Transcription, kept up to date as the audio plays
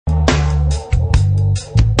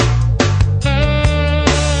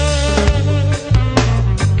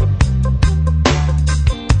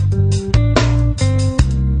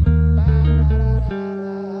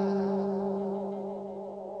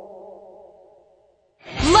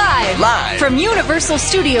Live from Universal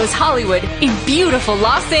Studios Hollywood in beautiful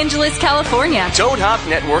Los Angeles, California.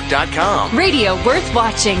 ToadHopNetwork.com. Radio worth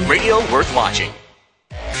watching. Radio worth watching.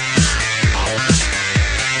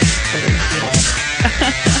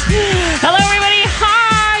 Hello, everybody.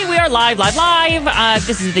 Hi. We are live.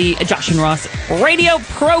 This is the Josh and Ross radio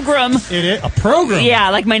program. It is a program? Yeah,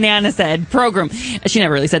 like my Nana said, program. She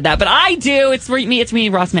never really said that, but I do. It's me,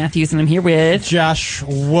 Ross Matthews, and I'm here with Josh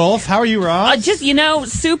Wolf. How are you, Ross? just,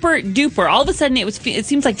 super duper. All of a sudden, it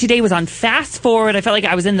seems like today was on fast forward. I felt like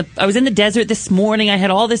I was in the desert this morning. I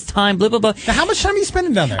had all this time, blah, blah, blah. Now, how much time are you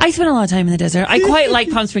spending down there? I spent a lot of time in the desert. I quite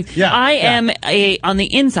like Palm Springs. I am on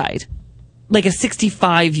the inside, like a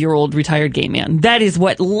 65-year-old retired gay man. That is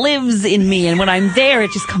what lives in me. And when I'm there,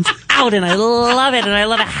 it just comes out, and I love it. And I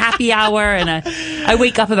love a happy hour. And I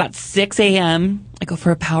wake up about 6 a.m. I go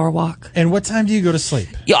for a power walk. And what time do you go to sleep?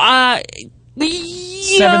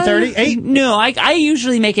 7:30? 8? No, I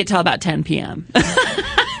usually make it till about 10 p.m.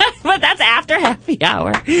 But that's after happy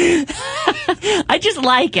hour. I just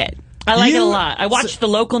like it. I like it a lot. I watch the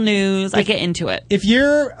local news. I get into it. If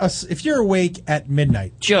you're awake at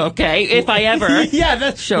midnight, sure, okay. If I ever, yeah,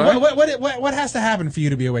 that's sure. What has to happen for you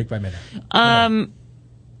to be awake by midnight? I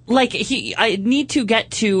need to get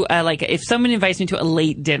to if someone invites me to a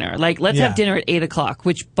late dinner, let's have dinner at 8:00,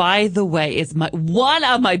 which, by the way, is one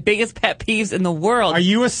of my biggest pet peeves in the world. Are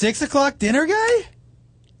you a 6 o'clock dinner guy?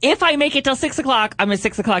 If I make it till 6 o'clock, I'm a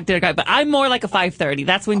 6 o'clock dinner guy. But I'm more like a 5:30.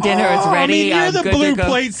 That's when dinner is ready. You're the blue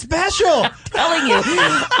plate special. I'm telling you,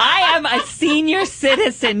 I am a senior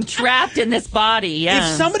citizen trapped in this body. Yeah.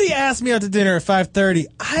 If somebody asked me out to dinner at 5:30,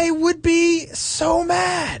 I would be so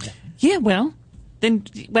mad. Yeah,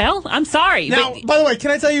 I'm sorry. Now, by the way, can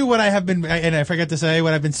I tell you what I have been, and I forgot to say,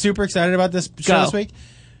 what I've been super excited about this show this week?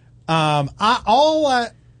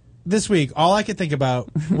 This week, all I could think about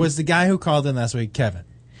was the guy who called in last week, Kevin.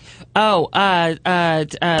 Library.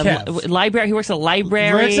 He works at a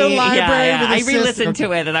library. I re-listened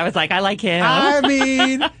to it, and I was like, I like him. I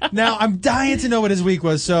mean, now I'm dying to know what his week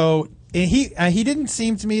was. So he didn't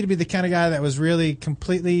seem to me to be the kind of guy that was really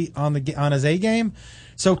completely on his A game.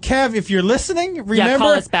 So, Kev, if you're listening, remember,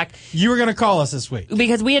 call us back. You were going to call us this week.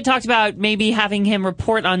 Because we had talked about maybe having him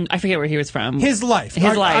report on, I forget where he was from. His life.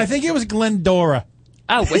 I think it was Glendora.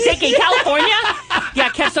 Oh, was it in California? Yeah,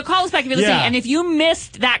 Kev, so call us back if you're listening. And if you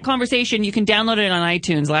missed that conversation, you can download it on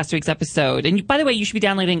iTunes, last week's episode. And by the way, you should be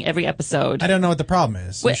downloading every episode. I don't know what the problem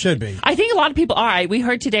is. You should be. I think a lot of people are. We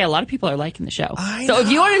heard today a lot of people are liking the show. So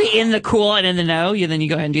if you want to be in the cool and in the know, then you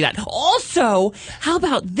go ahead and do that. Also, how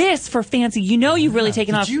about this for fancy? You've really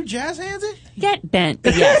taken off. Did you jazz hands it? Get bent.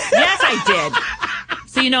 Yes. Yes, I did.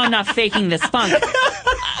 So I'm not faking this funk.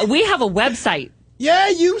 We have a website. Yeah,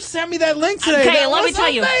 you sent me that link today. Okay, let me tell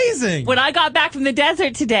amazing. You. When I got back from the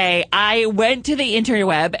desert today, I went to the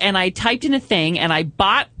interweb and I typed in a thing and I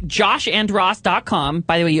bought joshandross.com.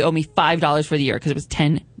 By the way, you owe me $5 for the year because it was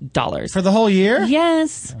 $10. For the whole year?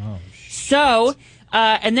 Yes. Oh, so,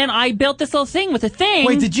 and then I built this little thing with a thing.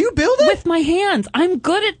 Wait, did you build it? With my hands. I'm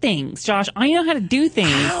good at things, Josh. I know how to do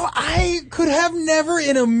things. I could have never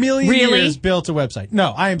in a million years built a website.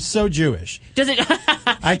 No, I am so Jewish. Does it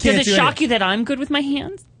shock you that I'm good with my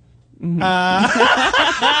hands?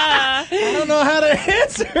 I don't know how to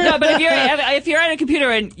answer. No, but if you're on a computer,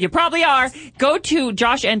 and you probably are, go to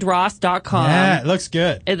joshandross.com. Yeah, it looks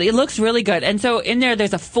good. It looks really good. And so in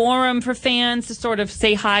there's a forum for fans to sort of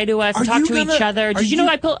say hi to us and talk to each other. Did you know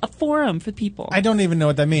I built a forum for people? I don't even know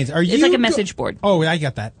what that means. It's like a message board. Oh, I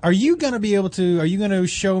got that. Are you going to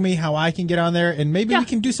show me how I can get on there, and maybe we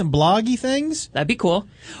can do some bloggy things? That'd be cool.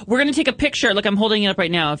 We're going to take a picture. Look, I'm holding it up right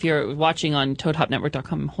now. If you're watching on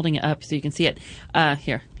ToadHopNetwork.com, I'm holding it up so you can see it.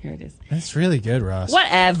 Here it is. That's really good, Ross.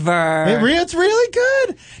 Whatever. It's really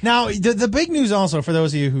good. Now, the big news also, for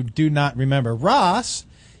those of you who do not remember, Ross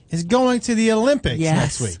is going to the Olympics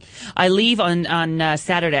next week. I leave on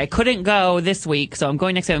Saturday. I couldn't go this week, so I'm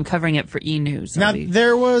going next week. I'm covering it for E! News. Now,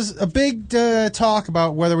 there was a big talk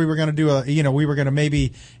about whether we were going to do we were going to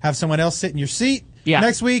maybe have someone else sit in your seat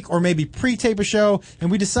next week, or maybe pre-tape a show,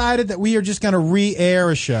 and we decided that we are just going to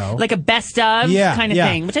re-air a show. Like a best of kind of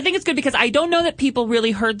thing, which I think is good because I don't know that people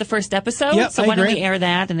really heard the first episode, so why don't we air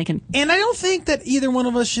that and they can... And I don't think that either one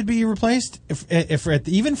of us should be replaced,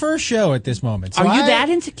 even for a show at this moment. So are you that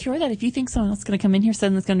insecure that if you think someone else is going to come in here,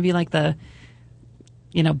 suddenly it's going to be like the...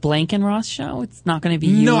 Blank and Ross show? It's not going to be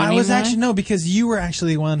you No, anymore? I was actually, because you were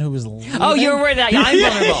actually the one who was leaving. Oh, you were worried that I'm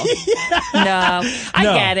vulnerable. No, I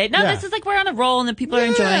get it. No, this is like we're on a roll and the people are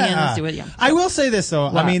enjoying it. Let's do it, I will say this,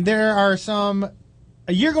 though. What? I mean, there are some...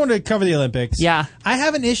 You're going to cover the Olympics. Yeah. I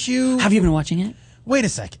have an issue... Have you been watching it? Wait a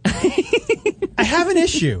second. I have an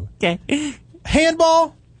issue. Okay.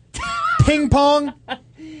 Handball, ping pong,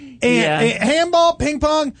 and handball, ping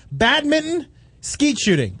pong, badminton, skeet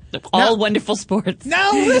shooting. All wonderful sports.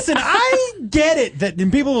 Now, listen, I get it that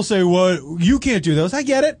and people will say, well, you can't do those. I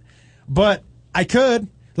get it. But I could.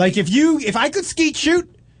 Like, if I could skeet shoot,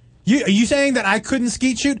 are you saying that I couldn't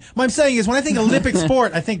skeet shoot? What I'm saying is when I think Olympic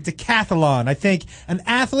sport, I think decathlon. I think an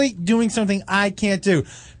athlete doing something I can't do.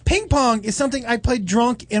 Ping pong is something I played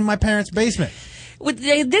drunk in my parents' basement.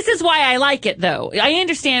 This is why I like it, though. I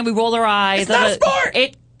understand we roll our eyes. It's not a sport!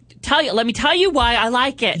 Let me tell you why I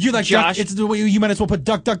like it. You like Josh? It's the way you might as well put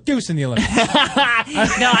duck, duck, deuce in the Olympics. No,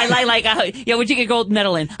 I like what'd you get a gold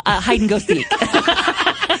medal in? Hide and go seek.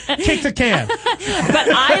 Kick the can.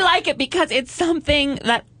 But I like it because it's something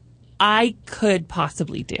that I could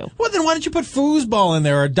possibly do. Well, then why don't you put foosball in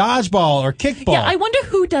there, or dodgeball, or kickball? Yeah, I wonder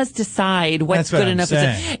who does decide what's good enough.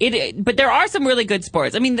 But there are some really good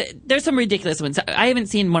sports. I mean, there's some ridiculous ones. I haven't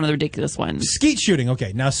seen one of the ridiculous ones. Skeet shooting.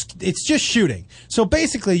 Okay, now it's just shooting. So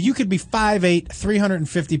basically, you could be 5'8",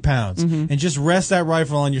 350 pounds, and just rest that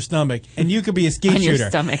rifle on your stomach, and you could be a skeet shooter. Your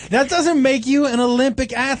stomach. That doesn't make you an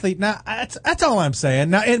Olympic athlete. Now, that's all I'm saying.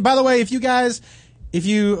 Now, and by the way, if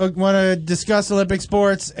you want to discuss Olympic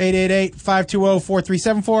sports,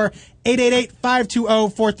 888-520-4374.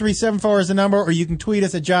 888-520-4374 is the number, or you can tweet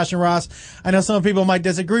us at Josh and Ross. I know some people might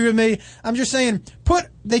disagree with me. I'm just saying,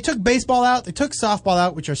 they took baseball out, they took softball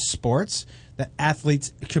out, which are sports that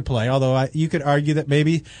athletes could play, although you could argue that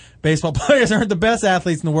maybe baseball players aren't the best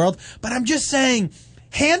athletes in the world. But I'm just saying,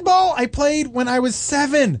 handball I played when I was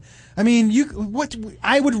 7. I mean,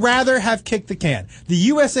 I would rather have kicked the can. The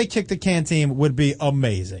USA kick the can team would be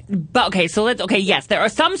amazing. But yes, there are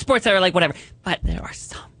some sports that are like whatever, but there are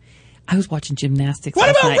some. I was watching gymnastics. What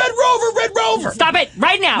about night. Red Rover? Stop it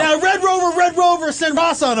right now. Now, Red Rover, send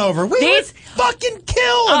Ross on over. We would fucking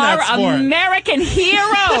kill in that sport. American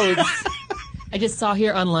heroes. I just saw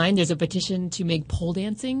here online there's a petition to make pole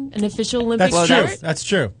dancing an official Olympic sport. That's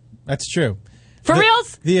true. For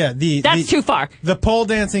reals? That's too far. The pole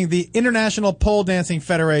dancing, the International Pole Dancing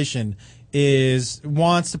Federation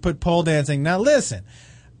wants to put pole dancing. Now listen,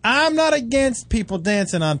 I'm not against people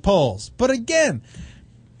dancing on poles, but again,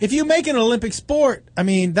 if you make an Olympic sport, I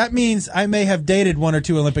mean, that means I may have dated 1 or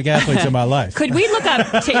 2 Olympic athletes in my life. Could we look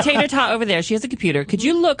up, Tater Tot over there, she has a computer, could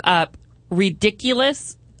you look up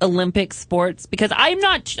ridiculous Olympic sports? Because I'm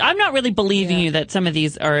not really believing you that some of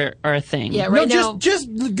these are a thing. Yeah, now. Just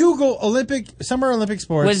Google Summer Olympic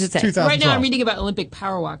sports. What does it say? 2012. Right now I'm reading about Olympic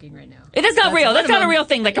power walking right now. It is not real. That's not a real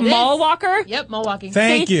thing. Like a mall walker? Yep, mall walking.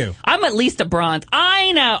 Thank you. I'm at least a bronze.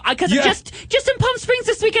 I know. Because just in Palm Springs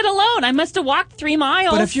this weekend alone, I must have walked 3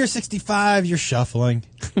 miles. But if you're 65, you're shuffling.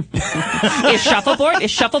 Is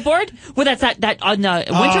shuffleboard? Well, that's that on the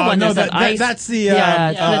winter one. No, there's that ice. That's the the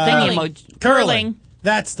thingy emoji. Curling.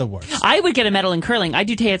 That's the worst. I would get a medal in curling. I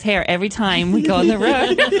do Taya's hair every time we go on the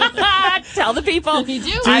road. Tell the people. You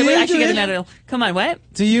do. I would actually get a medal. Come on, what?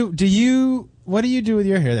 Do you? What do you do with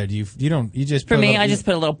your hair there? You just for me? I just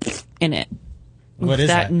put a little in it. What is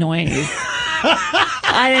that noise?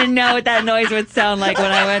 I didn't know what that noise would sound like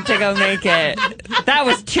when I went to go make it. That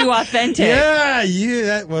was too authentic. Yeah,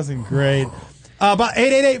 that wasn't great. About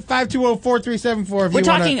 888-520-4374. We're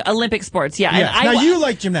talking Olympic sports, yeah. Yes. And you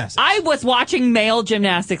like gymnastics. I was watching male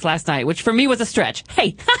gymnastics last night, which for me was a stretch.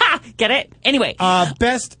 Hey, get it? Anyway.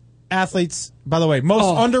 Best athletes, by the way,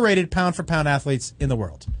 most underrated pound-for-pound athletes in the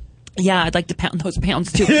world. Yeah, I'd like to pound those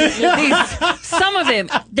pounds too. Some of them.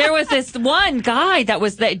 There was this one guy that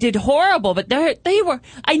did horrible, but they were.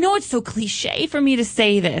 I know it's so cliche for me to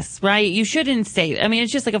say this, right? You shouldn't say. I mean,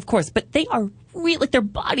 it's just like, of course, but they are real. Like their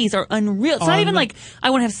bodies are unreal. It's not even like I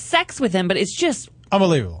want to have sex with them, but it's just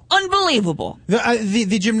unbelievable.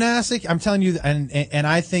 The gymnastic. I'm telling you, and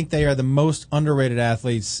I think they are the most underrated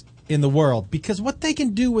athletes in the world because what they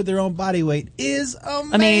can do with their own body weight is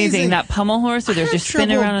amazing. That pommel horse where they're just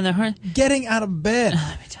spinning around on their horse. Getting out of bed.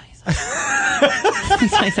 Let me tell you something.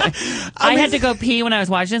 I had to go pee when I was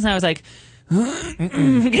watching this, and I was like,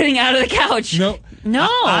 getting out of the couch. No.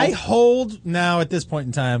 I hold now at this point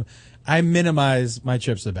in time. I minimize my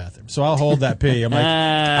trips to the bathroom, so I'll hold that pee. I'm like,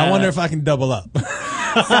 I wonder if I can double up.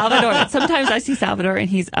 Salvador. Sometimes I see Salvador and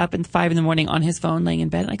he's up at 5 a.m. on his phone laying in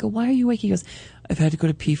bed. And I go, why are you awake? He goes, I've had to go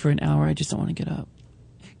to pee for an hour. I just don't want to get up.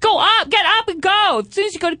 Go up, get up and go. As soon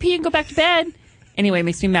as you go to pee and go back to bed. Anyway, it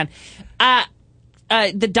makes me mad.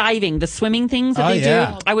 The diving, the swimming things that they do.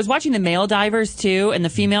 I was watching the male divers too and the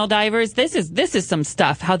female divers. This is some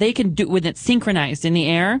stuff, how they can do when it's synchronized in the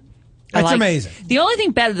air. That's amazing. The only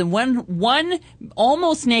thing better than one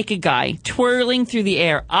almost naked guy twirling through the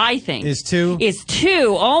air, I think, is two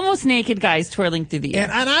almost naked guys twirling through the air.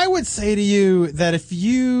 And I would say to you that if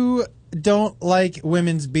you don't like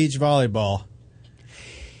women's beach volleyball,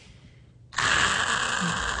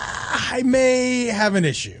 I may have an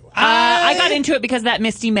issue. I got into it because of that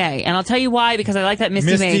Misty May, and I'll tell you why. Because I like that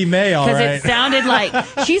Misty May, all right. Because it sounded like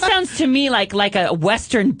she sounds to me like a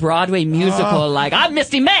Western Broadway musical. Like I'm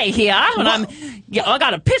Misty May here, and I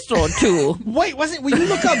got a pistol or two. Wait, will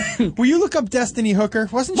you look up Destiny Hooker?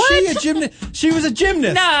 Wasn't she a gymnast? She was a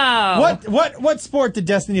gymnast. No. What sport did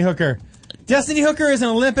Destiny Hooker? Destiny Hooker is an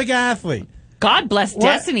Olympic athlete. God bless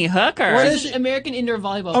Destiny Hooker. What is she? American Indoor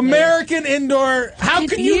Volleyball. American Indoor. How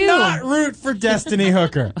can you not root for Destiny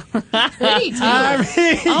Hooker? Pretty too. I mean,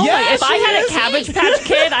 if I had a Cabbage Patch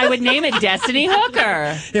Kid, I would name it Destiny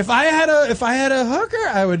Hooker. If I had a hooker,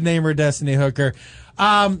 I would name her Destiny Hooker.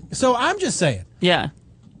 So I'm just saying. Yeah.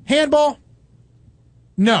 Handball?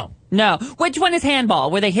 No. Which one is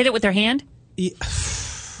handball? Where they hit it with their hand? Yeah.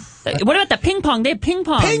 What about the ping pong? They have ping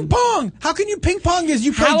pong. Ping pong! How can you ping pong as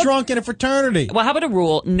you play drunk in a fraternity? Well, how about a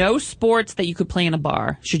rule? No sports that you could play in a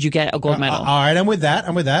bar should you get a gold medal. All right, I'm with that.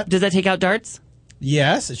 Does that take out darts?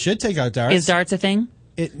 Yes, it should take out darts. Is darts a thing?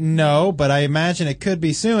 No, but I imagine it could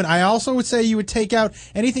be soon. I also would say you would take out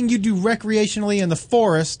anything you do recreationally in the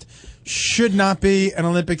forest. Should not be an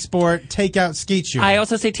Olympic sport. Take out skeet shooting. I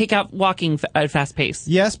also say take out walking at a fast pace.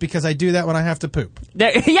 Yes, because I do that when I have to poop.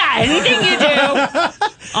 Anything you do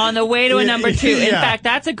on the way to a number 2. In fact,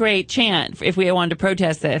 that's a great chant if we wanted to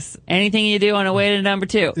protest this. Anything you do on the way to number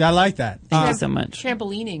 2. I like that. Thank you so much.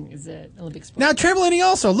 Trampolining is an Olympic sport. Now, trampolining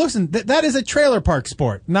also, listen, that is a trailer park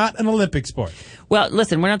sport, not an Olympic sport. Well,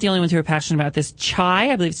 listen, we're not the only ones who are passionate about this.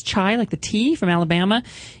 Chai, I believe it's Chai, like the tea from Alabama,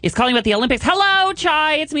 is calling about the Olympics. Hello,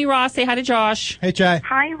 Chai. It's me, Ross. Say hi to Josh. Hey, Chai.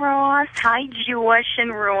 Hi, Ross. Hi, Josh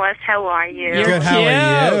and Ross. How are you? You're good. Cute. How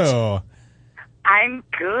are you? I'm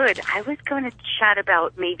good. I was going to chat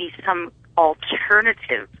about maybe some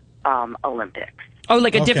alternative Olympics. Oh,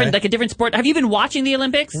 like a different sport. Have you been watching the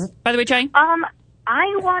Olympics, by the way, Chai?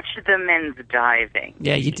 I watched the men's diving.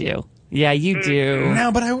 Yeah, you do. Yeah, you do.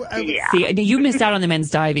 No, but See, you missed out on the men's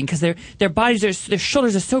diving because their bodies, their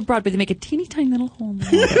shoulders are so broad, but they make a teeny tiny little hole in the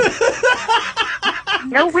water.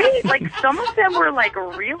 No, wait, like some of them were like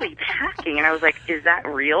really packing, and I was like, is that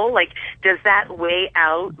real? Like, does that weigh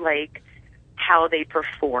out like how they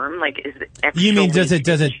perform? Like, is it extra? You mean does it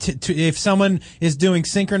if someone is doing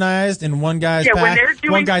synchronized and one guy's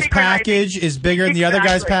package is bigger than the other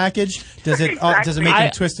guy's package, does it make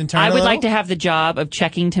them twist and turn? I would like to have the job of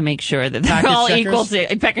checking to make sure that they're all equal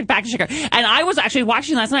to package checker. And I was actually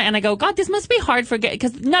watching last night, and I go, God, this must be hard for gay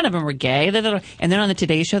because none of them were gay. And then on the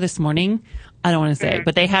Today Show this morning, I don't want to say,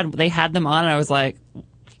 but they had them on, and I was like,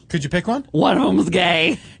 could you pick one? One of them was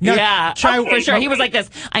gay. No, yeah, for sure. He was like this.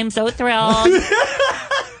 I'm so thrilled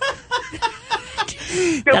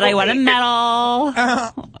that I won a medal.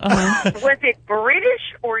 Was it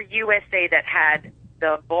British or USA that had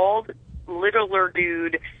the bald, littler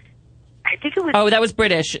dude? I think it was. Oh, that was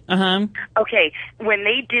British. Okay, when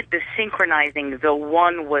they did the synchronizing, the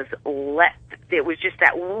one was left. It was just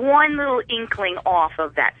that one little inkling off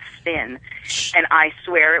of that spin, and I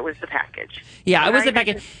swear it was the package. Yeah, it was the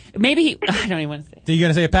package. Maybe I don't even want to say. Are you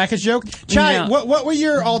going to say a package joke? Chai, No. what were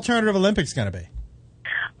your alternative Olympics going to be?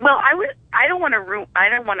 Well, I don't want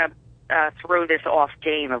to throw this off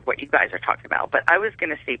game of what you guys are talking about, but I was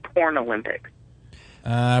going to say porn Olympics.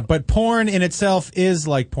 But porn in itself is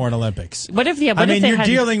like porn Olympics. What if you're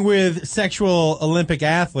dealing with sexual Olympic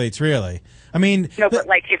athletes, really. I mean, no, but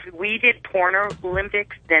like if we did porn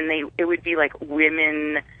Olympics, then it would be like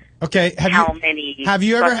women. Okay, have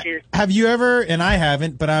you ever, and I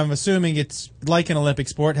haven't, but I'm assuming it's like an Olympic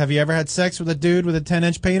sport. Have you ever had sex with a dude with a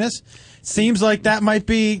 10-inch penis? Seems like that might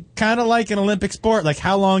be kind of like an Olympic sport, like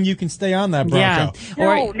how long you can stay on that bronco.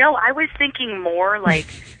 Yeah. No, I was thinking more like.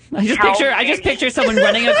 I just picture someone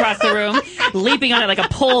running across the room, leaping on it like a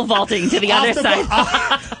pole vaulting to the other side.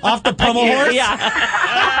 Off the pommel horse? Yeah.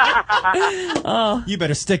 Oh. You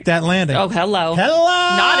better stick that landing. Oh, hello.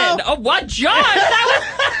 Hello. Oh, what? Josh!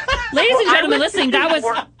 Ladies and gentlemen listening, that was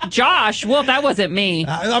Josh. Well, that wasn't me.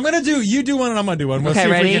 I'm going to do, you do one and I'm going to do one. We'll okay,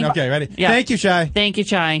 see ready? Okay, ready? Yeah. Thank you, Chai. Thank you,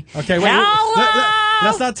 Chai. Okay, wait.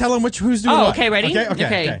 Let's not tell them who's doing what. Okay, ready?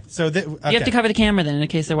 Okay. So you have to cover the camera then in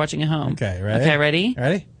case they're watching at home. Okay, ready? Okay, ready?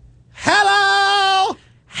 Ready? Hello!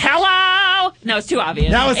 No, it's too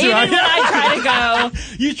obvious. That was too obvious. Even when I try to go...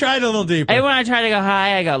 You tried a little deeper. Even when I try to go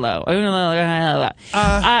high, I go low. Even when I go high,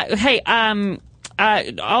 I go low. Hey,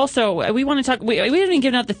 Also, we want to talk. We haven't even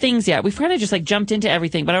given out the things yet. We've kind of just like jumped into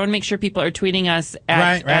everything, but I want to make sure people are tweeting us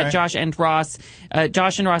at Josh and Ross,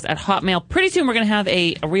 Josh and Ross at Hotmail. Pretty soon we're going to have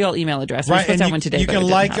a real email address. Right, and you can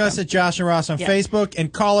like us at Josh and Ross on Facebook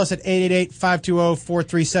and call us at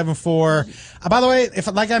 888-520-4374. By the way,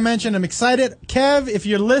 like I mentioned, I'm excited. Kev, if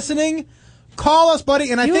you're listening, call us,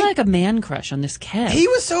 buddy. And I think like a man crush on this Kev. He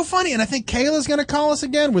was so funny, and I think Kayla's going to call us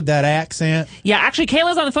again with that accent. Yeah, actually,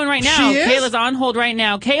 Kayla's on the phone right now. She is? Kayla's on hold right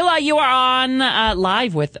now. Kayla, you are on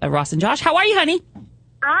live with Ross and Josh. How are you, honey?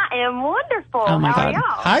 I am wonderful. Oh, my God. How are y'all?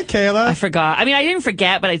 Hi, Kayla. I forgot. I mean, I didn't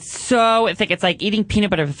forget, but it's so thick. It's like eating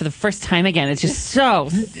peanut butter for the first time again. It's just so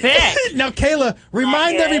thick. Now, Kayla,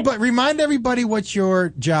 remind everybody what your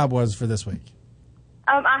job was for this week.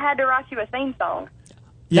 I had to write you a theme song.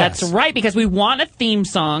 Yes. That's right, because we want a theme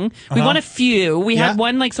song. We want a few. We had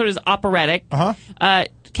one like sort of operatic.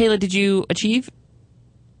 Kayla, did you achieve?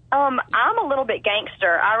 I'm a little bit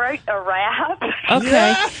gangster. I wrote a rap. Okay.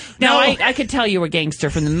 Yeah. Now, I could tell you were gangster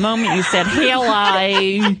from the moment you said, "Hail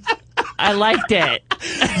I." I liked it.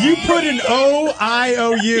 You put an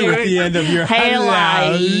O-I-O-U at the end of your Hail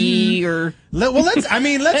I. Well, let's.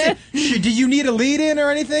 Do you need a lead in or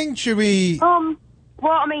anything? Should we? Well,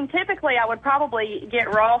 I mean, typically I would probably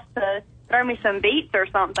get Ross to throw me some beats or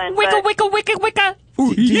something. Wicka, wicka, wicka, wicka.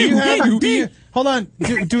 Hold on.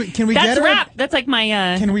 Can we get her? That's rap. That's like my.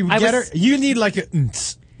 Can we get her? You need like a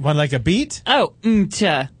beat? Oh,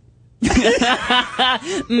 umta. Umta.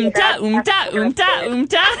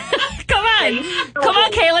 Come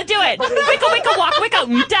on, Kayla, do it. Wicka, wicka, walk, wicka,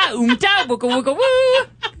 umta, wicka, wicka, woo.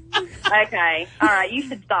 Okay. All right. You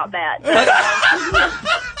should stop that.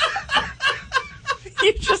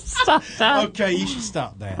 You should stop that. Okay, you should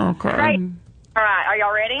stop that. Okay. Great. All right. Are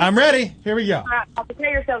y'all ready? I'm ready. Here we go. All right. I'll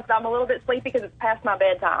prepare yourselves. I'm a little bit sleepy because it's past my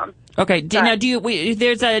bedtime. Okay. Now,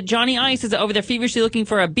 there's a Johnny Ice is over there feverishly looking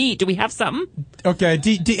for a beat. Do we have something? Okay.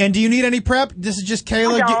 Do you need any prep? This is just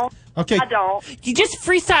Kayla. I don't. Okay. I don't. You just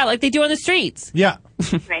freestyle like they do on the streets. Yeah.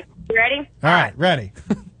 Okay. You ready? All right. Ready.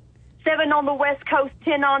 7 on the West Coast,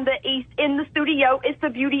 10 on the East. In the studio, it's the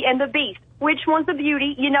Beauty and the Beast. Which one's the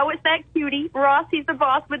beauty? You know it's that cutie. Ross, he's the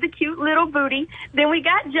boss with the cute little booty. Then we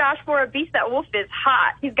got Josh for a beast. That wolf is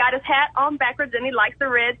hot. He's got his hat on backwards and he likes the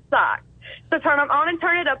red socks. So turn them on and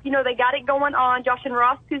turn it up. You know they got it going on. Josh and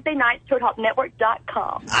Ross, Tuesday nights,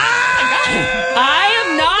 ToadHopNetwork.com. I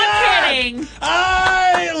am not kidding.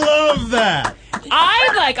 I love that.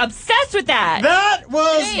 I'm like obsessed with that. That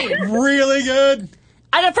was really good.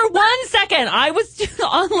 And for 1 second, I was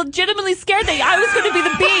legitimately scared that I was going to be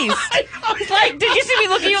the beast. Like, did you see me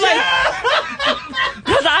look at you like,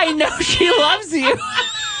 because I know she loves you.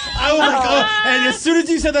 I was like, oh, and as soon as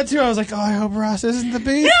you said that too, I was like, oh, I hope Ross isn't the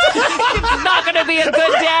beast. It's not going to be a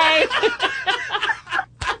good day.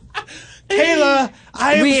 Kayla,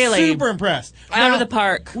 I am super impressed. Out of the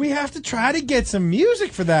park. We have to try to get some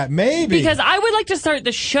music for that, maybe. Because I would like to start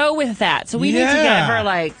the show with that. So we need to get her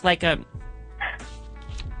like a...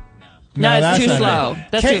 No, it's too slow.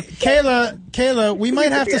 Kayla, we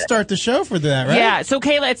might have to start the show for that, right? Yeah. So,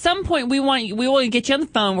 Kayla, at some point, we will get you on the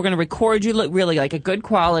phone. We're going to record you really like a good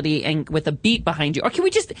quality and with a beat behind you. Or can we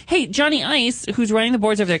just, hey, Johnny Ice, who's running the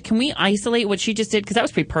boards over there, can we isolate what she just did? Because that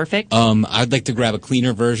was pretty perfect. I'd like to grab a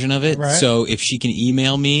cleaner version of it. Right. So if she can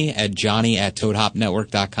email me at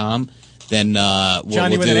johnny@toadhopnetwork.com, then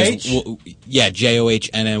Johnny with an H?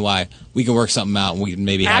 JOHNNY. We can work something out, and we can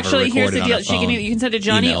maybe have her record here's the it deal. on phone. You can send it to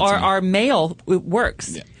Johnny or our mail. It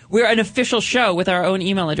works. Yeah. We're an official show with our own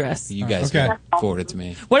email address. You guys can forward it to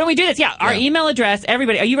me. Why don't we do this? Yeah, our email address.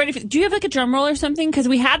 Everybody, are you ready? Do you have like a drum roll or something? Because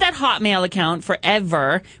we had that Hotmail account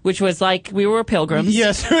forever, which was like we were pilgrims.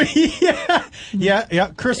 Yes.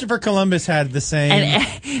 Yeah. Christopher Columbus had the same.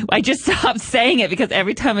 And I just stopped saying it because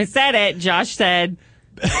every time I said it, Josh said.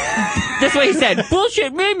 That's what he said.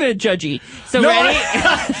 Bullshit, maybe judgy. So ready?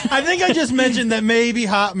 I think I just mentioned that maybe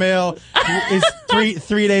Hotmail is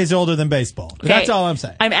three days older than baseball. Okay. That's all I'm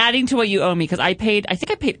saying. I'm adding to what you owe me because I paid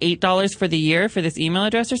 $8 for the year for this email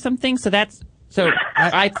address or something. So I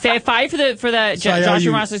say $5 for the Josh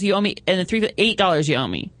and Ross's you owe me, and then $8 you owe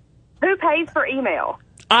me. Who pays for email?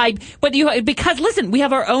 Because listen, we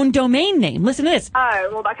have our own domain name. Listen to this. Oh,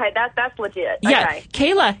 well, okay, that's legit. Yeah, okay.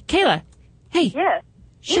 Kayla. Hey. Yeah.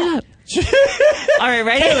 Shut up. All right,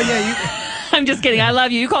 ready? I'm just kidding. I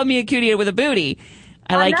love you. You called me a cutie with a booty.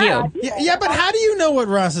 I like you. Yeah, but how do you know what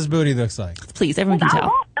Ross's booty looks like? Please, everyone can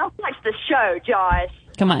tell. I'll watch the show, Josh.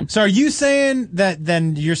 Come on. So are you saying that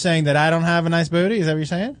then you're saying that I don't have a nice booty? Is that what you're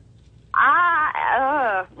saying?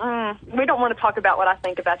 We don't want to talk about what I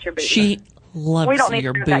think about your booty. She loves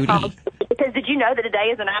your booty. Because did you know that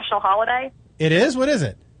today is a national holiday? It is? What is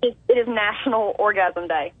it? It is National Orgasm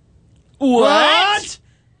Day. What?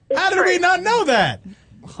 How did we not know that?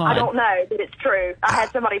 I don't know, but it's true. I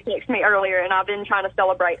had somebody text me earlier, and I've been trying to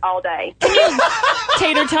celebrate all day.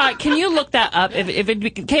 Tater Tot, can you look that up?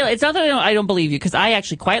 Kayla, it's not that I don't believe you, because I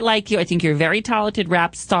actually quite like you. I think you're a very talented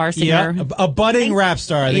rap star singer. Yeah, a budding rap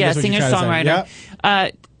star. I think is what singer-songwriter.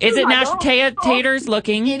 Yep. Is it Tater's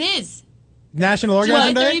looking? It is. National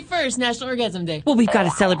Orgasm Day? July 31st, National Orgasm Day. Well, we've got to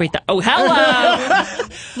celebrate that. Oh, hello!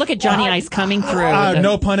 Look at Johnny Ice coming through.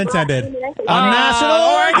 No pun intended. National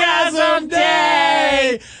Orgasm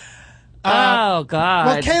Day! Oh, God.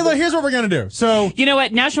 Well, Kayla, here's what we're going to do. So, you know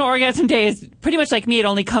what? National Orgasm Day is pretty much like me. It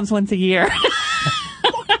only comes once a year.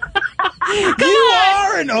 You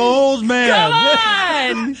are an old man.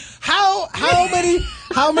 Come on!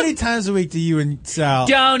 How many times a week do you and Sal?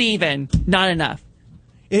 Don't even. Not enough.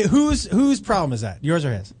 Whose problem is that? Yours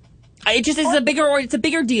or his? It just is it's a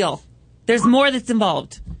bigger deal. There's more that's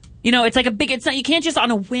involved. You know, it's like it's not, you can't just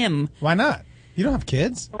on a whim. Why not? You don't have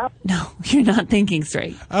kids? No, you're not thinking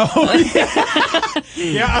straight. Oh.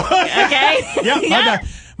 Yeah. Okay? Yeah,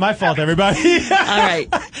 my fault, everybody. All right.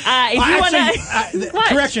 If you want to...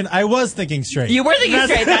 Correction, I was thinking straight. You were thinking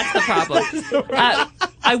straight. That's the problem.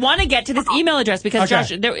 I want to get to this email address because,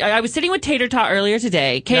 Josh, I was sitting with Tater Tot earlier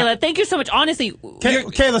today. Kayla, thank you so much. Honestly...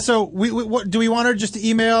 Kayla, so do we want her just to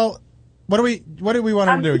email... What do we want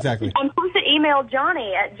her to do exactly? I'm supposed to email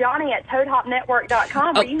Johnny at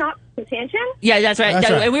johnny@toadhopnetwork.com. Are you not paying attention? Yeah, that's right. That's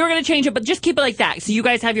right. And we were going to change it, but just keep it like that. So you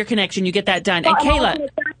guys have your connection. You get that done. And Kayla...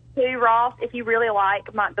 To Ross, if you really like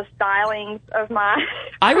the stylings of my...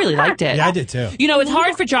 I really liked it. Yeah, I did too. You know, it's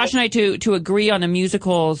hard for Josh and I to agree on a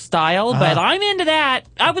musical style, but I'm into that.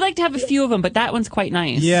 I would like to have a few of them, but that one's quite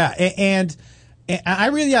nice. Yeah, and I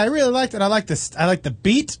really liked it. I like the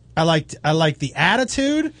beat. I like the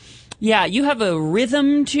attitude. Yeah, you have a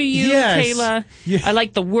rhythm to you, yes. Kayla. Yeah. I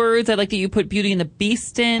like the words. I like that you put Beauty and the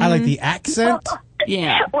Beast in. I like the accent.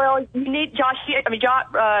 Yeah. Well, you need Ross,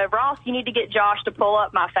 you need to get Josh to pull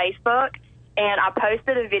up my Facebook. And I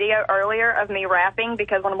posted a video earlier of me rapping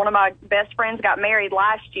because when one of my best friends got married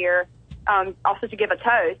last year, also to give a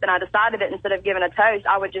toast. And I decided that instead of giving a toast,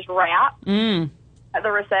 I would just rap at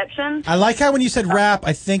the reception. I like how when you said rap,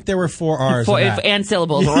 I think there were 4 R's. And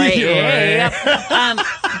syllables, right?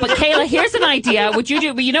 But Kayla, here's an idea. Would you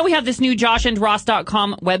do, you know, we have this new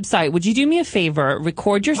joshandross.com website. Would you do me a favor?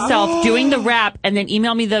 Record yourself doing the rap and then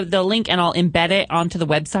email me the link and I'll embed it onto the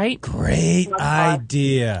website? Great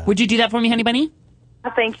idea. Would you do that for me, honey bunny? I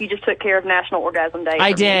think you just took care of National Orgasm Day.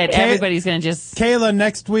 I did. Everybody's going to just... Kayla,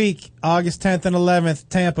 next week, August 10th and 11th,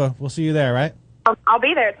 Tampa. We'll see you there, right? I'll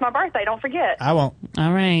be there. It's my birthday. Don't forget. I won't.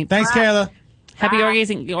 All right. Thanks, Kayla. Happy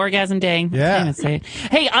Orgasm Day. Yeah.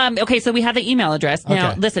 Hey, okay, so we have the email address.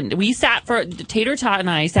 Now, listen, Tater Tot and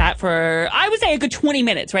I sat for, I would say, a good 20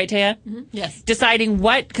 minutes, right, Taya? Mm-hmm. Yes. Deciding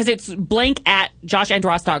because it's blank at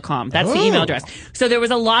joshandross.com. That's the email address. So there was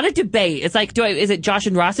a lot of debate. It's like, is it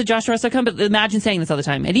joshandross at joshandross.com? But imagine saying this all the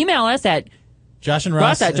time. And email us at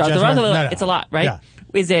joshandross at joshandross. No. It's a lot, right? Yeah.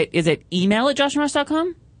 Is it email at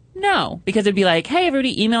joshandross.com? No, because it'd be like, hey,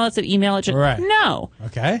 everybody, email us at email at... Right. No.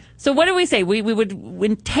 Okay. So what do we say? We would,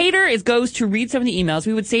 when Tater goes to read some of the emails,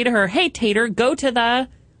 we would say to her, hey, Tater, go to the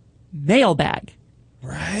mailbag.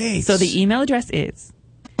 Right. So the email address is...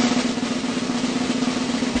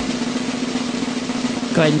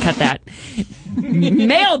 Go ahead and cut that.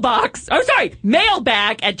 Mailbag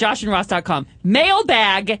at joshandross.com.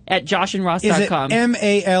 Mailbag at joshandross.com. Is it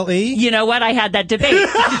M-A-L-E? You know what? I had that debate.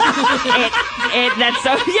 That's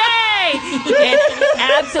so, yay! It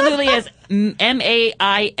absolutely is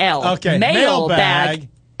M-A-I-L. Okay. Mailbag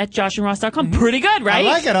at joshandross.com. Pretty good, right? I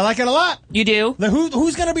like it a lot. You do?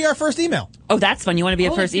 Who's going to be our first email? Oh, that's fun. You want to be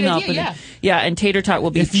a first email? Idea, yeah, and Tater Tot will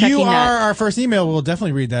be checking that. If you are our first email, we'll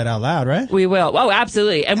definitely read that out loud, right? We will. Oh,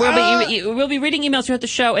 absolutely. And we'll be reading emails throughout the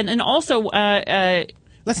show. And also...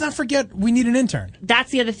 let's not forget we need an intern.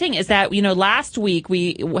 That's the other thing is that, last week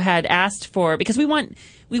we had asked for... Because we want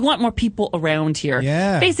more people around here.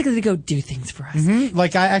 Yeah. Basically to go do things for us. Mm-hmm.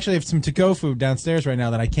 Like I actually have some to-go food downstairs right now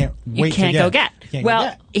that I can't wait to get. You can't go get.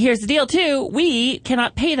 Well, here's the deal, too. We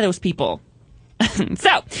cannot pay those people.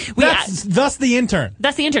 So thus the intern.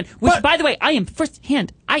 That's the intern. Which, by the way, I am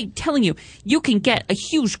firsthand. I'm telling you, you can get a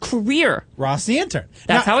huge career. Ross the intern.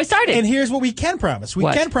 That's how I started. And here's what we can promise. We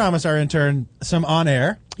can promise our intern some on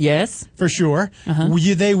air. Yes. For sure. Uh-huh.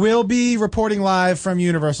 They will be reporting live from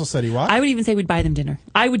Universal City Walk. I would even say we'd buy them dinner.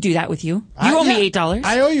 I would do that with you. You owe me $8.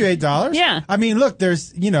 I owe you $8. Yeah. I mean, look,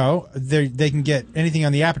 there's, they can get anything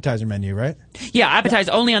on the appetizer menu, right? Yeah,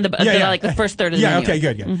 appetizer only on the first third of the menu. Okay,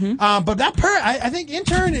 good. Mm-hmm. But I think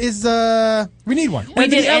intern is, we need one. We in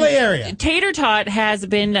the LA area. Tater Tot has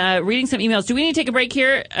been been reading some emails. Do we need to take a break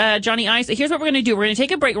here, Johnny Ice? Here's what we're going to do. We're going to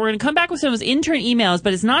take a break. We're going to come back with some of those intern emails,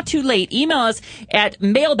 but it's not too late. Email us at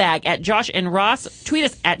mailbag at Josh and Ross. Tweet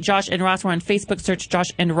us at Josh and Ross. We're on Facebook. Search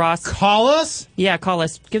Josh and Ross. Call us? Yeah, call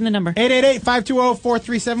us. Give them the number.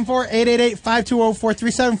 888-520-4374.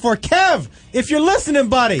 888-520-4374. Kev, if you're listening,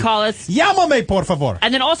 buddy. Call us. Llámame, por favor.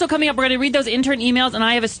 And then also coming up, we're going to read those intern emails, and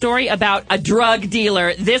I have a story about a drug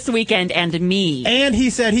dealer this weekend and me. And he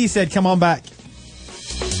said, come on back.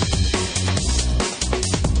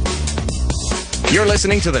 You're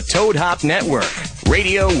listening to the Toad Hop Network,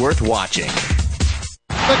 radio worth watching.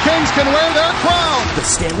 The Kings can wear their crown. The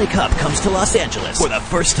Stanley Cup comes to Los Angeles for the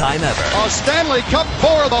first time ever. A Stanley Cup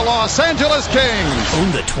for the Los Angeles Kings.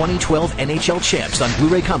 Own the 2012 NHL Champs on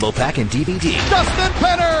Blu-ray Combo Pack and DVD. Dustin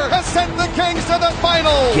Penner has sent the Kings to the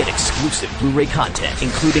final. Get exclusive Blu-ray content,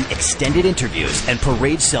 including extended interviews and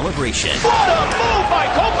parade celebration. What a move by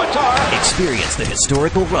Kopitar. Experience the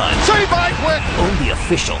historical run. Save by Quick. Own the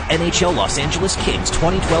official NHL Los Angeles Kings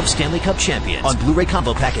 2012 Stanley Cup champions on Blu-ray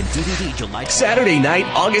Combo Pack and DVD July. Saturday night,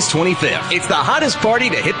 August 25th. It's the hottest party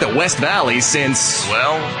to hit the West Valley since,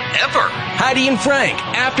 well, ever. Heidi and Frank,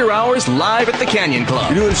 after hours live at the Canyon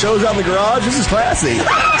Club. You're doing shows out in the garage? This is classy. See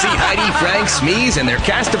Heidi, Frank, Smeeze, and their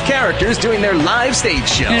cast of characters doing their live stage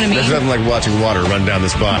show. You know what I mean? There's nothing like watching water run down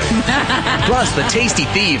this body. Plus, the Tasty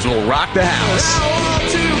Thieves will rock the house.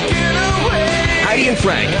 Heidi and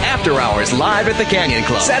Frank, after hours live at the Canyon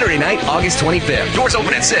Club. Saturday night, August 25th. Doors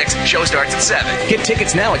open at 6. Show starts at 7. Get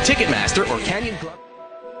tickets now at Ticketmaster or Canyon Club.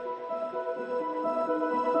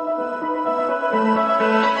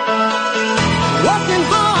 Working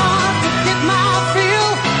hard to get my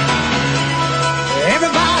fill.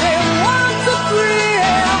 Everybody wants a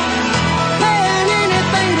thrill. Playing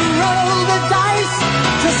anything to roll the dice.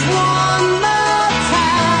 Just one more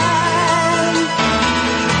time.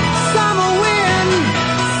 Some will win,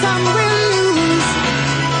 some will lose.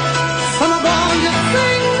 Some are born to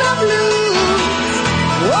sing the blues.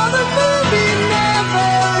 Oh, the movie never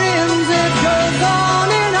ends. It goes on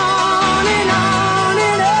and on and on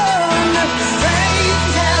and on.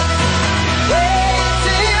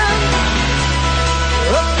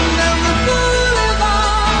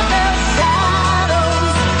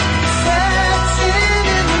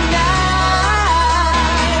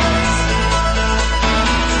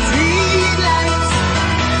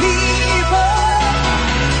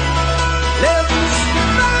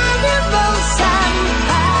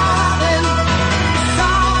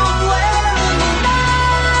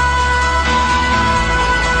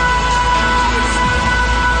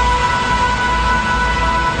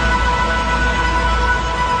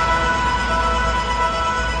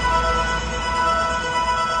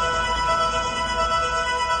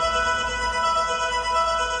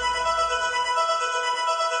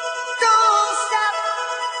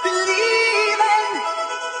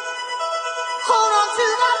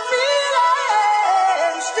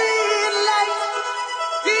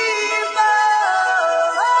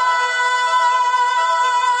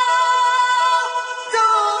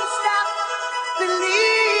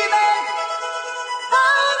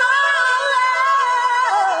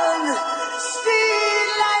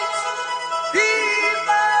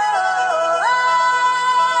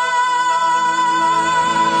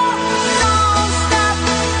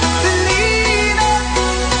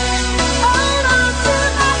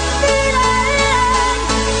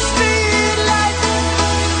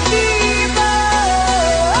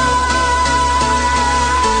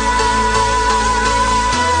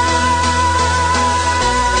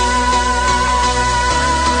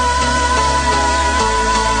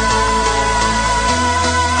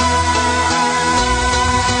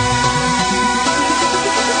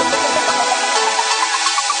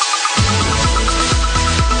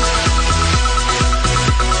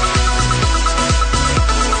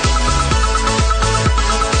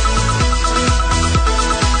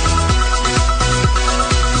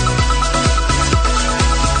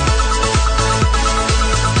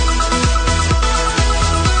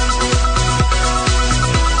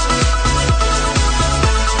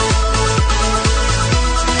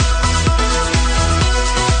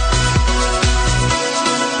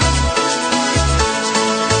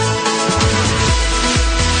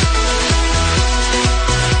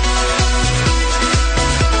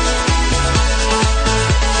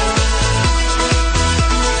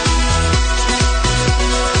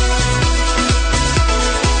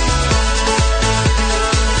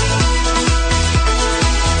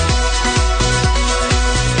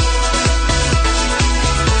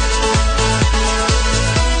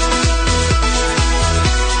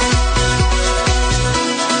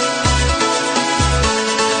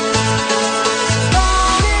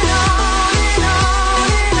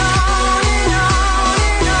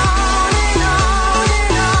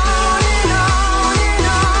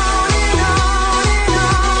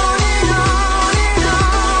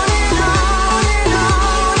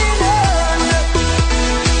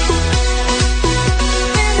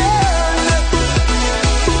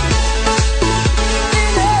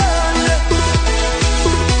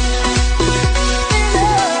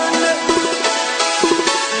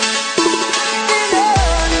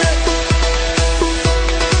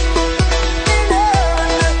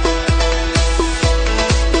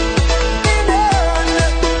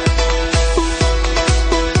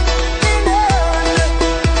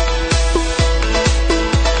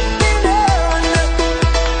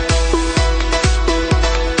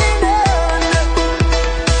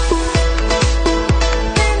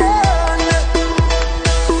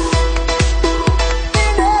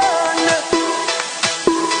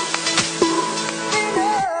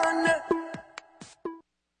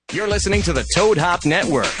 listening to the Toad Hop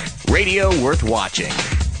Network, radio worth watching.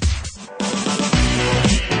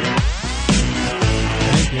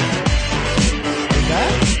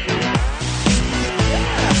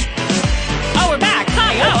 Oh, we're back.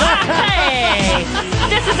 Hi. Hey.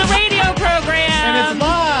 This is a radio program. And it's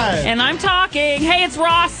live. And I'm talking. Hey, it's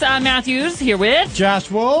Ross Matthews here with Josh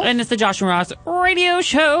Wolf. And it's the Josh and Ross radio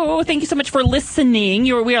show. Thank you so much for listening.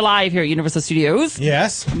 We are live here at Universal Studios.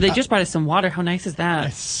 Yes. They just brought us some water. How nice is that?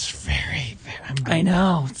 It's very I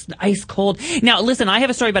know. It's ice cold. Now, listen, I have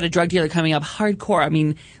a story about a drug dealer coming up hardcore. I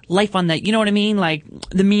mean, life on the, you know what I mean? Like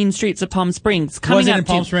the mean streets of Palm Springs. Was it in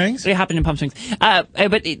Palm Springs? It happened in Palm Springs.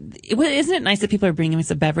 But isn't it nice that people are bringing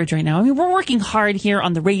us a beverage right now? I mean, we're working hard here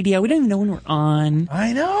on the radio. We don't even know when we're on.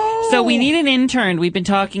 I know. So we need an intern. We've been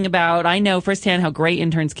talking about, I know firsthand how great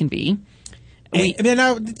interns can be.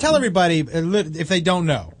 Now, tell everybody if they don't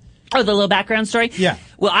know. Oh, the little background story? Yeah.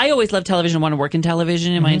 Well, I always loved television and wanted to work in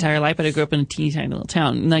television in my entire life, but I grew up in a teeny tiny little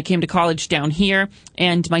town. And I came to college down here,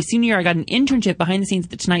 and my senior year I got an internship behind the scenes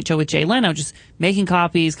at The Tonight Show with Jay Leno, just making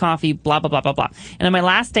copies, coffee, blah, blah, blah, blah, blah. And on my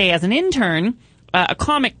last day as an intern, a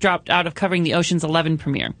comic dropped out of covering the Ocean's 11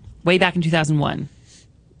 premiere way back in 2001.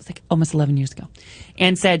 It's like almost 11 years ago,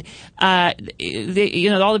 and said, all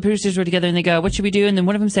the producers were together and they go, what should we do? And then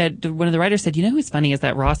one of the writers said, you know who's funny is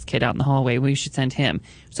that Ross kid out in the hallway. We should send him.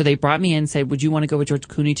 So they brought me in and said, would you want to go with George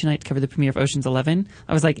Clooney tonight to cover the premiere of Ocean's 11?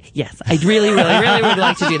 I was like, yes, I really, really, really would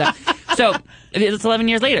like to do that. So it's 11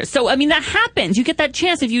 years later. So, I mean, that happens. You get that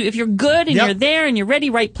chance if you're good and you're there and you're ready,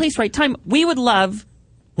 right place, right time. We would love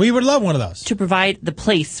one of those. To provide the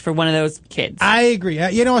place for one of those kids. I agree.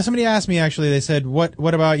 Somebody asked me, actually, they said, what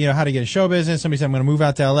about, how to get a show business? Somebody said, I'm going to move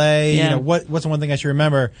out to L.A. Yeah. What's the one thing I should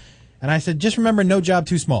remember? And I said, just remember, no job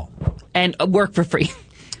too small. And work for free.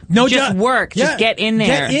 No just job. Work. Yeah. Just get in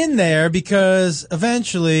there. Get in there because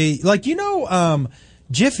eventually,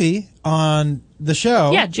 Jiffy on the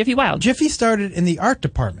show. Yeah, Jiffy Wild. Jiffy started in the art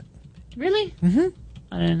department. Really? Mm-hmm.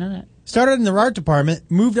 I didn't know that. Started in the art department,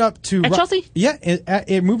 moved up to... At Chelsea? Yeah,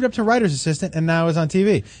 it moved up to writer's assistant, and now is on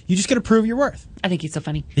TV. You just got to prove your worth. I think he's so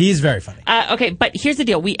funny. He's very funny. Okay, but here's the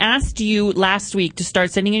deal. We asked you last week to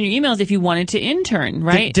start sending in your emails if you wanted to intern,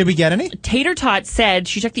 right? Did we get any? Tater Tot said,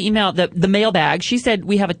 she checked the email, the mailbag. She said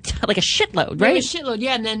we have a shitload, right? We have a shitload,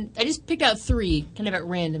 yeah, and then I just picked out 3, kind of at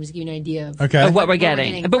random, to give you an idea of, of what we're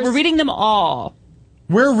getting. But we're reading them all.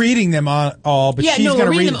 We're reading them all, but she's going to read we're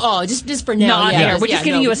reading them all, just for now. Not here. We're just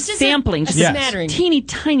giving you a sampling. Just a smattering. Teeny,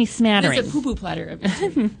 tiny smattering. It's a poo-poo platter.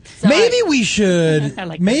 Maybe we should.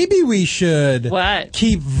 Maybe we should. What?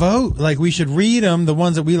 Keep vote. Like we should read them, the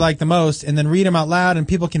ones that we like the most, and then read them out loud, and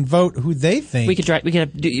people can vote who they think. We could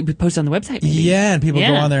post it on the website. Maybe. Yeah, and people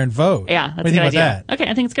go on there and vote. Yeah, that's what do you think about that?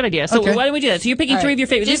 Okay, I think it's a good idea. So why don't we do that? So you're picking 3 of your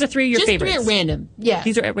favorites. These are 3 of your favorites. Just 3 at random. Yeah.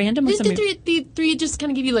 These are at random. Just the 3 just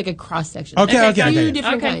kind of give you like a cross section. Okay.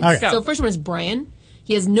 Different kinds. Okay. So first one is Brian.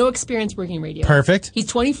 He has no experience working in radio. Perfect. He's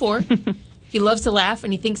 24. He loves to laugh,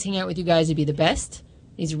 and he thinks hanging out with you guys would be the best.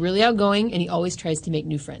 He's really outgoing, and he always tries to make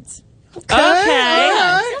new friends. Okay.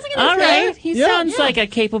 All right. He sounds like a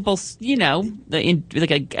capable, but he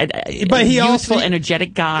useful, also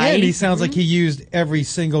energetic guy. And he sounds like he used every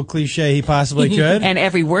single cliche he possibly could, and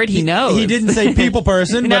every word he knows. He didn't say people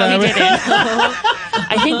person, no, but he didn't.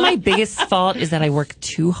 I think my biggest fault is that I work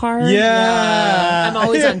too hard. Yeah. I'm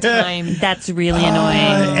always on time. That's really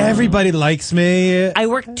annoying. Everybody likes me. I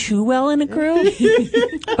work too well in a group,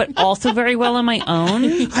 but also very well on my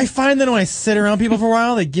own. I find that when I sit around people for a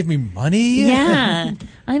while, they give me money. Yeah.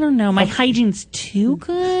 I don't know. My hygiene's too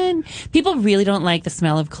good. People really don't like the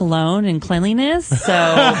smell of cologne and cleanliness. So,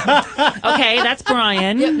 okay, that's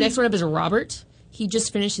Brian. Yep, next one up is Robert. He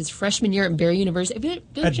just finished his freshman year at Barry University.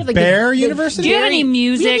 At Barry University? Do you have any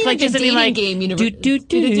music? Like just any like game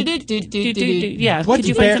university? Yeah. What's Could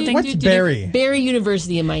you find something? What's Barry? Barry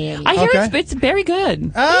University in Miami. I hear it's very good.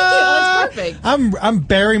 Thank you. Oh, that's perfect. I'm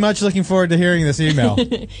very much looking forward to hearing this email.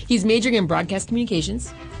 He's majoring in broadcast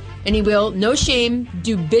communications, and he will, no shame,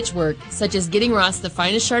 do bitch work such as getting Ross the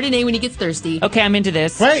finest Chardonnay when he gets thirsty. Okay, I'm into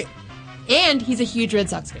this. Wait. And he's a huge Red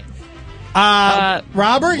Sox fan.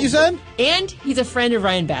 Robert, you said? And he's a friend of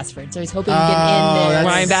Ryan Bassford, so he's hoping to get in there.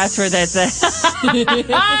 Ryan Bassford,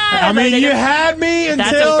 I mean, you had me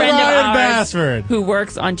until Ryan Bassford. Who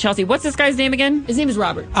works on Chelsea. What's this guy's name again? His name is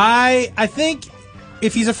Robert. I think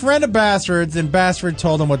if he's a friend of Bassford's, then Bassford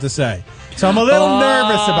told him what to say. So I'm a little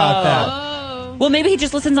nervous about that. Well, maybe he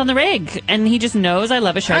just listens on the rig, and he just knows I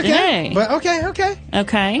love a Chardonnay. Okay, but okay.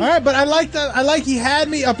 Okay. All right, but I like he had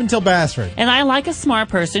me up until Bassford. And I like a smart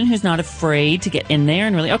person who's not afraid to get in there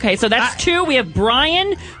and really. Okay, so that's two. We have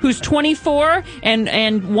Brian, who's 24 and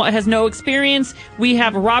has no experience. We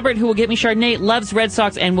have Robert, who will get me Chardonnay, loves Red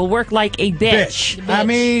Sox, and will work like a bitch. I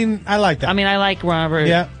mean, I like that. I mean, I like Robert.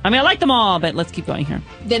 Yeah. I mean, I like them all, but let's keep going here.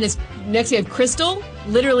 Then next we have Crystal.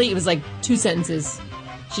 Literally, it was like 2 sentences.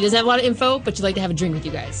 She doesn't have a lot of info, but she'd like to have a drink with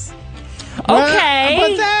you guys. Okay.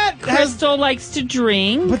 But that Crystal likes to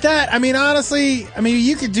drink. But that, I mean, honestly,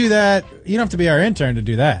 you could do that. You don't have to be our intern to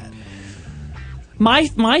do that. My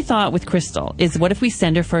thought with Crystal is, what if we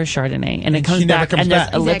send her for a Chardonnay and it comes back and there's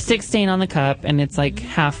a lipstick stain on the cup and it's like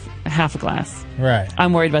half a glass. Right.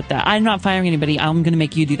 I'm worried about that. I'm not firing anybody. I'm going to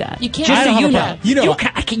make you do that. You can't. Just so I don't you have a know.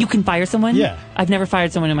 problem. You can fire someone? Yeah. I've never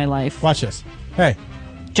fired someone in my life. Watch this. Hey.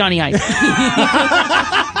 Johnny Ice.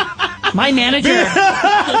 My manager,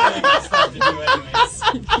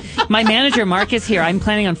 Mark, is here. I'm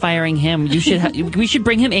planning on firing him. We should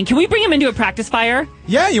bring him in. Can we bring him into a practice fire?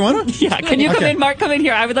 Yeah, you want to? Yeah, can you come in, Mark? Come in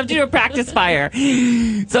here. I would love to do a practice fire.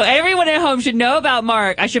 So everyone at home should know about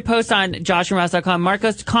Mark. I should post on joshandross.com. Mark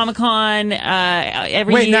goes to Comic-Con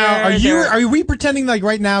every year. Wait, now, are we pretending like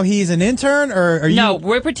right now he's an intern, or are you? No,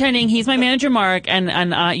 we're pretending he's my manager, Mark,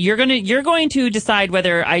 and you're going to decide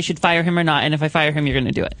whether I should fire him or not, and if I fire him, you're going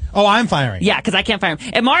to do it. Oh, I'm firing. Yeah, because I can't fire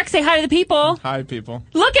him. And Mark, say hi to the people. Hi, people.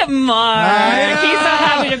 Look at Mark. He's so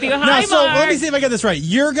happy to be with. Hi, now, Mark. so let me see if I get this right.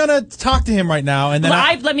 You're gonna talk to him right now, and then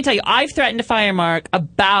let me tell you, I've threatened to fire Mark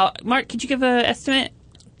about. Mark, could you give an estimate?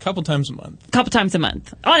 Couple times a month. Couple times a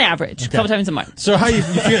month, on average. Okay. Couple times a month. So how's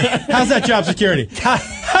that job security?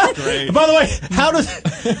 Great. By the way,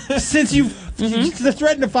 since you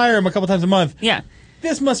threatened to fire him a couple times a month? Yeah.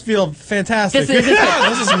 This must feel fantastic. This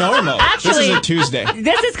is normal. Actually, this is a Tuesday.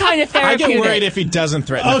 This is kind of therapeutic. I get worried if he doesn't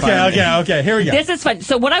threaten to fire me. Okay. Here we go. This is fun.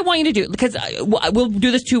 So what I want you to do, because we'll do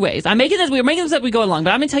this 2 ways. We're making this up as we go along,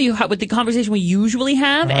 but I'm going to tell you what the conversation we usually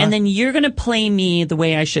have, and then you're going to play me the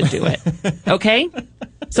way I should do it. Okay?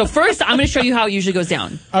 So first, I'm going to show you how it usually goes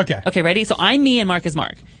down. Okay. Okay, ready? So I'm me and Mark is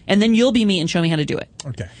Mark. And then you'll be me and show me how to do it.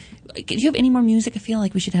 Okay. Do you have any more music? I feel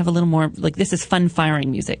like we should have a little more, like, this is fun firing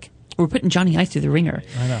music. We're putting Johnny Ice through the ringer.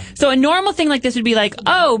 I know. So a normal thing like this would be like,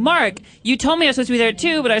 oh, Mark, you told me I was supposed to be there at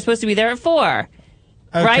 2, but I was supposed to be there at 4.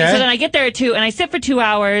 Okay. Right? So then I get there at 2, and I sit for 2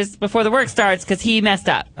 hours before the work starts because he messed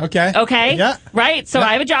up. Okay. Okay? Yeah. Right? So Yeah.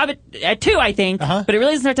 I have a job at 2, I think, but it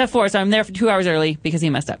really doesn't start till 4, so I'm there for 2 hours early because he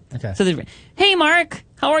messed up. Okay. So hey, Mark,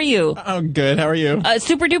 how are you? Oh, good. How are you?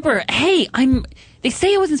 Super duper. Hey, they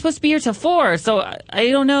say I wasn't supposed to be here till 4, so I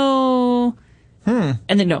don't know. And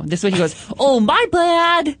then, no, this is what he goes, oh, my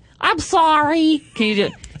bad. I'm sorry. Can you do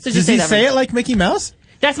it? So Does he say it like Mickey Mouse?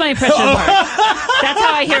 That's my impression of Mark. That's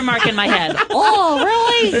how I hear Mark in my head. Oh,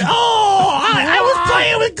 really? Oh, I was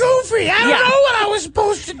playing with Goofy. I don't know what I was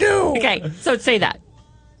supposed to do. Okay, so say that.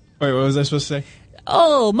 Wait, what was I supposed to say?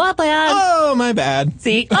 Oh, my bad. Oh, my bad.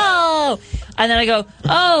 See? Oh. And then I go,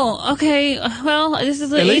 oh, okay. Well, this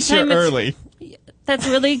is the At least 8th you're time early. That's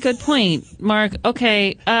a really good point, Mark.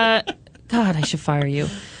 Okay. God, I should fire you.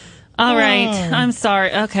 All right. I'm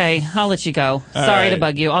sorry. Okay, I'll let you go. Sorry to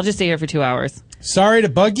bug you. I'll just stay here for 2 hours. Sorry to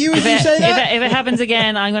bug you? If you say that? If it happens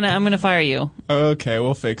again, I'm gonna fire you. Okay,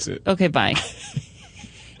 we'll fix it. Okay, bye.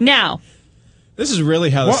 Now, this is really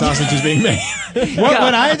how the sausage is being made. What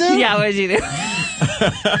would I do? Yeah, what did you do?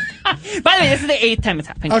 By the way, this is the 8th time it's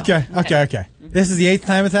happened. Okay. This is the 8th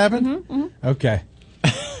time it's happened? Okay.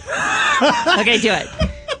 Okay, do it.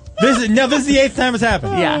 This is the 8th time it's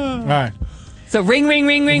happened? Yeah. All right. So ring, ring,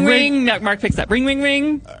 ring, ring, ring. Mark picks up. Ring, ring,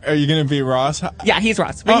 ring. Are you going to be Ross? Yeah, he's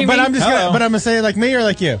Ross. Ring, ring, but ring. I'm going to say it like me or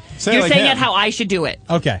like you? You're saying it how I should do it.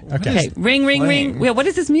 Okay. Ring, ring, ring. Well, what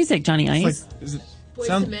is this music, Johnny Ice? Boys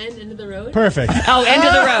to Men, End of the Road. Perfect. Oh, End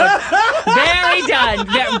of the Road. Very done.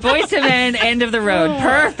 Boys to Men, End of the Road.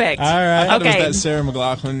 Perfect. All right. I thought it was that Sarah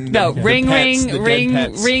McLachlan. No, ring, ring,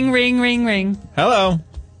 ring, ring, ring. Hello.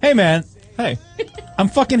 Hey, man. Hey. I'm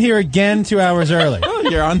fucking here again 2 hours early. Oh,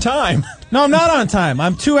 you're on time. No, I'm not on time.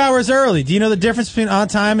 I'm 2 hours early. Do you know the difference between on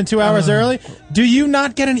time and 2 hours early? Do you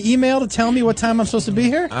not get an email to tell me what time I'm supposed to be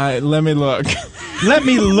here? Let me look. Let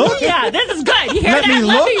me look? Yeah, this is good. You hear Let that? me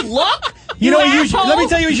Let look? me look? You know what asshole? let me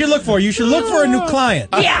tell you what you should look for. You should look for a new client.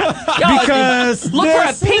 Yeah. Because look for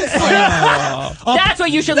a pink slip. That's what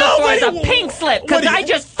you should look for is a pink slip because I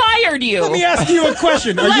just fired you. Let me ask you a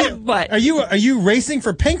question. What? Are you racing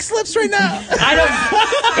for pink slips right now? I don't.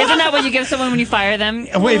 Isn't that what you give someone when you fire them?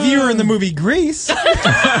 Well, if you were in the movie Grease.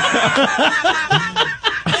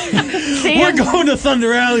 We're going to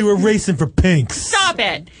Thunder Alley. We're racing for pinks. Stop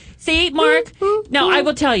it. See, Mark? No, I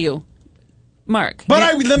will tell you. Mark.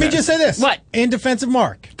 But let me just say this. What? In defense of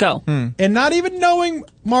Mark. Go. And not even knowing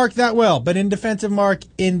Mark that well, but in defense of Mark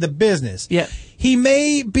in the business. Yeah. He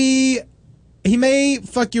may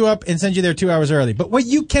fuck you up and send you there 2 hours early. But what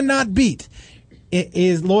you cannot beat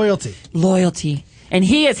is loyalty. Loyalty. And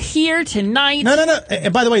he is here tonight. No.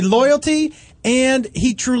 And by the way, loyalty and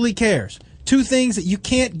he truly cares. Two things that you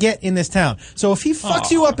can't get in this town. So if he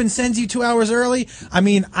fucks you up and sends you 2 hours early, I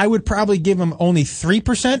mean, I would probably give him only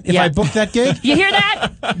 3% if I booked that gig. You hear that?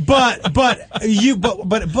 But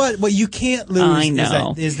what you can't lose I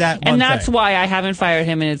know. is that one and that's thing. why I haven't fired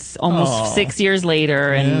him, and it's almost 6 years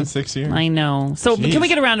later. And Yeah, 6 years. I know. So Jeez. can we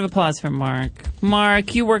get a round of applause for Mark?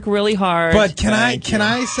 Mark, you work really hard. But can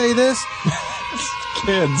I say this?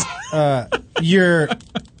 Kids.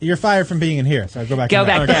 You're fired from being in here. So go back. Go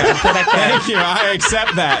back there. Go back there. Thank you. I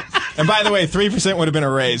accept that. And by the way, 3% would have been a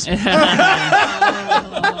raise.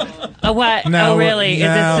 What? No, oh, really?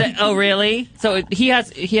 no. Is this, oh, really? So he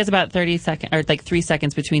has about 30 seconds, or like 3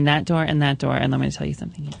 seconds between that door, and I'm going to tell you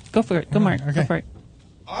something. Go for it. Go, Mark. Okay. Go for it.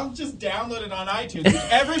 I'll just download it on iTunes.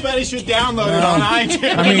 Everybody should download it on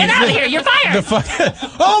iTunes. Okay, get out of here. You're fired. The fuck?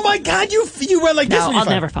 Oh my God! You went like this. No, when you I'll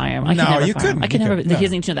fired. never fire him. No, I can never you fire him. couldn't. I can You never. couldn't. He No.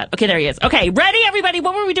 doesn't need to know that. Okay, there he is. Okay, ready, everybody?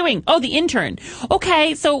 What were we doing? Oh, the intern.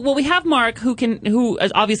 Okay, so we have Mark, who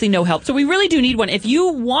is obviously no help. So we really do need one. If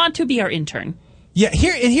you want to be our intern. Yeah,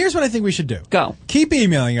 here's what I think we should do. Go. Keep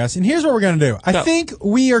emailing us, and here's what we're going to do. I Go. think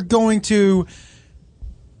we are going to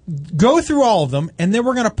go through all of them, and then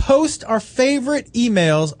we're going to post our favorite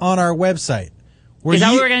emails on our website. Is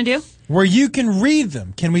that what we're going to do? Where you can read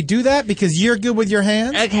them. Can we do that? Because you're good with your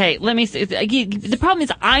hands? Okay, let me see. The problem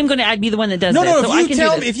is I'm going to be the one that does No, this. no, so I can do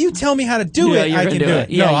this. if you tell me how to do it, you're I gonna can do it.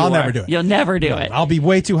 Yeah, No, I'll you never are. do it. You'll never do it. I'll be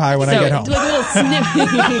way too high when I get home. Do a little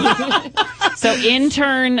snippet. So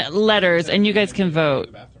intern letters, and you guys can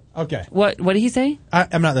vote. Okay. What did he say?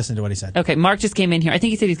 I'm not listening to what he said. Okay, Mark just came in here. I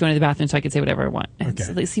think he said he's going to the bathroom, so I can say whatever I want. Okay.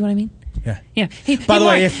 So, see what I mean? Yeah. Yeah. Hey, By the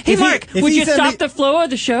way, Mark, would you stop the flow of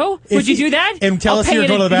the show? Would you do that? And tell us you're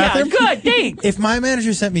going to the bathroom? Yeah, good, thanks. If my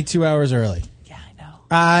manager sent me 2 hours early. Yeah, I know.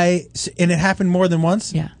 And it happened more than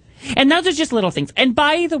once? Yeah. And those are just little things. And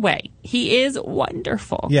by the way, he is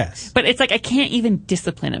wonderful. Yes. But it's like I can't even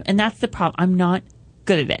discipline him. And that's the problem. I'm not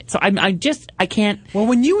good at it. So I can't. Well,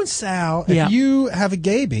 when you and Sal, if Yeah. you have a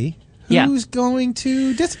gaby, who's going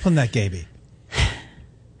to discipline that gaby?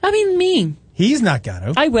 I mean, me. He's not got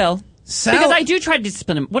to. I will. Sal- Because I do try to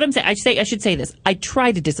discipline him. What I'm saying, I should say this. I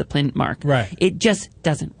try to discipline Mark. Right. It just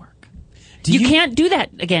doesn't work. Do You you- can't do that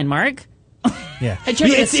again, Mark. Yeah. I tried to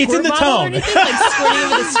get a It's in squirt the bottle or tone. anything, like squirting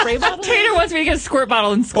with a spray bottle. Trainer wants me to get a squirt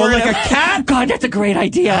bottle and squirt Or like him. a cat? God, that's a great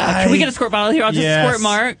idea. Can we get a squirt bottle here? I'll just Yes. squirt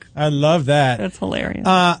Mark. I love that. That's hilarious.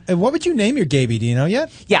 And what would you name your gaby? Do you know yet?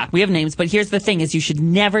 Yeah, we have names, but here's the thing: is you should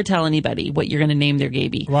never tell anybody what you're going to name their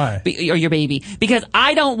baby. Why? Or your baby, because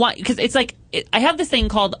I don't want. Because it's like I have this thing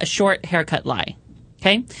called a short haircut lie.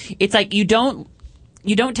 Okay, it's like you don't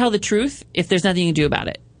tell the truth if there's nothing you can do about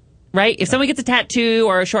it. Right? If someone gets a tattoo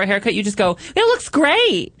or a short haircut, you just go, it looks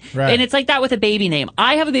great. Right. And it's like that with a baby name.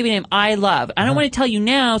 I have a baby name I love. I don't want to tell you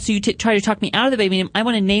now, so you try to talk me out of the baby name. I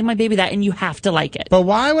want to name my baby that, and you have to like it. But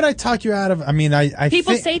why would I talk you out of? I mean, I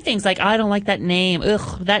People think- say things like, I don't like that name.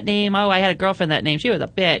 Ugh, that name. Oh, I had a girlfriend that name. She was a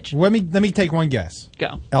bitch. Let me take one guess.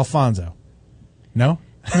 Go. Alfonso. No.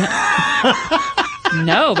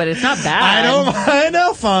 No, but it's not bad. I don't mind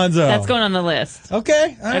Alfonso. That's going on the list.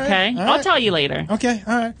 Okay. All right, Okay. all I'll right. tell you later. Okay.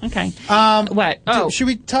 All right. Okay. What? Oh. Should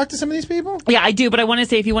we talk to some of these people? Yeah, I do, but I want to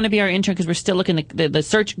say if you want to be our intern, because we're still looking, the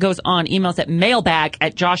search goes on, emails at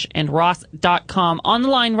mailbag@joshandross.com. On the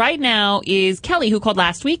line right now is Kelly, who called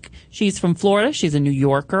last week. She's from Florida. She's a New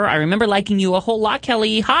Yorker. I remember liking you a whole lot,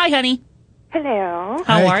 Kelly. Hi, honey. Hello.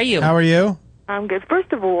 How are you? How are you? I'm good.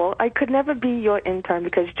 First of all, I could never be your intern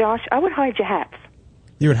because, Josh, I would hide your hats.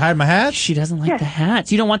 You would hide my hat? She doesn't like the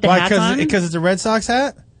hats. You don't want the Why? hats on? Because it's a Red Sox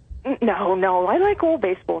hat? No. I like all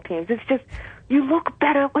baseball teams. It's just you look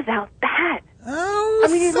better without the hat. Oh,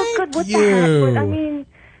 I mean, you look good with the hat, but I mean,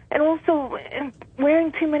 and also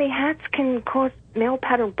wearing too many hats can cause male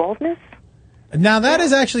pattern baldness. Now, that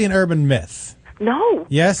is actually an urban myth. No.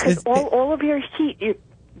 Yes, Because it's- all of your heat, your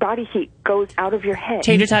body heat, goes out of your head.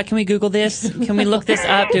 Tater Tot, can we Google this? Can we look this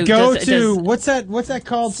up? Go to, what's that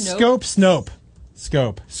called? Snope?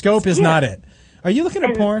 Scope is not it. Are you looking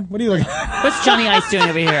at porn? What are you looking at? What's Johnny Ice doing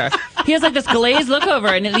over here? He has like this glazed look over,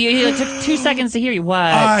 and he took 2 seconds to hear you. What?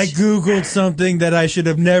 I Googled something that I should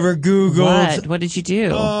have never Googled. What did you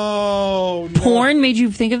do? Oh, no. Porn made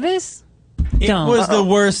you think of this? It Don't. was the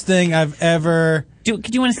worst thing I've ever...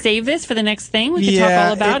 Could you want to save this for the next thing? We could talk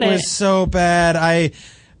all about it was so bad.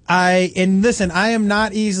 And listen, I am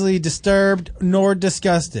not easily disturbed nor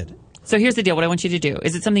disgusted. So here's the deal. What I want you to do.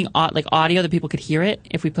 Is it something like audio that people could hear it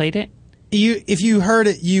if we played it? If you heard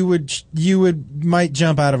it, you might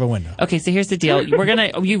jump out of a window. Okay, so here's the deal.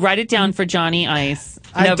 You write it down for Johnny Ice.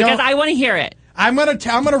 Because I want to hear it. I'm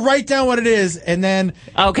gonna write down what it is, and then.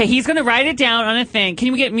 Okay, he's gonna write it down on a thing.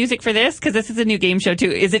 Can we get music for this? Because this is a new game show too.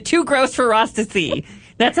 Is it too gross for Ross to see?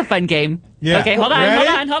 That's a fun game. Yeah. Okay, hold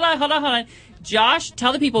on. Josh,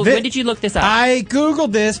 tell the people, when did you look this up? I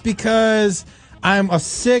Googled this because I'm a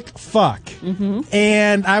sick fuck. Mm-hmm.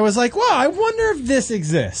 And I was like, well, I wonder if this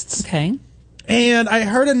exists. Okay. And I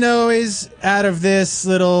heard a noise out of this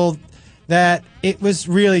little that it was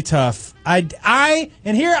really tough. And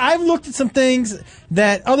here I've looked at some things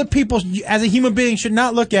that other people as a human being should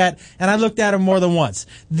not look at, and I looked at them more than once.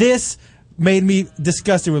 This made me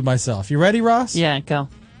disgusted with myself. You ready, Ross? Yeah, go.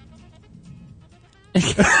 Put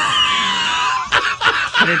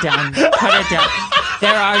it down.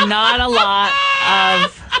 There are not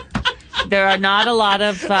a lot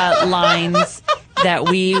of lines that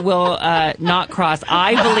we will not cross.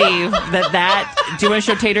 I believe that. Do you want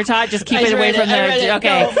to show Tater Tot? Just keep it away from there.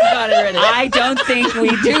 Okay. I don't think we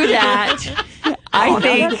do that. I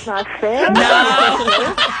think that's not fair. No.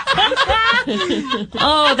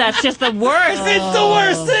 Oh, that's just the worst. It's the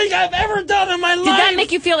worst thing I've ever done in my life. Did that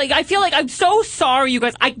make you feel like? I feel like I'm so sorry, you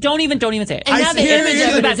guys. I don't even say it. And now the image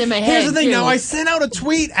of it is in my head. Here's the thing. too. Now I sent out a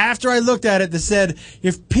tweet after I looked at it that said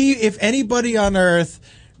if anybody on Earth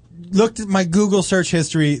looked at my Google search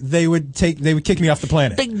history, they would kick me off the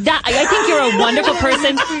planet. I think you're a wonderful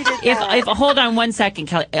person. If hold on one second,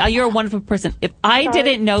 Kelly, you're a wonderful person. If I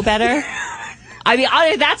didn't know better, I mean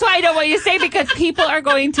that's why I don't want you to say, because people are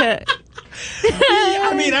going to.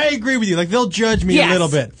 I mean, I agree with you. Like, they'll judge me a little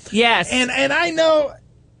bit. Yes. And I know.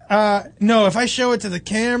 No, if I show it to the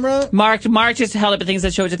camera, Mark just held up things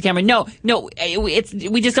that show it to the camera. No,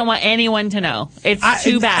 we just don't want anyone to know. It's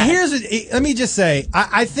too bad. Let me just say,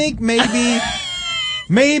 I think maybe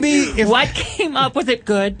if what came up, was it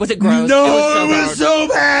good? Was it gross? No, it was so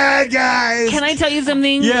bad, guys. Can I tell you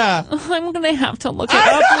something? Yeah. I'm gonna have to look it up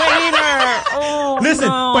later. Oh, listen,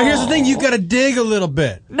 no. But here's the thing: you got to dig a little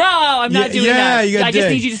bit. No, I'm not doing that. You I just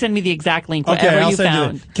need you to send me the exact link. Okay, Whatever I'll you send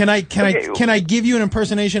found. you that. Can I give you an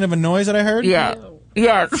impersonation of a noise that I heard? Yeah.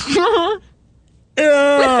 Yes. No.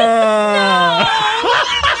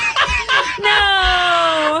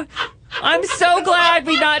 I'm so glad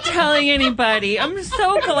we're not telling anybody. I'm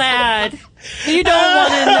so glad. You don't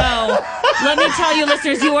want to know. Let me tell you,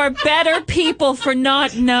 listeners, you are better people for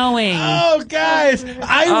not knowing. Oh, guys,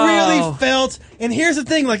 I really felt, and here's the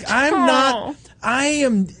thing, like, I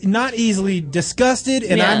am not easily disgusted,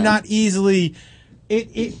 and I'm not easily.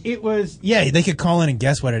 It was, they could call in and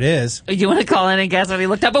guess what it is. You want to call in and guess what he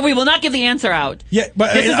looked up, but we will not give the answer out. Yeah,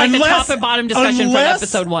 but this is like the top and bottom discussion from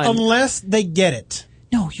episode 1. Unless they get it.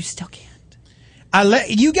 No, you still can't.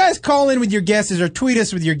 You guys call in with your guesses or tweet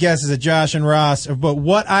us with your guesses at Josh and Ross about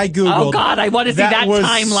what I Googled. Oh, God, I want to see that was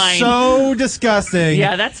timeline. So disgusting.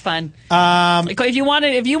 Yeah, that's fun. If you want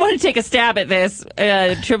to take a stab at this,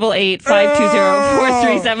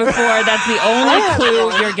 888-520-4374. That's the only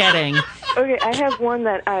clue you're getting. Okay, I have one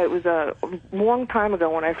that it was a long time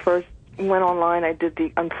ago when I first went online. I did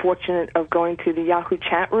the unfortunate of going to the Yahoo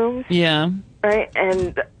chat rooms. Yeah. Right,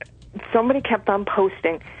 and somebody kept on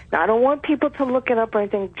posting. Now, I don't want people to look it up or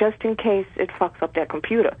anything, just in case it fucks up their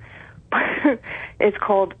computer. It's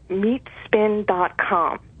called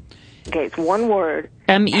meatspin.com. Okay, it's one word.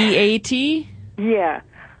 MEAT? Yeah.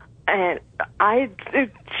 And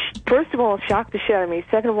first of all, it shocked the shit out of me.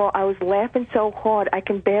 Second of all, I was laughing so hard I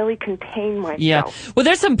can barely contain myself. Yeah. Well,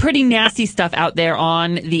 there's some pretty nasty stuff out there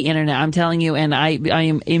on the internet, I'm telling you, and I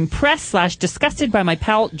am impressed / disgusted by my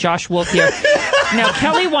pal Josh Wolf here. Now,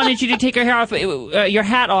 Kelly wanted you to take your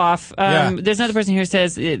hat off. There's another person here who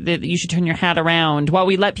says that you should turn your hat around while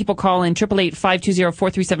we let people call in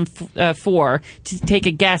 888-520-4374 to take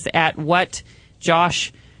a guess at what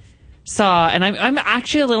Josh saw. And I'm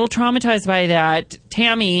actually a little traumatized by that.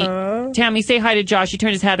 Tammy, say hi to Josh. He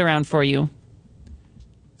turned his hat around for you.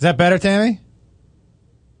 Is that better, Tammy?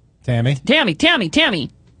 Tammy?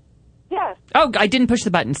 Yes. Oh, I didn't push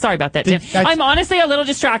the button. Sorry about that, Tim. I'm honestly a little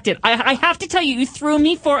distracted. I have to tell you, you threw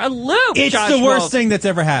me for a loop, It's Josh the worst Wolf. thing that's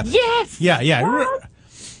ever happened. Yes. Yeah.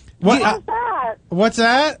 What is that? What's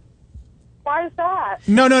that? Why is that?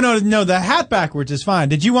 No. The hat backwards is fine.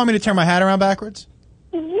 Did you want me to turn my hat around backwards?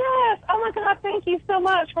 Yes. Oh, my God. Thank you so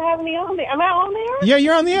much for having me on there. Am I on there? Yeah,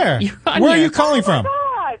 you're on the air. Where are you calling from?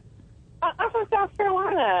 Oh, my God. I'm from South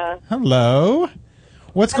Carolina. Hello.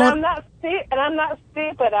 What's going on? I'm not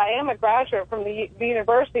stupid. I am a graduate from the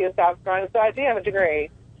University of South Carolina, so I do have a degree.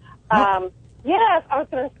 Yes, I was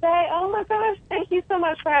going to say, oh my gosh, thank you so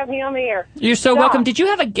much for having me on the air. You're so welcome. Did you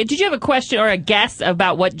have a question or a guess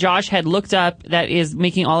about what Josh had looked up that is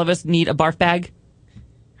making all of us need a barf bag?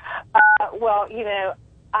 Well,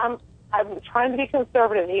 I'm trying to be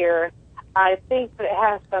conservative here. I think that it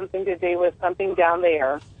has something to do with something down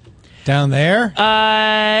there. Down there?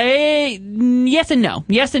 Yes and no.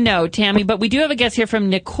 Yes and no, Tammy. But we do have a guest here from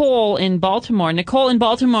Nicole in Baltimore. Nicole in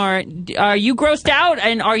Baltimore, are you grossed out,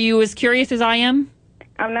 and are you as curious as I am?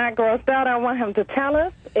 I'm not grossed out. I want him to tell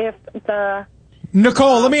us if the...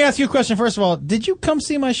 Nicole, let me ask you a question. First of all, did you come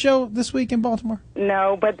see my show this week in Baltimore?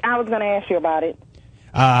 No, but I was going to ask you about it.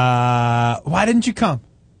 Why didn't you come?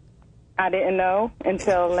 I didn't know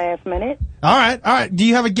until last minute. All right. Do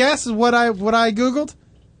you have a guess of what I Googled?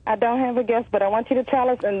 I don't have a guess, but I want you to tell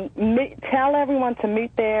us and tell everyone to mute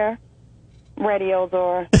their radios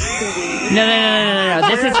or TVs. No.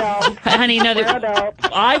 This is, honey, no.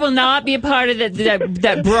 I will not be a part of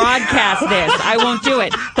that broadcast this. I won't do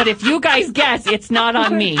it. But if you guys guess, it's not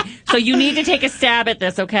on me. So you need to take a stab at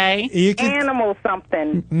this, okay? Animal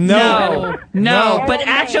something. No. But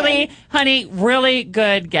actually, honey, really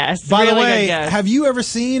good guess. By really the way, good guess. have you ever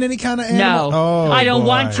seen any kind of animal? No. Oh, I don't boy.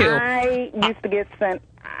 want to.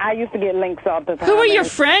 I used to get links all the time. Who are your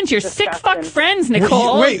friends? Your sick fuck friends,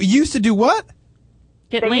 Nicole. Wait, you used to do what?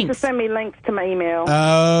 Get they links. used to send me links to my email.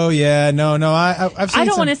 Oh, yeah. No. I've seen I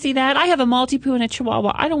don't want to see that. I have a Maltipoo and a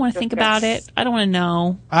Chihuahua. I don't want to think about it. I don't want to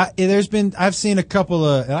know. I've seen a couple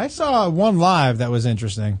of, and I saw one live that was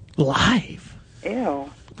interesting. Live? Ew.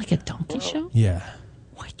 Like a donkey show? Yeah.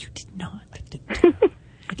 What? You did not.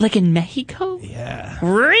 Like in Mexico? Yeah.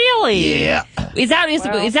 Really? Yeah. Is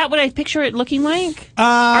that what I picture it looking like?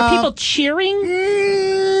 Are people cheering?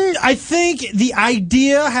 I think the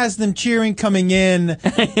idea has them cheering coming in,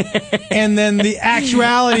 and then the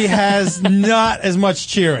actuality has not as much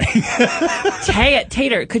cheering.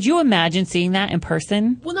 Tater, could you imagine seeing that in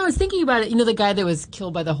person? Well, no, I was thinking about it. You know the guy that was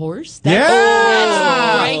killed by the horse? That's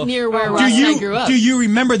right near where Ross and I grew up. Do you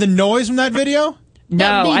remember the noise from that video?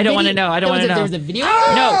 No, I don't want to know. I don't want to know. There was a video?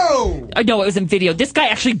 No, it was in video. This guy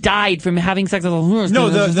actually died from having sex with a horse. No,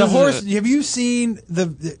 the horse. Have you seen the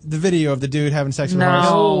video of the dude having sex with a horse?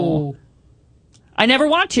 No. I never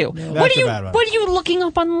want to. No. What are you looking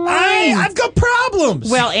up online? I've got problems.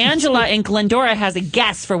 Well, Angela in Glendora has a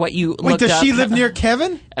guess for what you looked up. Wait, does she live near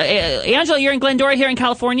Kevin? Angela, you're in Glendora here in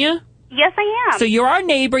California? Yes, I am. So you're our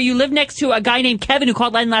neighbor. You live next to a guy named Kevin who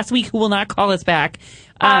called in last week who will not call us back.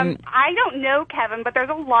 I don't know Kevin, but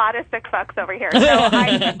there's a lot of sick fucks over here, so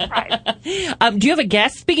I'm surprised. Do you have a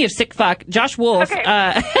guess? Speaking of sick fuck, Josh Wolf. Okay.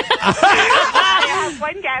 I have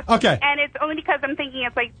one guess. Okay. And it's only because I'm thinking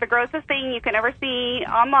it's like the grossest thing you can ever see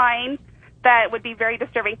online that would be very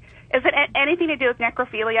disturbing. Is it anything to do with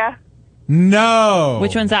necrophilia? No.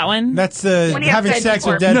 Which one's that one? That's having sex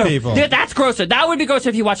with dead people. That's grosser. That would be grosser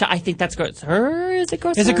if you watch it. I think that's grosser. Is it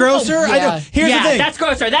grosser? Is it grosser? Oh, yeah. Here's the thing. That's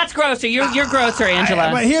grosser. That's grosser. You're grosser,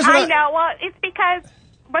 Angela. But here's what I know. Well, it's because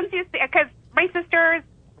because my sister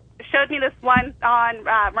showed me this one on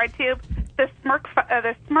RedTube, the Smurf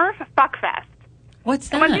Fuck Fest. What's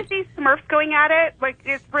that? And once you see Smurfs going at it, like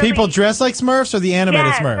it's really people dressed like Smurfs or the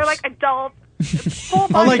animated Smurfs? They're like adults.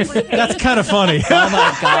 That's kind of funny. Oh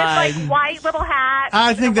my god! With like white little hats.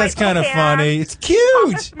 I think that's kind of funny. It's cute.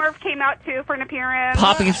 Papa Smurf came out too for an appearance.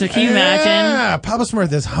 Papa Smurf, can you imagine? Yeah, Papa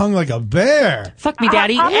Smurf is hung like a bear. Fuck me,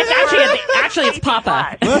 Daddy. Actually, it's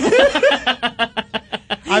Papa.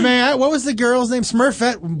 I mean, what was the girl's name?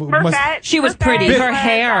 Smurfette. She was pretty. Her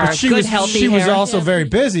hair, but good, healthy She hair. was also very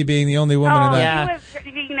busy, being the only woman in that. Yeah. She was,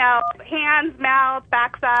 hands, mouth,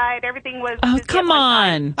 backside, everything was. Oh, come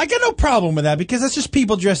on! I got no problem with that because that's just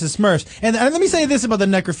people dressed as Smurfs. And let me say this about the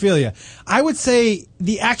necrophilia: I would say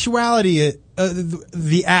the actuality,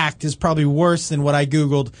 the act is probably worse than what I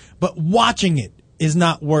Googled, but watching it is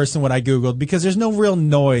not worse than what I Googled because there's no real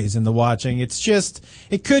noise in the watching. It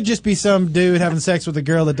could just be some dude having sex with a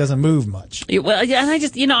girl that doesn't move much. Well,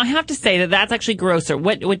 and I have to say that's actually grosser.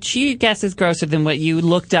 What she guessed is grosser than what you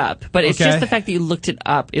looked up, but it's just the fact that you looked it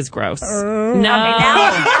up is gross.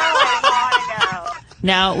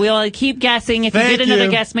 Now, we'll keep guessing. If you get another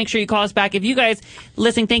guess, make sure you call us back. If you guys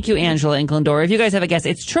listen, thank you, Angela in Glendora. If you guys have a guess,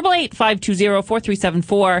 it's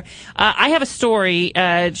 888-520-4374. I have a story.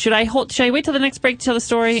 Should I wait till the next break to tell the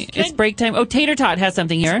story? It's break time. Oh, Tater Tot has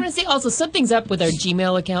something here. I just want to say also, something's up with our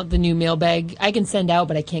Gmail account, the new mailbag. I can send out,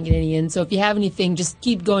 but I can't get any in. So if you have anything, just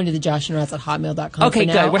keep going to the joshandross@hotmail.com. Okay,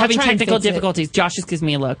 good. We're having technical difficulties. Josh just gives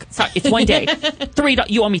me a look. Sorry, it's one day. $3.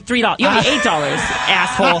 You owe me $3. You owe me $8,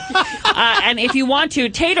 asshole. And if you want to,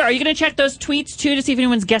 Tater, are you going to check those tweets too to see if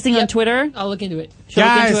anyone's guessing on Twitter? I'll look into it.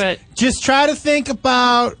 Guys, just try to think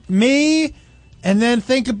about me And then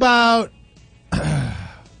think about,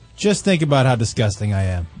 just think about how disgusting I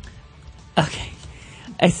am. Okay.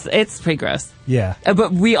 It's pretty gross. Yeah.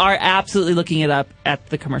 But we are absolutely looking it up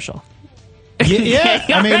at the commercial. Yeah.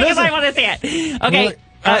 I mean, listen. I want to see it. Okay.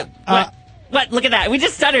 What? Look at that. We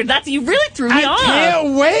just stuttered. You really threw me off. I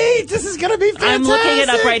can't wait. This is going to be fantastic. I'm looking it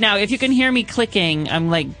up right now. If you can hear me clicking,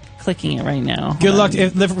 I'm clicking it right now. Good luck.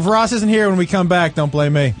 If Ross isn't here when we come back, don't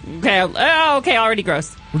blame me. Okay. Oh, okay. Already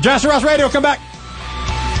gross. Josh Ross Radio. Come back.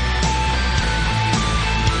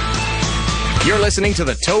 You're listening to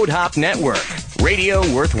the Toad Hop Network. Radio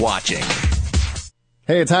worth watching.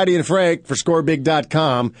 Hey, it's Heidi and Frank for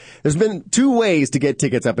ScoreBig.com. There's been 2 ways to get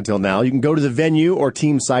tickets up until now. You can go to the venue or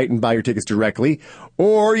team site and buy your tickets directly,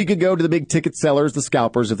 or you could go to the big ticket sellers, the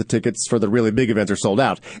scalpers, if the tickets for the really big events are sold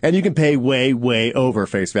out. And you can pay way, way over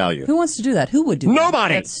face value. Who wants to do that? Who would do that?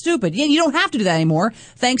 Nobody! That's stupid. You don't have to do that anymore,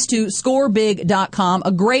 thanks to ScoreBig.com,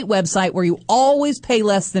 a great website where you always pay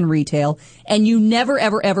less than retail, and you never,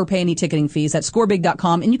 ever, ever pay any ticketing fees. That's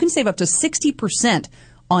ScoreBig.com, and you can save up to 60%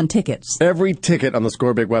 on tickets. Every ticket on the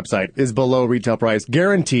ScoreBig website is below retail price,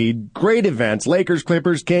 guaranteed. Great events: Lakers,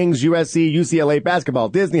 Clippers, Kings, USC, UCLA basketball,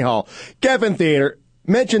 Disney Hall, Geffen Theater.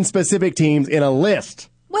 Mention specific teams in a list.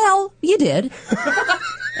 Well, you did.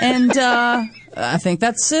 And I think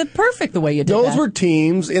that's perfect the way you did Those that. were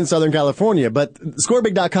teams in Southern California, but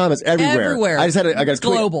ScoreBig.com is everywhere. Everywhere. I got a tweet.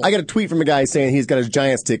 Global. I got a tweet from a guy saying he's got his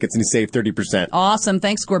Giants tickets and he saved 30%. Awesome.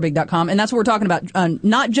 Thanks, ScoreBig.com. And that's what we're talking about.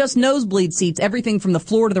 Not just nosebleed seats, everything from the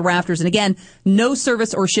floor to the rafters. And again, no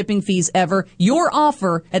service or shipping fees ever. Your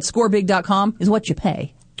offer at ScoreBig.com is what you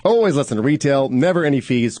pay. Always listen to retail, never any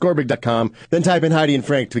fees, ScoreBig.com. Then type in Heidi and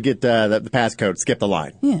Frank to get the passcode, skip the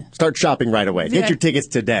line. Yeah. Start shopping right away. Get your tickets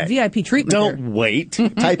today. VIP treatment. Don't wait.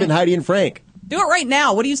 Type in Heidi and Frank. Do it right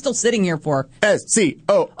now. What are you still sitting here for?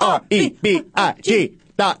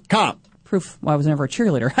 ScoreBig.com. Proof why I was never a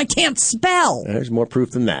cheerleader. I can't spell. There's more proof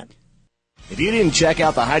than that. If you didn't check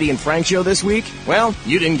out the Heidi and Frank show this week, well,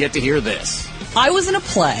 you didn't get to hear this. I was in a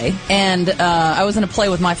play, and I was in a play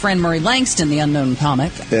with my friend Murray Langston, the unknown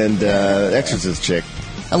comic. And Exorcist chick.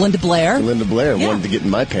 Linda Blair. Linda Blair wanted to get in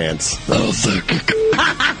my pants.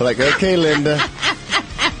 Like, okay, Linda.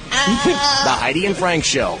 The Heidi and Frank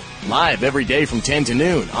Show, live every day from 10 to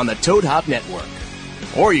noon on the Toad Hop Network.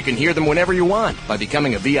 Or you can hear them whenever you want by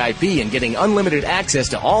becoming a VIP and getting unlimited access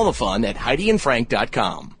to all the fun at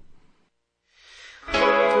HeidiandFrank.com.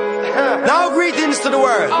 Now greetings to the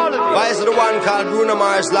world. Why is the one called Bruno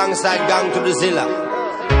Mars alongside Gang to the Zilla?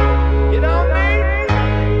 You know me?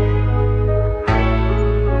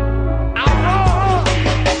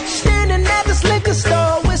 Standing at this liquor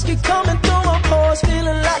store, whiskey coming through my pores,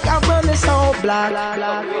 feeling like I run this whole block.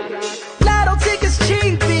 Lotto tickets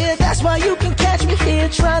cheap, yeah, that's why you can catch me here,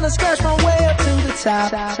 trying to scratch my way up to the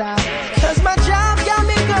top. Cause my job got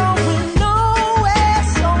me going nowhere,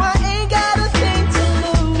 so I ain't got a thing to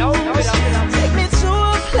lose. Take me to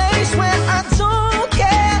a place where I don't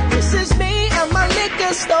care. This is me and my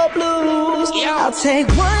liquor store blues. I'll take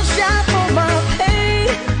one shot for my pain,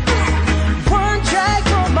 one drag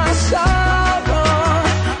for my sorrow.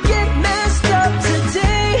 Get messed up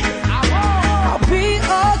today, I'll be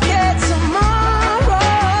okay tomorrow.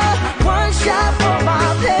 One shot for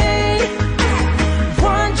my pain,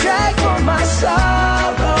 one drag for my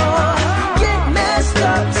sorrow. Get messed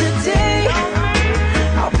up today,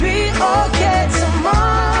 I'll be okay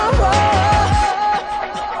tomorrow.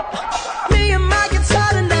 Me and my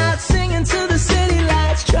guitar tonight, singing to the city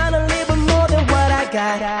lights, trying to live more than what I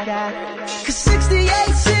got. Cause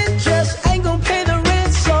 68 cents just ain't gonna pay the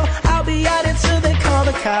rent, so I'll be out until they call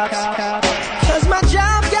the cops. Cause my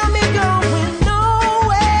job got me going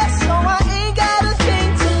nowhere, so I ain't got a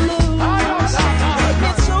thing to lose. Take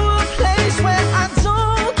me to a place where I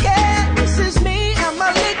don't care. This is me and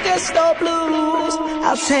my liquor store blues.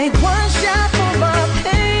 I'll take one shot for my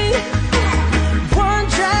pain, one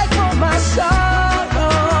drag for my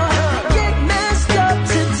sorrow. Get messed up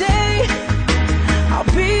today, I'll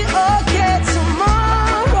be okay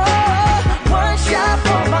tomorrow. One shot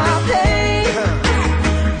for my pain,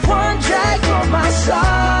 one drag for my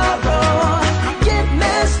sorrow. Get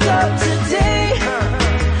messed up today,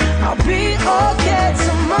 I'll be okay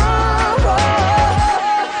tomorrow.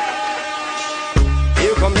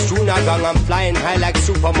 Here comes Truna Gang, I'm flying high like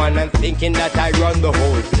Superman and thinking that I run the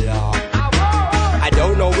whole block. I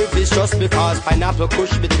don't know if it's just because pineapple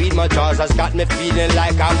kush between my jaws has got me feeling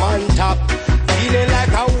like I'm on top. Feeling like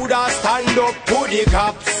I woulda stand up to the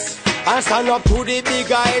cops and stand up to the big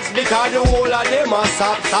guys because the whole of them are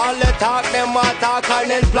sops. All the talk, them a talk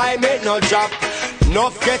and employment no drop.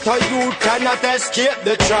 Enough ghetto youth cannot escape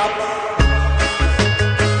the trap.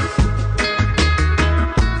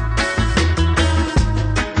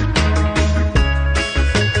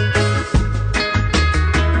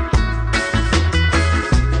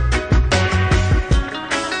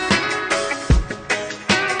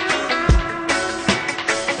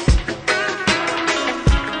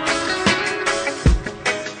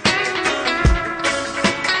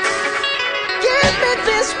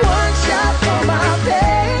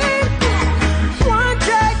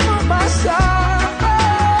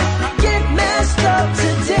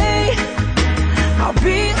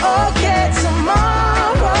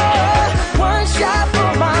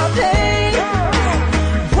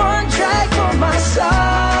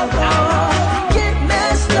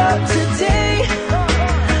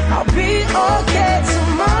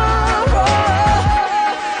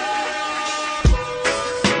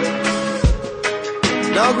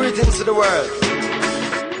 of the world.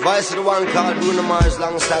 Voice of the one called Bruno Mars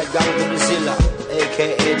alongside Gang to Brazilla,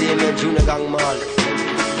 a.k.a. Damien Junior Gang Marley.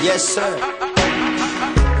 Yes, sir.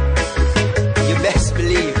 You best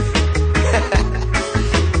believe.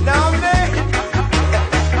 Now, man.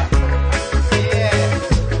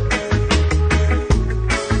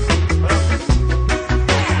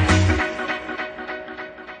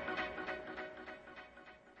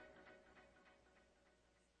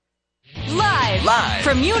 Live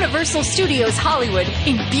from Universal Studios Hollywood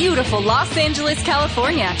in beautiful Los Angeles,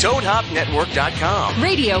 California. ToadHopNetwork.com.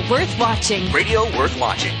 Radio worth watching. Radio worth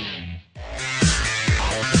watching.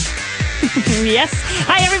 Yes.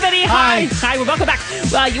 Hi, everybody. Hi. Well, welcome back.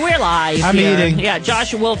 We're live. I'm here. eating. Yeah,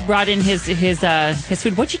 Josh Wolf brought in his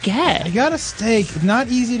food. What'd you get? I got a steak. Not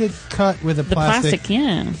easy to cut with The plastic,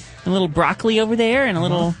 yeah. A little broccoli over there and a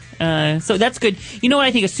little. So that's good. You know what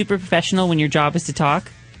I think is super professional when your job is to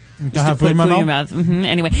talk? Just to put food in your mouth.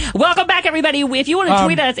 Anyway, welcome back, everybody. If you want to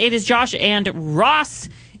tweet us, it is Josh and Ross.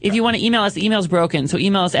 If you want to email us, the email's broken. So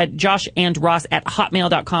email us at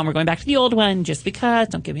joshandross@hotmail.com. We're going back to the old one just because.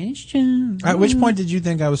 Don't give me any shit. At which point did you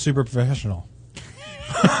think I was super professional?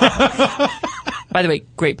 By the way,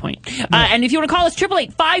 great point. And if you want to call us,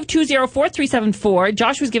 888-520-4374.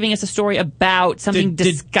 Josh was giving us a story about something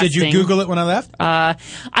disgusting. Did you Google it when I left? I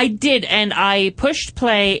did, and I pushed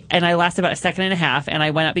play, and I lasted about a second and a half, and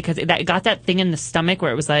I went up because it got that thing in the stomach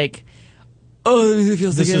where it was like, oh, it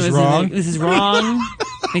feels this is wrong. This is wrong.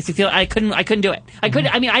 Makes me feel I couldn't do it. I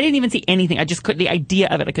couldn't. I mean, I didn't even see anything. I just couldn't. The idea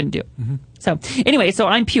of it, I couldn't do. So anyway, so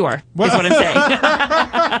I'm pure. Is what I'm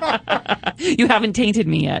saying. You haven't tainted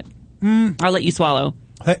me yet. I'll let you swallow.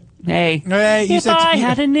 Hey, you if said I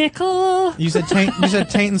had a nickel. You said taint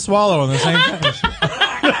and swallow in the same sentence.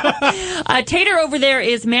 Tater over there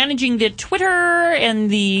is managing the Twitter and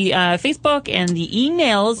the Facebook and the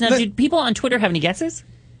emails. Now, do people on Twitter have any guesses?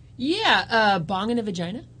 Yeah, bong in a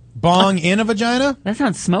vagina. Bong in a vagina? That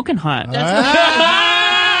sounds smoking hot. I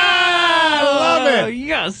love it.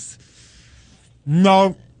 Yes.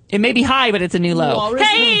 No. It may be high, but it's a new low. Walrus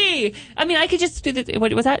Hey! I mean, I could just do this.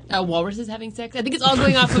 What was that? Walrus is having sex? I think it's all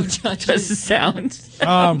going off of Josh's. Just sound.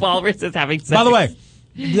 Walrus is having sex. By the way,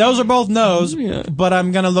 those are both no's, but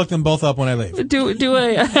I'm going to look them both up when I leave. Do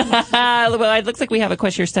a... Well, it looks like we have a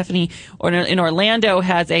question here. Stephanie in Orlando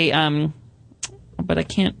has a... But I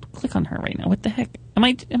can't click on her right now. What the heck? Am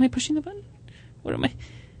I pushing the button? What am I...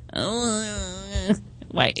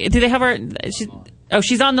 Why? Do they have her...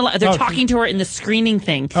 she's on the... They're talking to her in the screening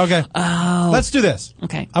thing. Okay. Oh. Let's do this.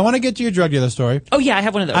 Okay. I want to get to your drug dealer story. Oh, yeah, I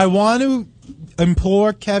have one of those. I want to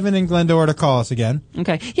implore Kevin and Glendora to call us again.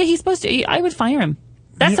 Okay. Yeah, he's supposed to... I would fire him.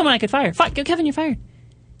 That's someone I could fire. Kevin, you're fired.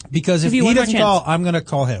 Because if he doesn't call, I'm going to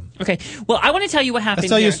call him. Okay. Well, I want to tell you what happened. Let's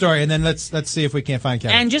tell you a story, and then let's see if we can't find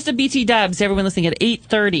Kevin. And just a BT dubs, everyone listening, at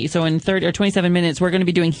 8:30, so in 30 or 27 minutes, we're going to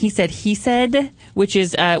be doing He Said, which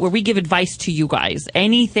is where we give advice to you guys.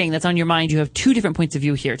 Anything that's on your mind, you have two different points of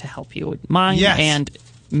view here to help you. Mine and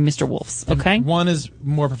Mr. Wolf's, okay? And one is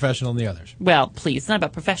more professional than the others. Well, please, it's not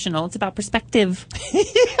about professional, it's about perspective.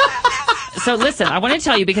 So listen, I want to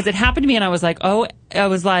tell you because it happened to me and I was like,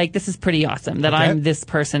 this is pretty awesome that I'm this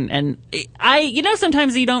person. And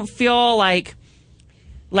sometimes you don't feel like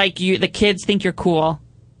the kids think you're cool.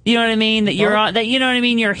 You know what I mean? That you're on, you know what I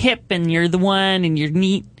mean? You're hip and you're the one and you're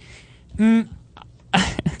neat. You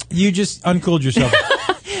just uncooled yourself.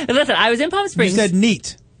 Listen, I was in Palm Springs. You said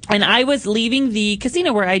neat. And I was leaving the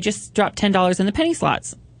casino where I just dropped $10 in the penny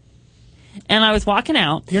slots. And I was walking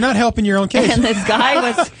out. You're not helping your own case. And this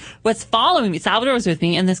guy was following me. Salvador was with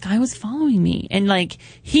me, and this guy was following me. And,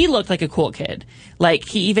 he looked like a cool kid.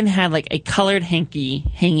 He even had, a colored hanky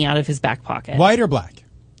hanging out of his back pocket. White or black?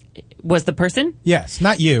 Was the person? Yes,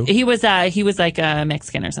 not you. He was like a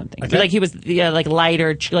Mexican or something. Okay. He was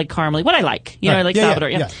lighter, caramely. What I like. I like Salvador.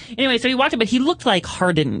 Yeah. Anyway, so he walked up, but he looked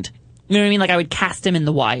hardened. You know what I mean? I would cast him in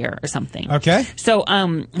The Wire or something. Okay. So,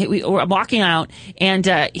 I'm walking out, and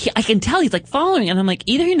I can tell he's following me, and I'm like,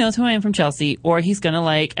 either he knows who I am from Chelsea, or he's gonna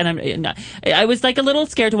and I was a little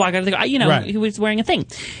scared to walk out of the car. He was wearing a thing,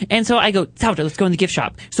 and so I go, Salvador, let's go in the gift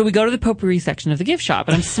shop. So we go to the potpourri section of the gift shop,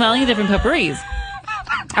 and I'm smelling the different potpourris.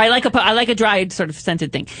 I like a dried sort of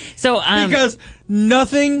scented thing. So because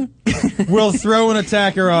nothing will throw an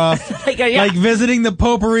attacker off like visiting the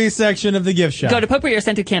potpourri section of the gift shop. Go to potpourri or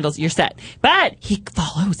scented candles, you're set. But he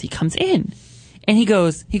follows. He comes in, and he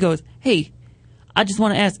goes, hey, I just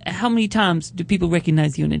want to ask, how many times do people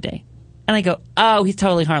recognize you in a day? And I go, oh, he's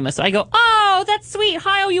totally harmless. So I go, oh, that's sweet.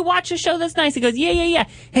 Hi, you watch a show that's nice. He goes, yeah.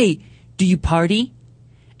 Hey, do you party?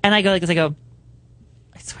 And I go like this. I go,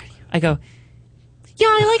 I swear to you. I go, yeah,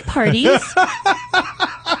 I like parties.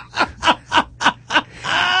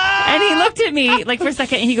 And at me like for a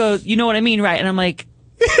second and he goes, you know what I mean, right? And I'm like,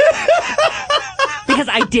 because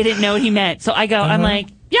I didn't know what he meant. So I go, I'm like,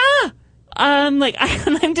 yeah. I'm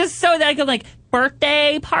just so that I go like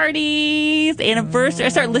birthday parties, anniversary. I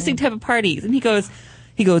start listing type of parties. And he goes,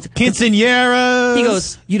 quinceañeras. He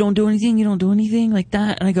goes, you don't do anything like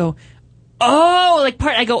that. And I go, oh, like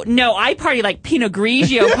party. I go, no, I party like Pinot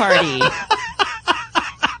Grigio party.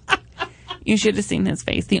 You should have seen his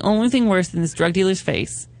face. The only thing worse than this drug dealer's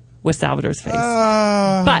face was Salvador's face.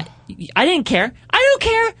 But I didn't care. I don't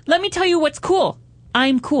care. Let me tell you what's cool.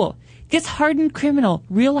 I'm cool. This hardened criminal,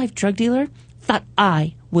 real life drug dealer, thought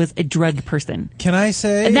I was a drug person. Can I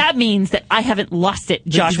say? And that means that I haven't lost it,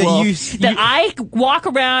 Joshua. That I walk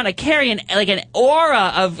around, I carry an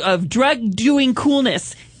aura of drug doing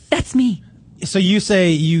coolness. That's me. So you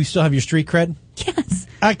say you still have your street cred? Yes.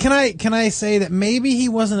 Can I say that maybe he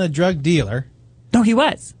wasn't a drug dealer? No, he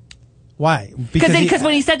was. Why? Because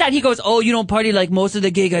when he said that, he goes, oh, you don't party like most of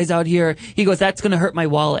the gay guys out here. He goes, that's going to hurt my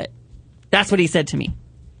wallet. That's what he said to me.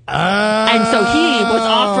 And so he was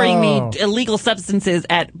offering me illegal substances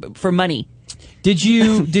for money. Did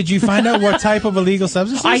you find out what type of illegal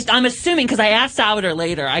substances? I'm assuming, because I asked Salvador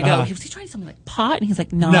later. I go, was he trying something like pot? And he's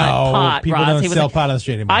like, not pot, people Ross. don't He was sell like, pot on the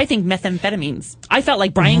street anymore. I think methamphetamines. I felt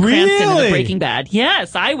like Bryan Cranston in the Breaking Bad.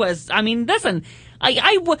 Yes, I was. I mean, listen,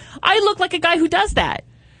 I look like a guy who does that.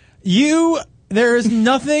 There is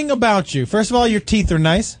nothing about you. First of all, your teeth are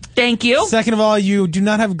nice. Thank you. Second of all, you do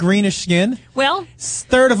not have greenish skin. Well.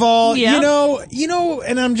 Third of all, you know,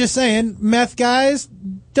 and I'm just saying, meth guys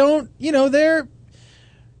don't, they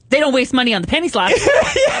don't waste money on the penny slots.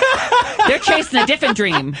 They're chasing a different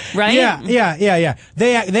dream, right? Yeah.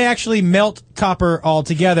 They actually melt copper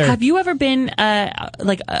altogether. Have you ever been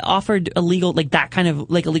offered illegal, like that kind of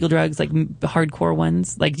like illegal drugs, like hardcore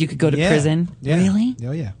ones, like you could go to prison? Yeah. Really?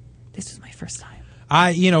 Oh yeah. This is my first time.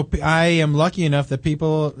 I am lucky enough that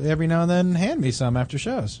people every now and then hand me some after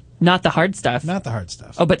shows. Not the hard stuff. Not the hard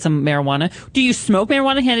stuff. Oh, but some marijuana. Do you smoke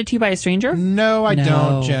marijuana handed to you by a stranger? No, I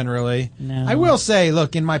don't generally. No. I will say,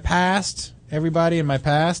 look, in my past, everybody in my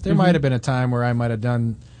past, there might have been a time where I might have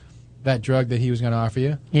done that drug that he was going to offer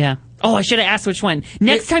you. Yeah. Oh, I should have asked which one.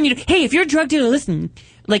 Next time hey, if you're a drug dealer, listen,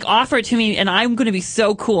 like offer it to me and I'm going to be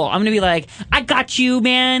so cool. I'm going to be like, I got you,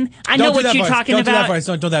 man. I know what you're talking about.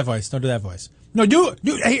 Don't do that voice. Don't do that voice. No, do it.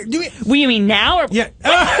 Do it. What do you mean now? Or? Yeah.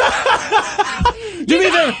 Do me.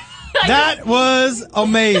 That was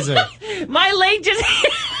amazing. My leg just...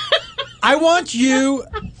 I want you...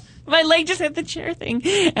 My leg just hit the chair thing.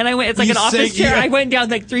 And I went, it's like an office chair. I went down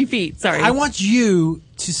like 3 feet. Sorry. I want you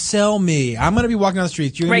to sell me. I'm going to be walking down the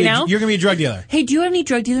streets. You're right now? You're going to be a drug dealer. Hey, do you have any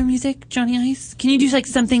drug dealer music, Johnny Ice? Can you do like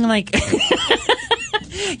something like...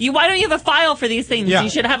 Why don't you have a file for these things? Yeah. You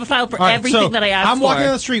should have a file for everything that I asked for. I'm walking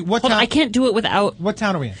down the street. What town? I can't do it without... What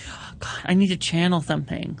town are we in? God, I need to channel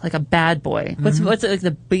something. Like a bad boy. What's like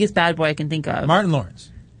the biggest bad boy I can think of? Martin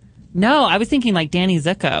Lawrence. No, I was thinking like Danny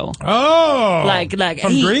Zuko. Oh! Like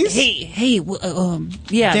from Greece? Hey,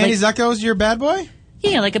 yeah. Danny Zuko's your bad boy?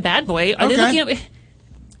 Yeah, like a bad boy. Are they looking at...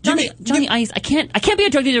 Johnny Ice, I can't be a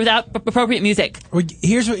drug dealer without appropriate music.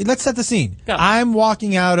 Let's set the scene. Go. I'm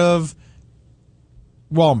walking out of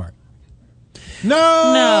Walmart.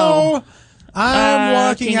 No. I'm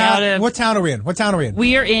walking out of... What town are we in?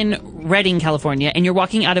 We are in Redding, California, and you're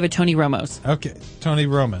walking out of a Tony Romo's. Okay, Tony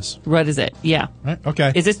Romo's. What is it? Yeah. Right.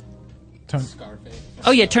 Okay. Is this... Scarface.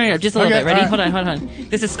 Oh, yeah, turn it up just a little bit. Ready? Right. Hold on.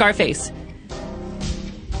 This is Scarface.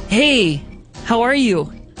 Hey, how are you?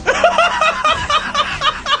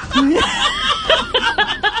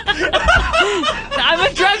 I'm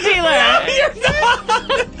a drug dealer. No, you're not.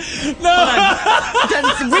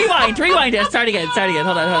 No. Rewind it. Start again.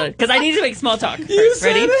 Hold on. Because I need to make small talk. You said,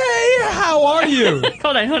 ready? Hey, how are you?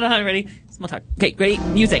 Hold on. Ready? Small talk. Okay, ready?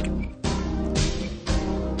 Music.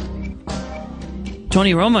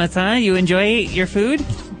 Tony Romo's, huh? You enjoy your food?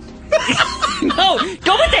 No,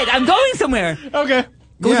 go with it. I'm going somewhere. Okay.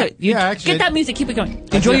 Go with it. Actually, get that music. Keep it going.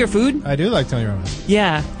 Enjoy your food? I do like Tony Romo's.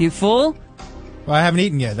 Yeah. You full? Well, I haven't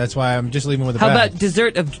eaten yet. That's why I'm just leaving with a bag. How about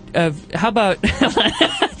dessert how about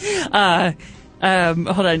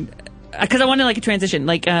hold on, because I want to like a transition.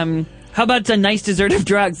 Like how about a nice dessert of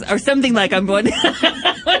drugs or something like I'm going.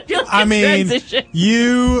 I mean, transition.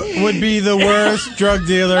 You would be the worst drug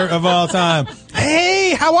dealer of all time.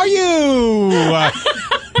 Hey, how are you?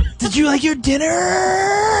 Did you like your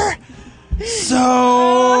dinner?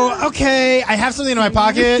 So, okay, I have something in my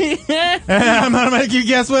pocket, and I'm going to make you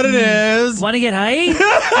guess what it is. Want to get high?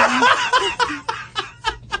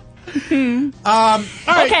 All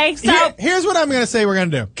right. Okay, so... Here's what I'm going to say we're going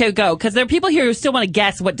to do. Okay, go, because there are people here who still want to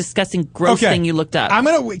guess what disgusting, gross thing you looked up.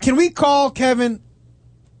 Can we call Kevin...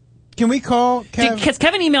 Can we call Kevin? Because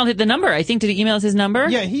Kevin emailed the number. I think, did he email us his number?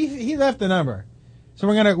 Yeah, he left the number. So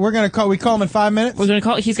we're gonna call. We call him in 5 minutes. We're gonna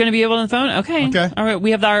call. He's gonna be able on the phone. Okay. All right.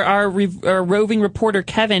 We have our roving reporter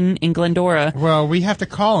Kevin in Glendora. Well, we have to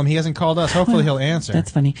call him. He hasn't called us. Hopefully, he'll answer. That's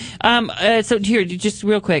funny. So here, just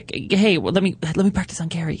real quick. Hey, well, let me practice on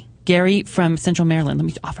Gary. Gary from Central Maryland. Let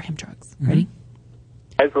me offer him drugs. Ready?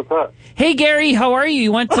 Hey, what's up? Hey, Gary. How are you?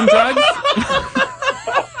 You want some drugs?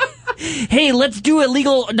 Hey, let's do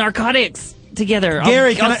illegal narcotics together.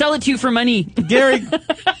 Gary, I'll sell it to you for money. Gary,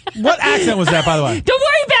 what accent was that, by the way? Don't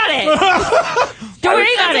worry about it. Don't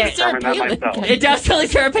worry about it. It does sound like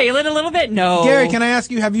Sarah Palin a little bit. No. Gary, can I ask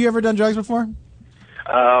you, have you ever done drugs before?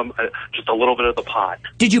 Just a little bit of the pot.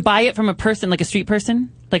 Did you buy it from a person, like a street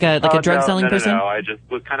person, like a drug selling person? No. I just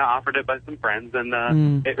was kind of offered it by some friends,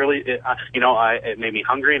 and it really, it made me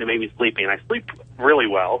hungry and it made me sleepy, and I sleep really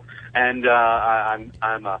well, and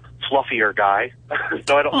I'm a fluffier guy,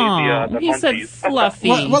 so I don't need the you said munchies. fluffy.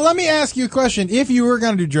 Well, let me ask you a question. If you were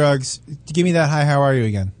going to do drugs, give me that hi, how are you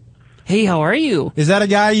again? Hey, how are you? Is that a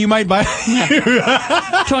guy you might buy?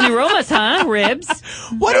 Tony Romas, huh? Ribs.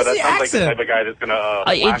 What is that the sounds accent? like the type of guy that's gonna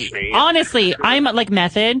flash me. Honestly, I'm like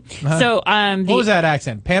method. So, what was that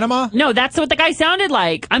accent? Panama? No, that's what the guy sounded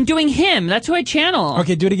like. I'm doing him. That's who I channel.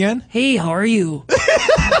 Okay, do it again. Hey, how are you?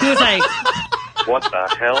 He was like, what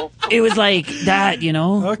the hell? It was like that, you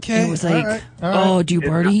know? Okay. It was like, all right. oh, do you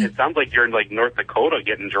party? It sounds like you're in like North Dakota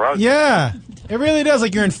getting drugs. Yeah, it really does.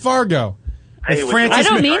 Like you're in Fargo. Hey, I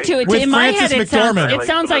don't mean to. In my head, it sounds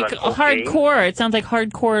McDormand. like hardcore. It sounds like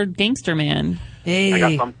hardcore gangster man. Hey. I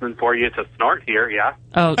got something for you to snort here, yeah.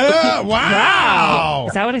 Oh, wow.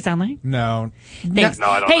 Is that what I sound like? No. Thanks. No,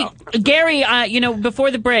 I don't know. Gary,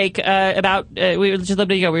 before the break, we were just a little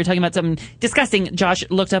bit ago, we were talking about something disgusting. Josh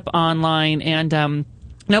looked up online and,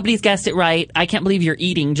 nobody's guessed it right. I can't believe you're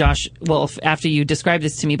eating, Josh Wolf, after you described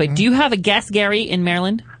this to me. But do you have a guess, Gary, in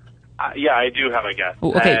Maryland? Yeah, I do have a guess.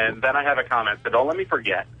 Oh, okay. And then I have a comment, so don't let me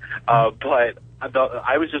forget. But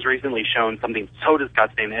I was just recently shown something so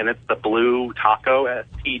disgusting, and it's the blue taco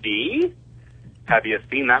STD. Have you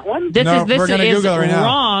seen that one? This is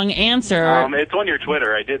wrong answer. It's on your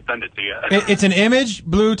Twitter. I did send it to you. It's an image?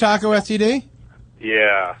 Blue taco STD?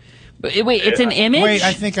 Yeah. Wait, it's an image? Wait,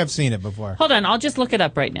 I think I've seen it before. Hold on, I'll just look it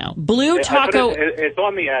up right now. Blue taco... It's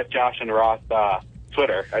on the Josh and Ross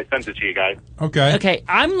Twitter. I sent it to you guys. Okay,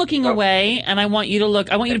 I'm looking away, and I want you to look.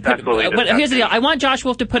 I want you to put... But here's the deal. I want Josh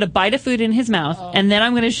Wolf to put a bite of food in his mouth, and then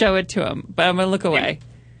I'm going to show it to him. But I'm going to look away.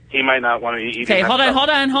 He might not want to eat. Okay, hold on. Hold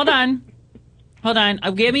on. Hold on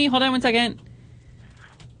 1 second.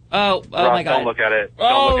 Oh Ross, my God. Don't look at it.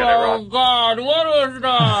 Don't look at it, Ross. Oh, God. What was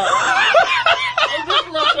that? I just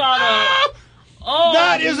looked at it. Oh,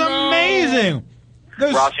 that is amazing.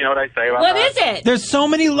 Ross, you know what I say about What that? is it? There's so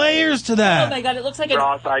many layers to that. Oh my God, it looks like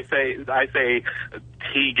Ross, I say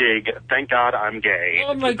T-gig. Thank God I'm gay.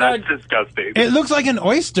 Oh my God. That's disgusting. It looks like an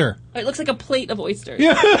oyster. It looks like a plate of oysters.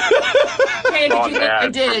 Yeah. Hey, I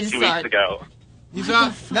did. I just 2 saw weeks it. ago. You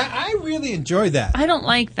saw that? I really enjoyed that. I don't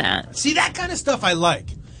like that. See, that kind of stuff I like.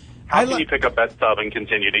 How can you pick up that sub and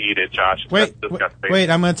continue to eat it, Josh? Wait, That's disgusting. wait,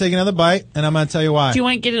 I'm going to take another bite, and I'm going to tell you why. Do you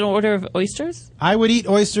want to get an order of oysters? I would eat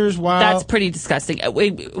oysters while... That's pretty disgusting.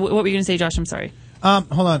 Wait, what were you going to say, Josh? I'm sorry. Hold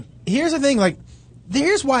on. Here's the thing,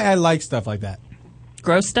 here's why I like stuff like that.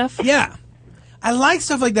 Gross stuff? Yeah. I like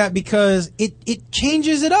stuff like that because it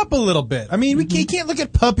changes it up a little bit. I mean, we can't look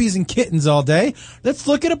at puppies and kittens all day. Let's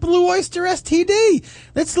look at a blue oyster STD.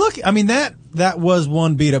 Let's look. I mean, that was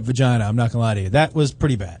one beat up vagina. I'm not gonna lie to you. That was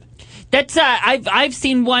pretty bad. That's I've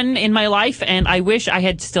seen one in my life, and I wish I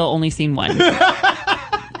had still only seen one. Hey,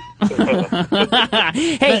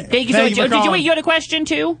 thank you so much. Did you had a question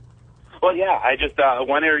too? Well, yeah. I just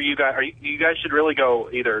when are you guys should really go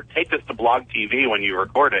either take this to Blog TV when you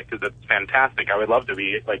record it because it's fantastic. I would love to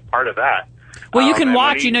be part of that. Well, you can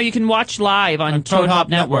watch. You can watch live on Toad Hop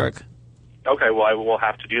Network. Okay, well, I will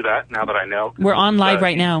have to do that now that I know. We're on live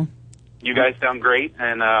right now. You guys sound great,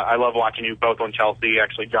 and I love watching you both on Chelsea.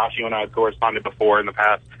 Actually, Josh, you and I have corresponded before in the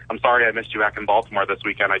past. I'm sorry I missed you back in Baltimore this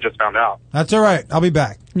weekend. I just found out. That's all right. I'll be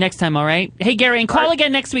back. Next time, all right? Hey, Gary, and call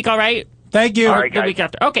again next week, all right? Thank you. All right, the week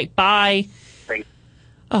after. Okay, bye. Thanks.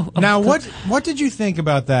 Oh, now, what did you think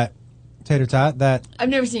about that, Tater Tot? That I've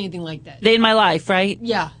never seen anything like that. In my life, right?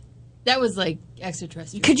 Yeah. That was like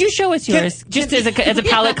extraterrestrial. Could you show us yours? Just as a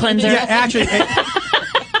palate cleanser? Yeah, actually.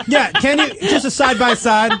 Yeah, can you? Just a side by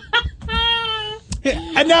side.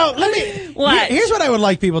 And now, let me. What? Here's what I would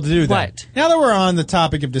like people to do. Then. What? Now that we're on the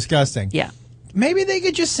topic of disgusting. Yeah. Maybe they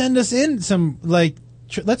could just send us in some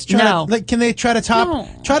let's try. No. Can they try to top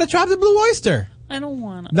the blue oyster? I don't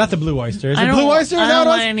want it. Not the Blue Oyster. Is it I don't Blue want- Oyster? I Is that don't what it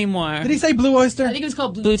want was? it anymore. Did he say Blue Oyster? I think it was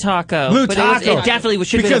called Blue Taco. Blue but Taco. It definitely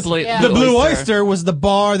should be Because the Blue, the Blue Blue Oyster. Oyster was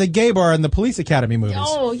the gay bar in the Police Academy movies.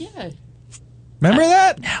 Oh, yeah. Remember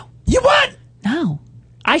that? No. You what? No.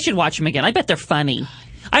 I should watch them again. I bet they're funny.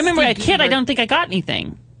 I remember as a kid, I don't think I got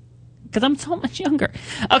anything. Because I'm so much younger.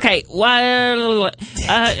 Okay, well,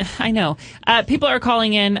 I know. People are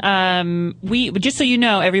calling in. Just so you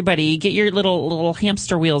know, everybody, get your little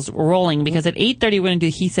hamster wheels rolling because at 8:30 we're going to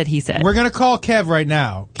do He Said, He Said. We're going to call Kev right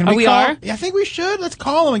now. Can we call? are? Yeah, I think we should. Let's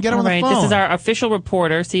call him and get him on the phone. This is our official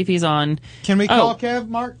reporter. See if he's on. Can we call Kev,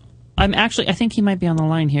 Mark? I think he might be on the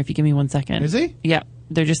line here if you give me 1 second. Is he? Yeah.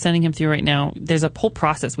 They're just sending him through right now. There's a whole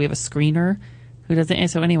process. We have a screener who doesn't.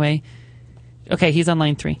 So anyway. Okay, he's on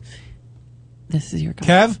line 3. This is your guy.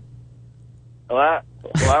 Kev? Hello?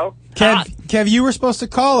 Kev, you were supposed to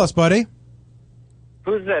call us, buddy.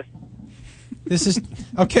 Who's this? This is...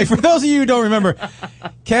 Okay, for those of you who don't remember,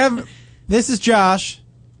 Kev, this is Josh,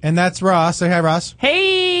 and that's Ross. Say hi, Ross.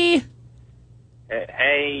 Hey!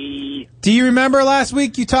 Hey. Do you remember last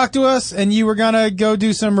week you talked to us and you were going to go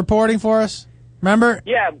do some reporting for us? Remember?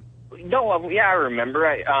 Yeah. No, yeah, I remember.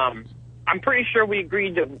 I'm pretty sure we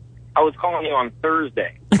agreed to... I was calling you on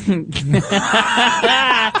Thursday.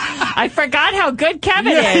 I forgot how good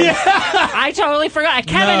Kevin is. Yeah. I totally forgot.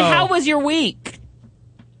 Kevin, No. how was your week?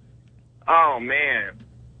 Oh, man.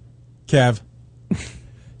 Kev,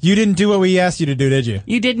 you didn't do what we asked you to do, did you?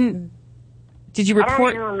 You didn't... Did you I don't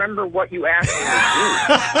report... even remember what you asked me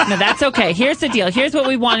to do. No, that's okay. Here's the deal. Here's what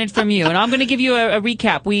we wanted from you, and I'm going to give you a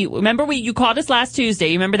recap. You called us last Tuesday.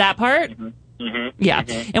 You remember that part? Mm-hmm. Yeah.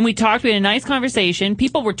 And we talked. We had a nice conversation.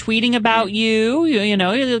 People were tweeting about you. You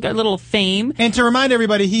know, you got a little fame. And to remind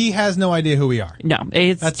everybody, he has no idea who we are. No,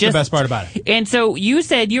 that's the best part about it. And so you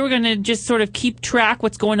said you were going to just sort of keep track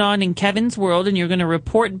what's going on in Kevin's world, and you're going to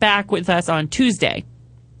report back with us on Tuesday.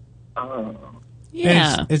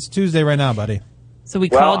 Yeah. And it's Tuesday right now, buddy. So we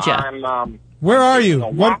called you. Where are you?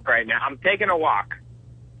 I'm taking a walk right now. I'm taking a walk.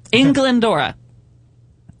 In Glendora.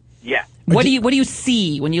 Yeah. What do you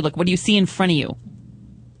see when you look? What do you see in front of you?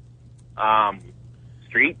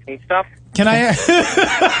 Streets and stuff. Can I?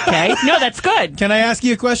 Okay. No, that's good. Can I ask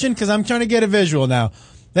you a question? Because I'm trying to get a visual now.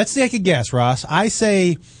 Let's see. I could guess, Ross. I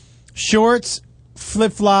say shorts,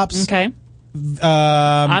 flip flops. Okay.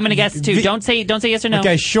 I'm going to guess too. Don't say yes or no.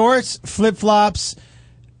 Okay. Shorts, flip flops,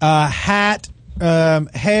 hat,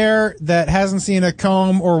 hair that hasn't seen a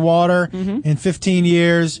comb or water in 15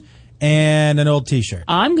 years, and an old T-shirt.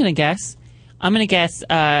 I'm going to guess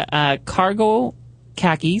cargo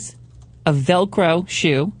khakis, a Velcro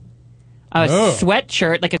shoe, a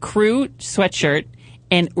sweatshirt, like a crew sweatshirt,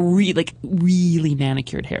 and really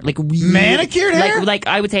manicured hair. Manicured hair? Like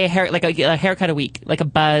I would say a haircut a week, like a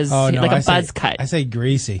buzz, buzz cut. I say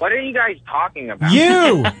greasy. What are you guys talking about?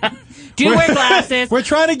 You! Do you wear glasses? We're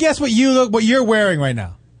trying to guess what you're wearing right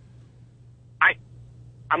now.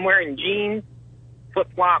 I'm wearing jeans,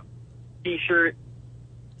 flip-flop, T-shirt.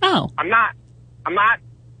 Oh. I'm not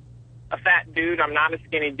a fat dude. I'm not a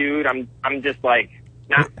skinny dude. I'm just like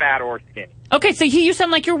not fat or skinny. Okay, so you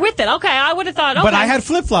sound like you're with it. Okay, I would have thought. Okay. But I had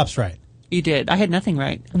flip flops right. You did. I had nothing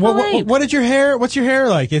right. What did your hair? What's your hair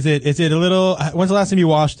like? Is it a little? When's the last time you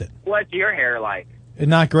washed it? What's your hair like?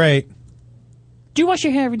 Not great. Do you wash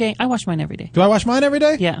your hair every day? I wash mine every day. Do I wash mine every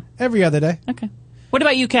day? Yeah. Every other day. Okay. What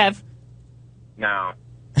about you, Kev? No.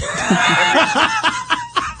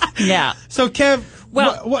 Yeah. So, Kev,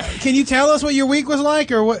 what, can you tell us what your week was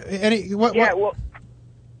like, or what? Well,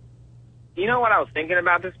 you know what I was thinking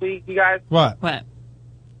about this week, you guys? What?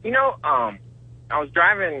 You know, I was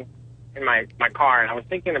driving in my car, and I was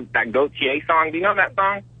thinking of that Gautier song. Do you know that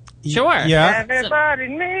song? Sure. Yeah. Everybody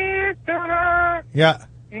needs to know. Yeah.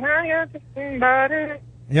 Yeah.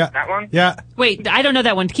 That one? Yeah. Wait, I don't know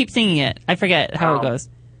that one. Keep singing it. I forget how it goes.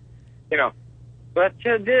 You know, but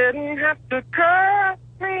you didn't have to cut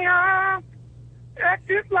me off.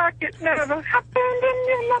 Acted like it never happened, and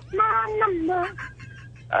you left my number.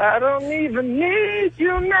 I don't even need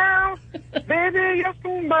you now. Baby, you're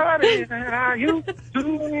somebody that I used to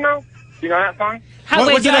know. You know that song?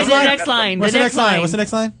 What's the next line? What's the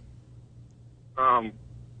next line?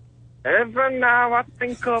 Ever now I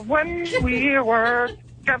think of when we were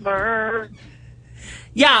together.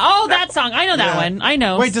 Yeah, oh, that song. I know that one. I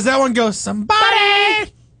know. Wait, does that one go,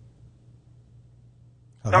 somebody?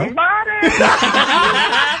 Somebody.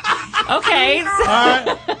 Okay.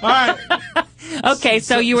 All right. Okay,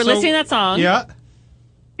 so you were listening to that song. Yeah.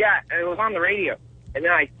 Yeah, it was on the radio. And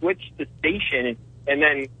then I switched the station, and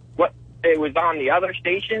then it was on the other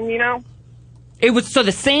station, you know? So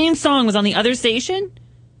the same song was on the other station?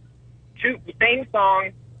 Same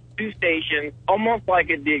song, two stations, almost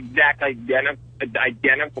like at the exact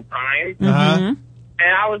identical time. Uh-huh. And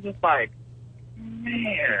I was just like,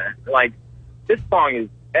 man, like, this song is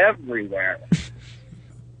everywhere.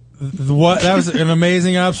 What? That was an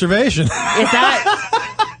amazing observation. Is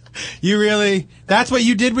that? You really? That's what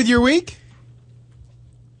you did with your week?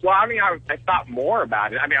 Well, I mean, I thought more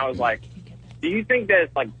about it. I mean, I was like, do you think that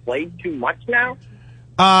it's, like, played too much now?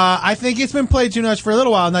 I think it's been played too much for a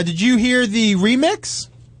little while. Now, did you hear the remix?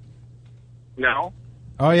 No.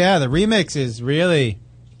 Oh, yeah, the remix is really,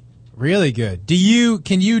 really good.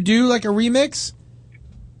 Can you do, like, a remix?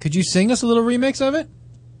 Could you sing us a little remix of it?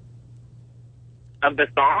 Of the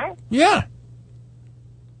song? Yeah.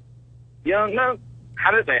 You don't know?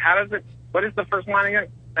 How does it, what is the first line again?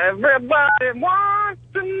 Everybody wants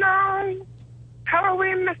to know how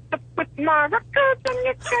we messed up with my records and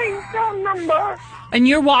you changed your number. And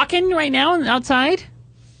you're walking right now outside?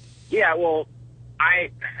 Yeah, well,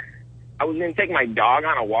 I was going to take my dog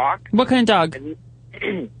on a walk. What kind of dog?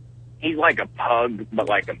 He's like a pug, but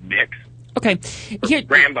like a mix. Okay.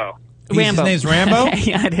 Rambo. Rambo. His name's Rambo?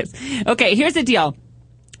 Okay, yeah, it is. Okay, here's the deal.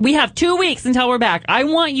 We have 2 weeks until we're back. I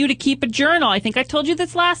want you to keep a journal. I think I told you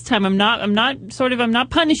this last time. I'm not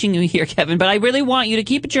punishing you here, Kevin, but I really want you to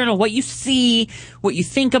keep a journal. What you see, what you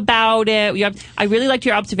think about it. I really liked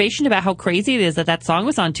your observation about how crazy it is that song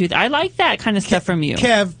was on Tuesday. I like that kind of stuff from you.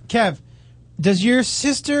 Kev, does your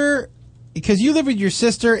sister, because you live with your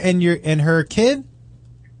sister and her kid?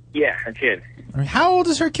 Yeah, her kid. How old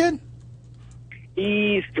is her kid?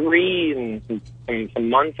 He's 3 and some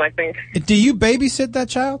months, I think. Do you babysit that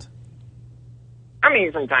child? I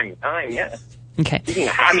mean, from time to time, yes. Okay.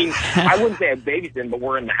 I mean, I wouldn't say I babysit, but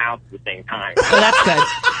we're in the house at the same time. Well, that's good.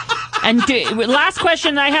 And last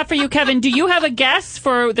question I have for you, Kevin. Do you have a guess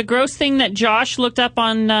for the gross thing that Josh looked up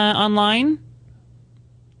on online?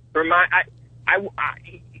 For what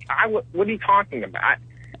are you talking about?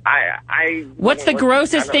 What's the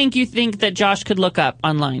grossest thing you think that Josh could look up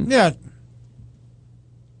online? Yeah.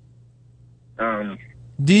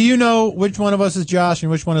 Do you know which one of us is Josh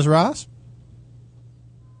and which one is Ross?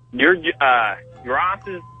 Ross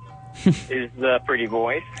is the pretty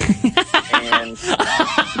voice, and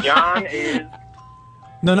John is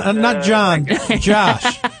not John,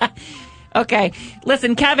 Josh. Okay,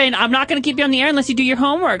 listen, Kevin, I'm not going to keep you on the air unless you do your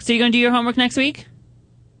homework. So you're going to do your homework next week?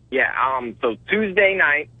 Yeah. So Tuesday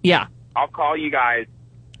night. Yeah. I'll call you guys.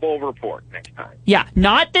 Full report next time. Yeah,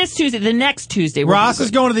 not this Tuesday, the next Tuesday. Ross is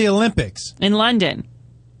going to the Olympics. In London.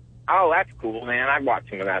 Oh, that's cool, man. I've watched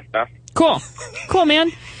some of that stuff. Cool,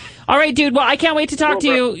 man. All right, dude. Well, I can't wait to talk to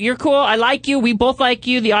you. You're cool. I like you. We both like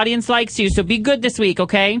you. The audience likes you. So be good this week,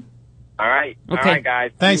 okay? All right. Okay. All right,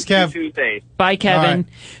 guys. Thanks, Kev. Tuesdays. Bye, Kevin.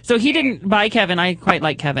 Right. So he didn't buy Kevin. I quite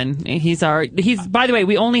like Kevin. He's by the way,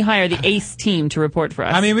 we only hire the ace team to report for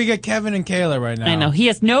us. I mean, we got Kevin and Kayla right now. I know. He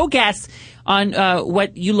has no guess on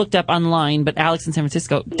what you looked up online, but Alex in San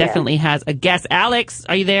Francisco definitely has a guess. Alex,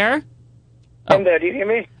 are you there? I'm there. Do you hear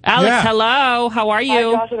me? Alex, hello. How are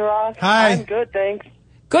you? Hi, Josh and Ross. Hi. I'm good, thanks.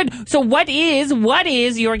 Good. So what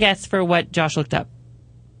is your guess for what Josh looked up?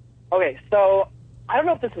 Okay, so I don't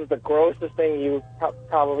know if this is the grossest thing you've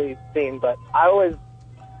probably seen, but I was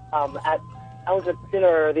at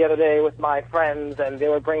dinner the other day with my friends, and they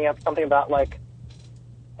were bringing up something about, like,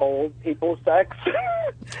 old people sex.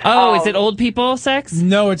 Oh, is it old people sex?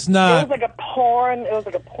 No, it's not. It was like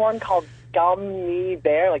a porn called Gummy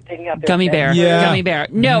Bear, like taking out their Gummy Bear. dentures. Yeah. Gummy Bear.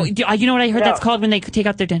 No, you know what I heard that's called when they take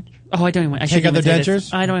out their dent. Oh, I don't even want to Take out their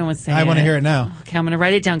dentures? I don't even want to say it. I want to hear it now. Okay, I'm going to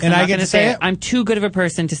write it down. And I'm I get to say it? I'm too good of a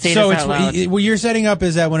person to say So this out loud. what you're setting up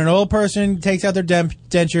is that when an old person takes out their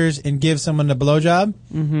dentures and gives someone a blowjob,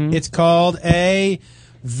 it's called a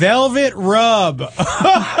velvet rub.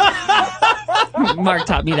 Mark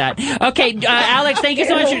taught me that. Okay, Alex, thank you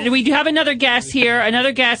so much. We do have another guest here.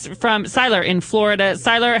 Another guest from Siler in Florida.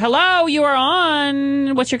 Siler, hello. You are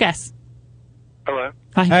on. What's your guess? Hello.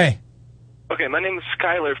 Hi. Hey. Okay, my name is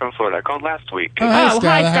Skylar from Florida. I called last week. Oh,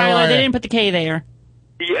 hi, Skylar. They didn't put the K there.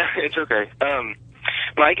 Yeah, it's okay.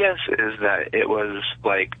 My guess is that it was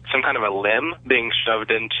like some kind of a limb being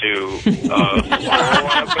shoved into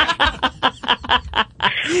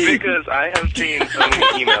because I have seen so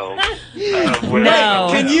many emails. Where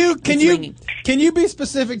Can you be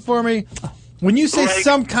specific for me? When you say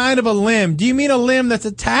some kind of a limb, do you mean a limb that's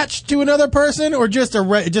attached to another person, or just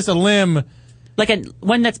a limb, like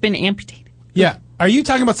one that's been amputated? Yeah. Are you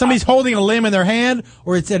talking about somebody's holding a limb in their hand,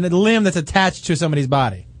 or it's a limb that's attached to somebody's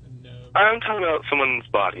body? I'm talking about someone's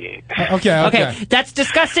body. Okay. That's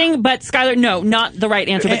disgusting, but Skylar, no, not the right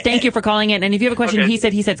answer. But thank you for calling in. And if you have a question, he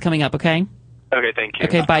said it's coming up, okay? Okay, thank you.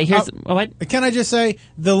 Okay, bye. Here's what? Can I just say,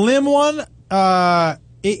 the limb one,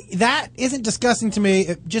 that isn't disgusting to me.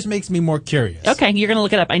 It just makes me more curious. Okay, you're going to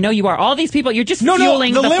look it up. I know you are. All these people, you're just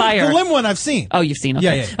fueling the fire. The limb one I've seen. Oh, you've seen?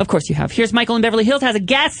 Okay. Yeah. Of course you have. Here's Michael in Beverly Hills has a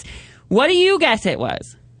guess. What do you guess it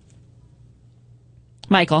was?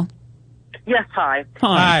 Michael. Yes, hi.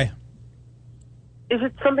 Hi. Is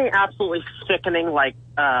it something absolutely sickening like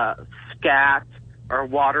scat or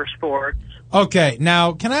water sports? Okay,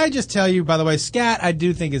 now, can I just tell you, by the way, scat I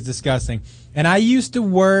do think is disgusting. And I used to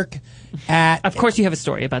work at... Of course you have a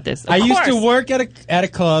story about this. I used to work at a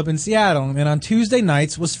club in Seattle, and on Tuesday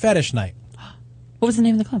nights was fetish night. What was the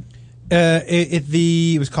name of the club?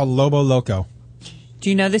 It was called Lobo Loco. Do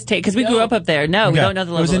you know this tape? Because we grew up there. No, we don't know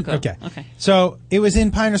the Lobo Loco. Okay. So, it was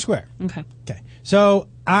in Pioneer Square. Okay. So,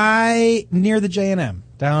 near the J&M,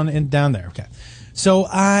 down there. Okay. So,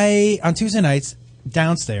 on Tuesday nights,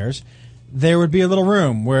 downstairs, there would be a little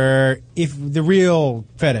room where, if the real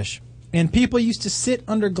fetish, and people used to sit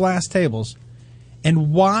under glass tables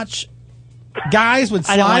and watch, guys would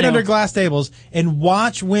slide under glass tables and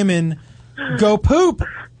watch women go poop.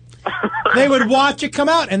 They would watch it come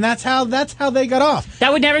out, and that's how they got off.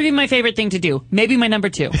 That would never be my favorite thing to do. Maybe my number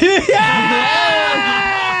 2. But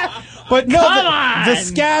no, the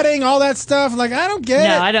scatting, all that stuff, like, I don't get it.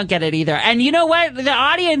 No, I don't get it either. And you know what? The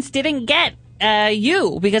audience didn't get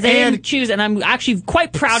you, because they didn't choose, and I'm actually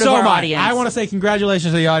quite proud of our audience. I want to say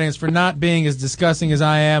congratulations to the audience for not being as disgusting as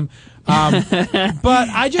I am. But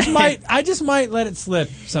I just might let it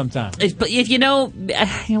slip sometimes. But if you know,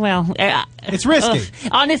 it's risky.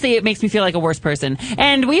 Honestly, it makes me feel like a worse person.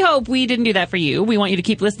 And we hope we didn't do that for you. We want you to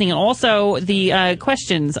keep listening. And also, the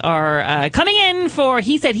questions are coming in for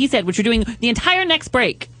He Said, which we're doing the entire next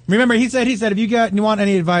break. Remember, he said, if you want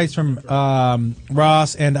any advice from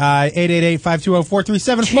Ross and I,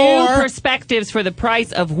 888-520-4374. 2 perspectives for the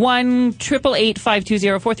price of 1,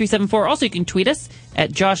 888-520-4374. Also, you can tweet us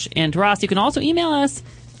at Josh and Ross. You can also email us,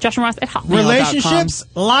 joshandross@hotmail.com. Relationships,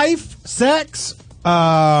 life, sex,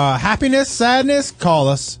 happiness, sadness, call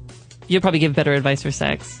us. You'll probably give better advice for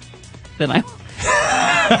sex than I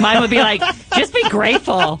Mine would be like, just be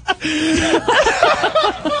grateful.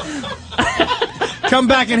 Come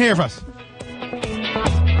back and hear from us.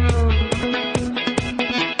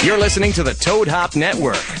 You're listening to the Toad Hop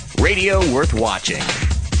Network. Radio worth watching.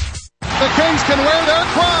 The Kings can wear their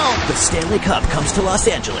crown. The Stanley Cup comes to Los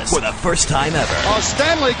Angeles for the first time ever. A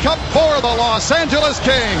Stanley Cup for the Los Angeles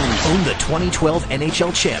Kings. Own the 2012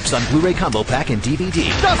 NHL Champs on Blu-ray Combo Pack and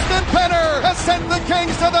DVD. Dustin Penner has sent the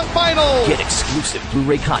Kings to the final. Get exclusive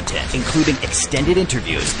Blu-ray content, including extended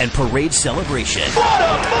interviews and parade celebration. What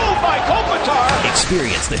a move by Kopitar.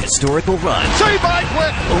 Experience the historical run. Save by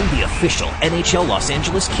Quick. Own the official NHL Los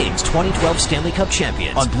Angeles Kings 2012 Stanley Cup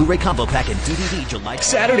Champions on Blu-ray Combo Pack and DVD July.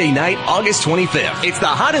 Saturday night, August 25th. It's the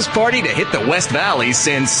hottest party to hit the West Valley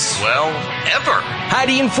since, well, ever.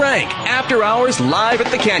 Heidi and Frank, after hours live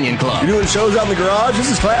at the Canyon Club. You're doing shows out in the garage?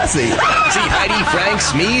 This is classy. See Heidi, Frank,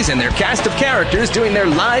 Smeeze, and their cast of characters doing their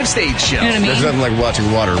live stage show. You know what I mean? There's nothing like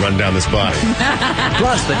watching water run down this body.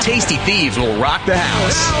 Plus, the Tasty Thieves will rock the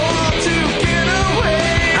house.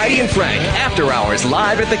 Heidi and Frank, after hours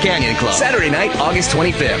live at the Canyon Club. Saturday night, August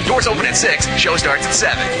 25th. Doors open at 6. Show starts at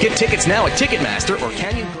 7. Get tickets now at Ticketmaster or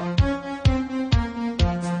Canyon Club.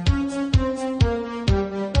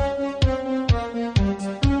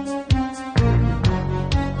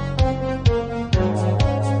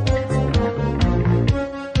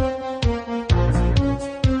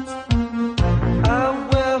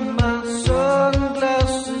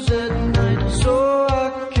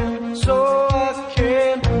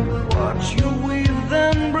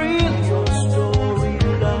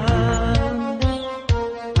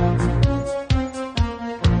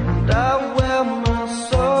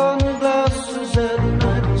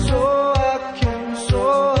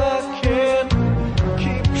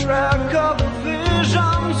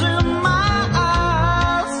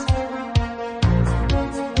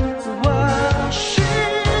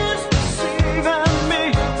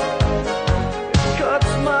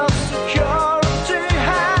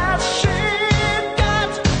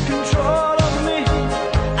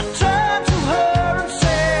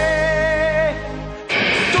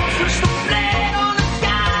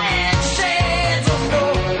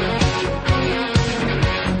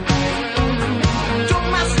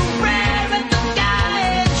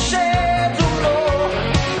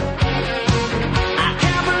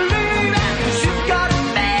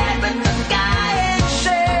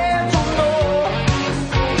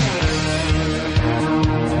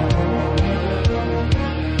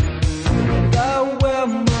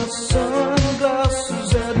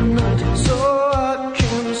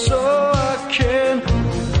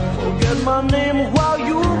 My name while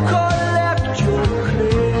you collect your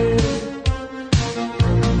claim.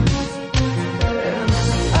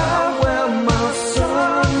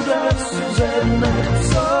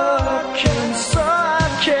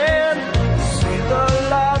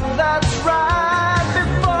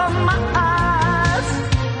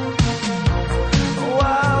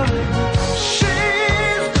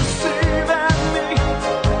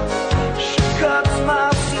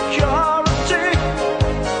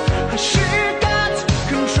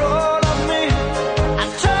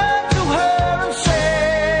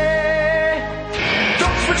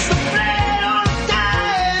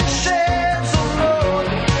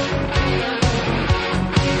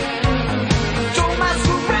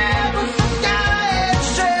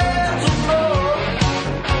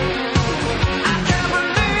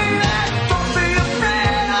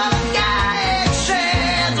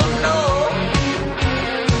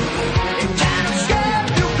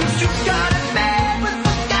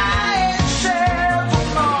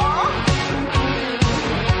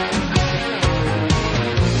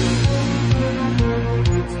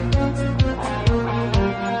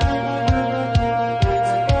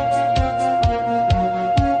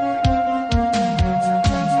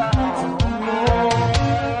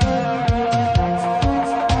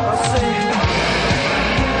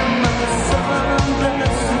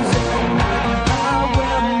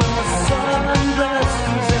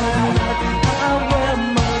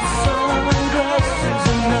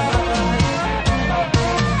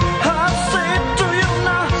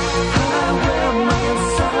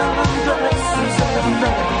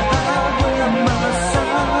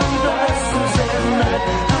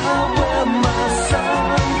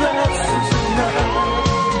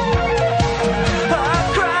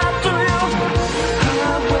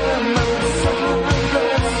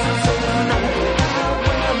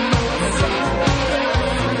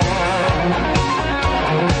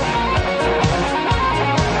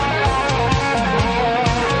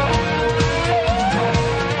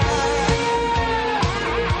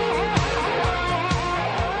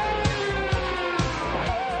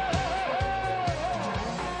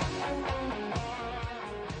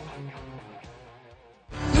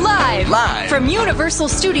 Live from Universal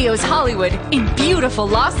Studios Hollywood in beautiful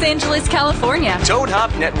Los Angeles, California.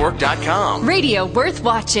 ToadHopNetwork.com. Radio worth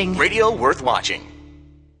watching. Radio worth watching.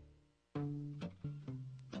 Oh,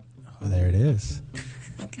 there it is.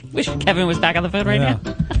 Wish Kevin was back on the phone right now.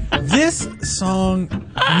 This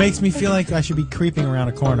song makes me feel like I should be creeping around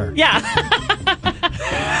a corner. Yeah.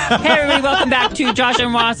 Hey, everybody, welcome back to Josh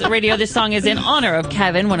and Ross Radio. This song is in honor of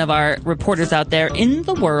Kevin, one of our reporters out there in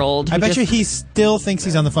the world. I bet you he still thinks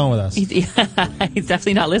he's on the phone with us. He's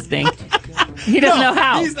definitely not listening. He doesn't know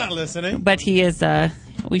how. He's not listening. But he is...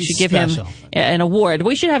 we should give special. him an award.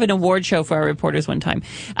 We should have an award show for our reporters one time.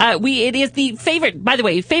 It is the favorite, by the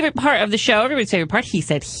way, favorite part of the show, everybody's favorite part, He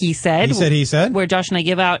Said. He said. Where Josh and I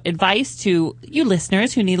give out advice to you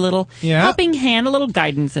listeners who need a little helping hand, a little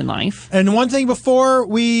guidance in life. And one thing before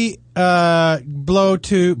we get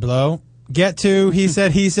to He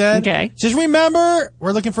Said. Okay. Just remember,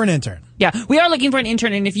 we're looking for an intern. Yeah, we are looking for an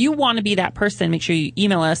intern, and if you want to be that person, make sure you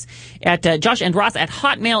email us at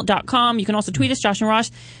joshandross@hotmail.com. You can also tweet us, Josh and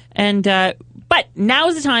Ross. And but now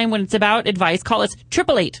is the time when it's about advice. Call us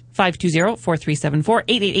 888-520-4374,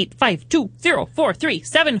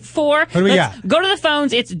 888-520-4374. What do we got? Go to the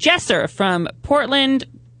phones. It's Jesser from Portland.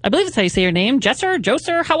 I believe that's how you say your name.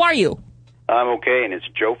 Joser, how are you? I'm okay, and it's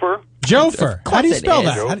Jofer. How do you spell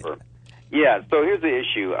that? Jofer. Yeah, so here's the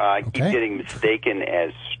issue. I keep getting mistaken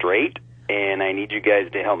as straight, and I need you guys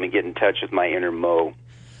to help me get in touch with my inner Mo.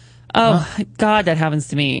 Oh, God, that happens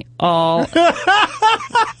to me all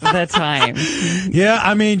the time. Yeah,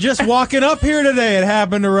 I mean, just walking up here today, it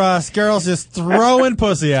happened to Russ. Girls just throwing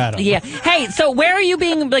pussy at him. Yeah. Hey, so where are you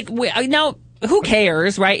being, now, who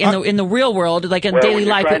cares, right? In the real world, like in daily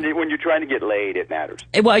life. When you're trying to get laid, it matters.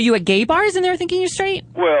 Well, are you at gay bars and they're thinking you're straight?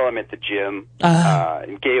 Well, I'm at the gym.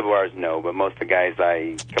 In gay bars, no, but most of the guys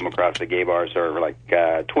I come across at gay bars are like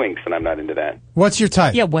twinks, and I'm not into that. What's your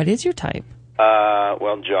type? Yeah, what is your type?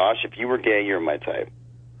 Well, Josh, if you were gay, you're my type.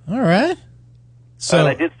 All right. So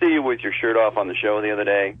I did see you with your shirt off on the show the other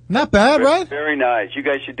day. Not bad, right? Very nice. You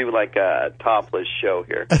guys should do like a topless show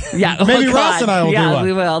here. Yeah, maybe Ross and I will do one. Yeah,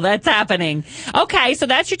 we will. That's happening. Okay, so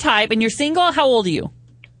that's your type, and you're single. How old are you?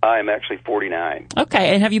 I'm actually 49.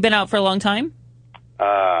 Okay, and have you been out for a long time?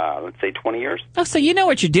 Let's say 20 years. Oh, so you know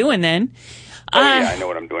what you're doing then. Yeah, I know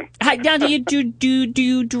what I'm doing. Now, do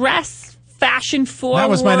you dress fashion forward?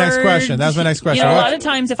 That was my next question. You know, a lot of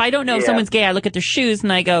times, if I don't know if someone's gay, I look at their shoes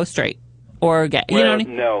and I go straight or gay. Well, you know what I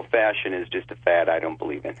mean? No, fashion is just a fad I don't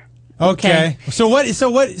believe in. Okay. So what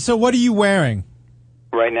are you wearing?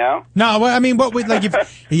 Right now? No, I mean, what would like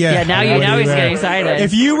if? Yeah, now he's getting excited.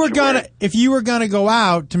 If you were gonna go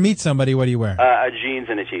out to meet somebody, what are you wearing? Jeans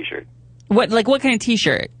and a t-shirt. What kind of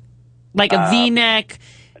t-shirt? Like a V-neck,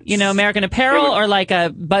 American Apparel, or like a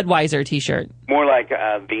Budweiser t-shirt? More like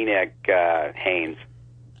a V-neck Hanes.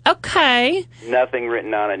 Okay. Nothing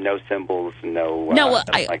written on it, no symbols,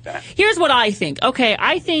 nothing like that. Here's what I think. Okay,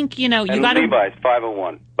 I think, you got to... Levi's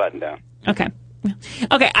 501, button down. Okay.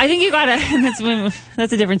 I think you gotta,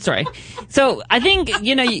 that's a different story. So I think,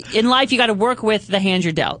 in life you gotta work with the hand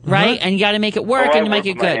you're dealt, right? And you gotta make it work and you make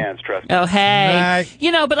it good. Hands, trust me. Oh, hey.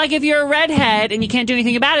 Right. But like if you're a redhead and you can't do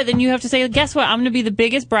anything about it, then you have to say, guess what? I'm gonna be the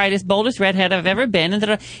biggest, brightest, boldest redhead I've ever been.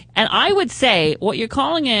 And I would say what you're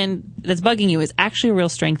calling in that's bugging you is actually a real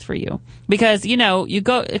strength for you. Because, you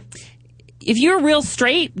go... If you're real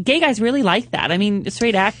straight, gay guys really like that. I mean,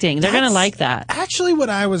 straight acting, they're going to like that. Actually, what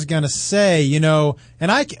I was going to say, and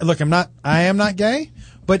I am not gay,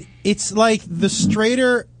 but it's like the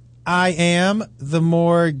straighter I am, the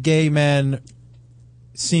more gay men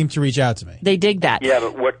seem to reach out to me. They dig that. Yeah,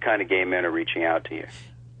 but what kind of gay men are reaching out to you?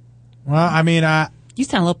 Well, I mean, you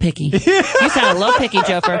sound a little picky. You sound a little picky,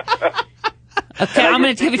 Jofer. Okay, I'm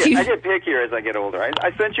going to give it to you. I get pickier as I get older.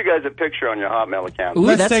 I sent you guys a picture on your Hotmail account. Ooh,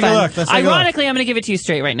 Let's take a look. Ironically, I'm going to give it to you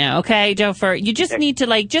straight right now. Okay, Jofer, you just need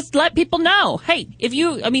to just let people know. Hey,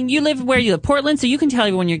 you live where you live, Portland, so you can tell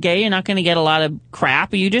everyone you're gay. You're not going to get a lot of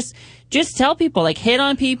crap. You just tell people, hit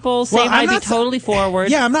on people, say hi, be totally forward.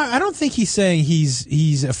 Yeah, I don't think he's saying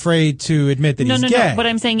he's afraid to admit that he's gay. No. But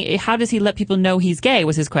I'm saying, how does he let people know he's gay?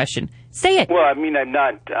 Was his question. Say it. Well, I mean, I'm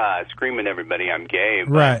not screaming at everybody I'm gay,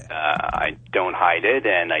 but right. I don't hide it,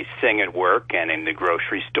 and I sing at work and in the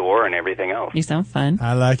grocery store and everything else. You sound fun.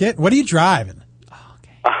 I like it. What are you driving? Oh,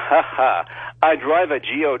 okay. I drive a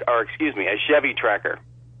Chevy Tracker.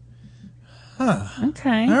 Huh.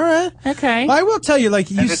 Okay. All right. Okay. Well, I will tell you,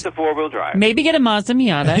 it's a four-wheel drive. Maybe get a Mazda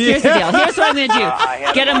Miata. Here's the deal. Here's what I'm going to do.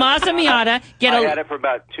 Get a Mazda Miata. I had it for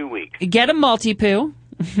about 2 weeks. Get a multi-poo.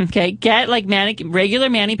 Okay. Get regular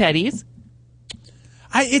mani-pedis.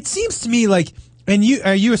 It seems to me like, and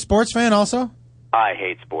are you a sports fan also? I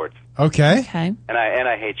hate sports. Okay. Okay. And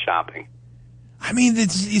I hate shopping. I mean,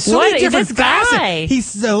 it's so many different facets.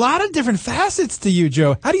 He's a lot of different facets to you,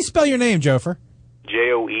 Joe. How do you spell your name, Jofer?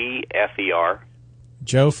 Joefer.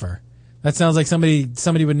 Jofer. That sounds like somebody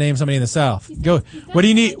would name somebody in the South. Go. What do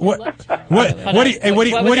you need? What do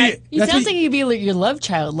you? He sounds like he'd be like your love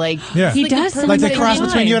child. Like he does. Like the cross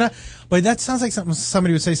between you and I. But that sounds like something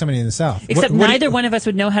somebody would say somebody in the South. Except neither one of us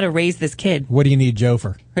would know how to raise this kid. What do you need Joe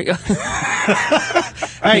for?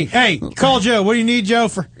 Hey, call Joe. What do you need Joe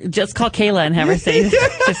for? Just call Kayla and have her say,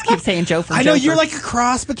 just keep saying Joe for I know Joe you're for. like a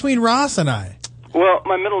cross between Ross and I. Well,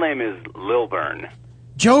 my middle name is Lilburn.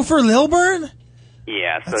 Joe for Lilburn?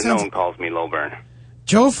 Yeah, so no one calls me Lilburn.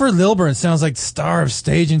 Joe for Lilburn sounds like star of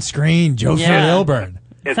stage and screen. Joe for Lilburn.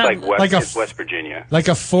 It's West Virginia. Like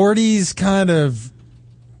a 40s kind of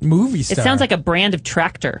movie star. It sounds like a brand of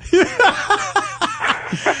tractor.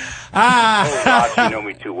 Oh, gosh, you know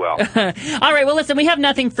me too well. All right, well, listen, we have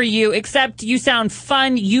nothing for you except you sound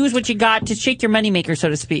fun. Use what you got to shake your moneymaker, so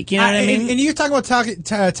to speak. You know what I mean? And you're talking about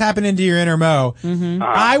tapping into your inner Mo. Mm-hmm.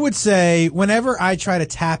 I would say whenever I try to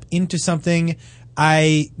tap into something,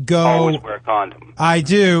 I go. Always wear a condom. I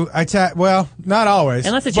do. I tap. Well, not always.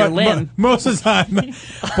 Unless it's your limb. Most of the time.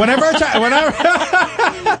 Whenever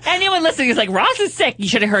anyone listening is like, Ross is sick. You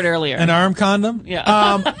should have heard earlier. An arm condom? Yeah.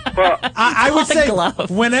 I would say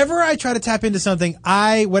whenever I try to tap into something,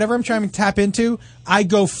 whatever I'm trying to tap into, I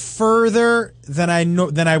go further than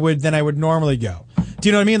I would normally go. Do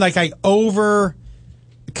you know what I mean? Like I over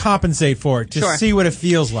compensate for it to see what it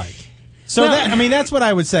feels like. So that's what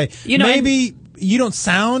I would say. Maybe you don't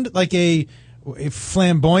sound like a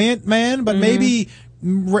flamboyant man, but maybe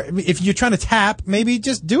if you're trying to tap, maybe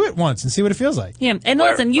just do it once and see what it feels like. Yeah, and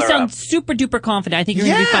listen, you sound super duper confident. I think you're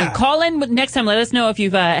going to be fine. Call in next time. Let us know if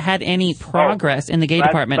you've had any progress in the gay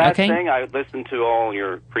department. Okay. Thing, I listened to all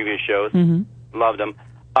your previous shows. Mm-hmm. Loved them.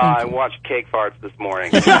 I watched Cake Farts this morning.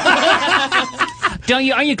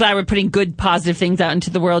 Aren't you glad we're putting good, positive things out into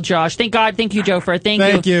the world, Josh? Thank God. Thank you, Jofer.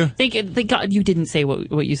 Thank you. Thank God you didn't say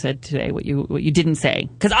what you said today. What you didn't say.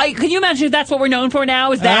 Because can you imagine if that's what we're known for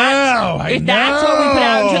now? Is that that's what we put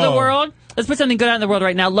out into the world? Let's put something good out in the world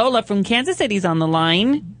right now. Lola from Kansas City's on the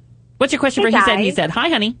line. What's your question for He Said? Hi,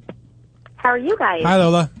 honey. How are you guys? Hi,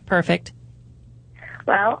 Lola. Perfect.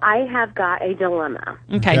 Well, I have got a dilemma.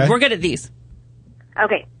 Okay. We're good at these.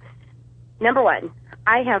 Okay. Number one,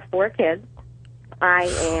 I have 4 kids. I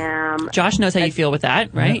am... Josh knows how you feel with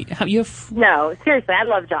that, right? Yeah. No, seriously, I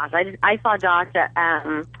love Josh. I saw Josh at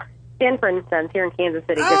Stanford, for instance, here in Kansas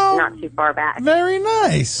City, just not too far back. Very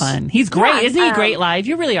nice. Fun. He's great. Isn't he great live?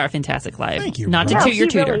 You really are fantastic live. Thank you. Not to toot your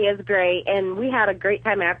tutor. He really is great, and we had a great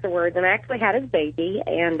time afterwards, and I actually had his baby,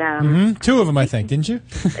 and... 2 of them, I think, didn't you?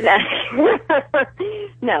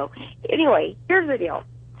 No. Anyway, here's the deal.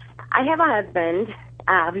 I have a husband.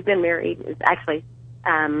 We've been married, actually,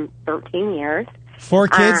 13 years. 4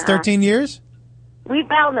 kids, 13 years?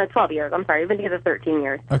 12 years. I'm sorry. We've been together 13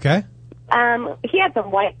 years. Okay. He had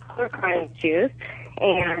some white collar crime issues,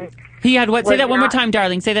 and he had what? Say that one more time,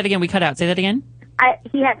 darling. Say that again. We cut out. Say that again.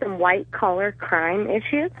 He had some white collar crime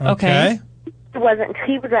issues. Okay. He was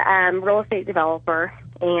a real estate developer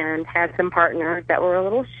and had some partners that were a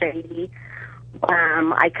little shady.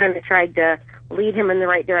 I kind of tried to lead him in the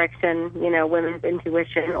right direction, women's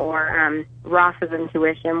intuition or Ross's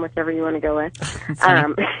intuition, whichever you want to go with.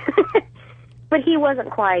 But he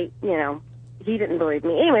wasn't quite, he didn't believe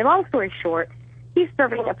me. Anyway, long story short, he's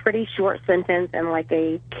serving a pretty short sentence in like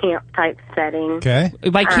a camp-type setting. Okay.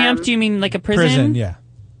 By camp, do you mean like a prison? Prison, yeah.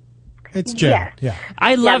 It's jail. Yes. Yeah.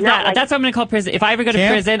 I love that. That's what I'm going to call prison. If I ever go to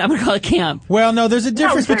prison, I'm going to call it camp. Well, no, there's a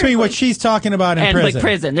difference between what she's talking about and prison. Like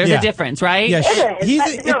prison. There's a difference, right? Yeah, it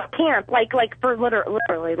is. Camp, like for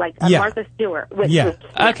literally, like Martha Stewart.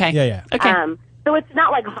 Okay. Yeah. Okay. So it's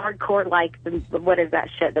not like hardcore, like what is that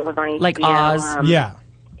shit that was on HBO? Like Oz. Yeah,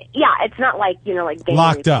 it's not like like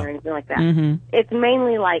Locked Up or anything like that. Mm-hmm. It's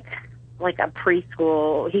mainly like a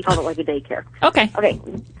preschool. He called it like a daycare. Okay.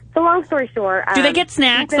 So long story short, do they get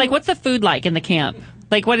snacks? Like, what's the food like in the camp?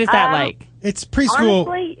 Like, what is that like? It's preschool.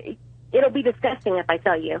 Honestly, it'll be disgusting if I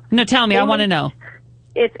tell you. No, tell me. I want to know.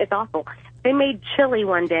 It's awful. They made chili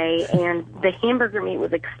one day, and the hamburger meat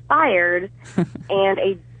was expired,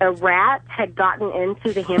 and a rat had gotten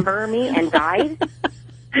into the hamburger meat and died.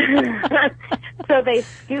 So they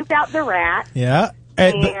scooped out the rat. Yeah,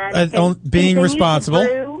 and being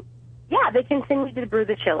responsible. They continued to brew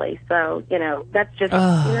the chili. So, that's just,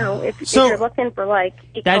 if you're looking for like...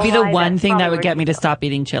 That'd be the one thing that would get me to stop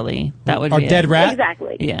eating chili. That would be dead rat?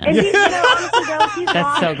 Exactly. Yeah. And honestly, though,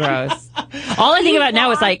 that's so gross. All I think about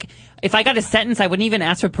now is like, if I got a sentence, I wouldn't even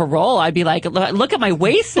ask for parole. I'd be like, look at my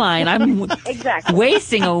waistline. I'm exactly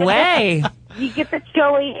wasting away. You get the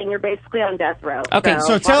chili, and you're basically on death row. Okay,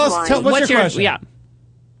 so tell us, what's your question? Yeah.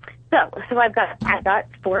 So I've got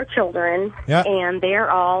 4 children, Yeah. and they're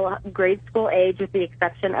all grade school age with the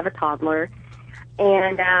exception of a toddler.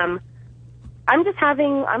 And I'm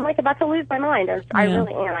like about to lose my mind. I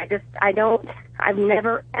really am. I've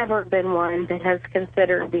never ever been one that has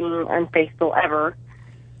considered being unfaithful ever.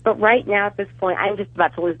 But right now at this point, I'm just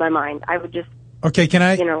about to lose my mind. I would just Okay, can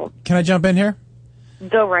I jump in here?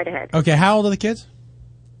 Go right ahead. Okay, how old are the kids?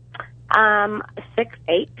 6,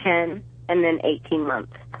 8, 10, and then 18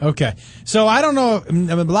 months. Okay. So I don't know, I mean,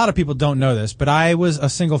 a lot of people don't know this, but I was a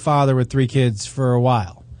single father with 3 kids for a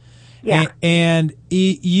while. Yeah. And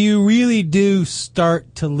you really do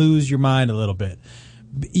start to lose your mind a little bit.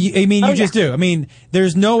 I mean, you just do. I mean,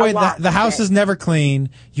 there's no way the house is never clean.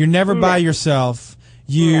 You're never by yourself.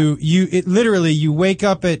 You wake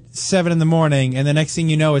up at 7 in the morning, and the next thing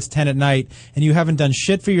you know, it's 10 at night, and you haven't done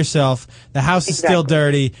shit for yourself. The house is still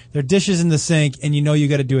dirty. There are dishes in the sink, and you know you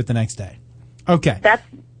got to do it the next day. Okay.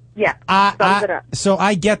 So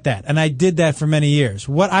I get that, and I did that for many years.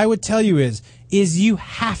 What I would tell you is you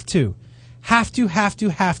have to.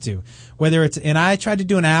 Whether it's, and I tried to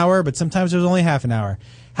do an hour, but sometimes it was only half an hour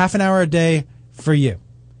a day for you.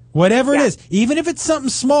 Whatever it is, even if it's something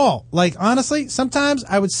small. Like, honestly, sometimes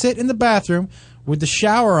I would sit in the bathroom with the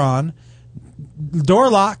shower on, door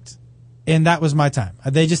locked, and that was my time.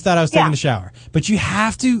 They just thought I was taking a shower. But you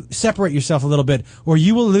have to separate yourself a little bit, or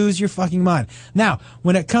you will lose your fucking mind. Now,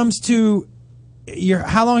 when it comes to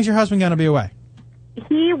how long is your husband going to be away?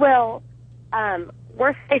 He will,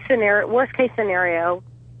 worst case scenario,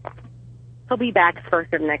 he'll be back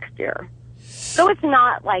first of next year. So it's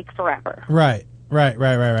not like forever. Right. Well,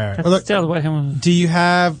 look, do you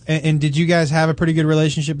have, and did you guys have a pretty good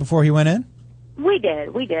relationship before he went in? We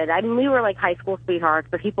did. I mean, we were like high school sweethearts,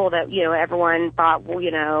 but people that, everyone thought,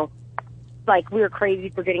 like we were crazy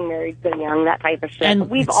for getting married so young, that type of shit. And but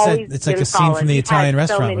we've always it's like a scene from the Italian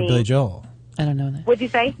restaurant with Billy Joel. I don't know that. What'd you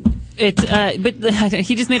say? It's, but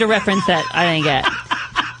he just made a reference that I didn't get.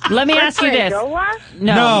 Let me ask you this.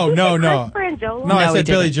 No. No, I said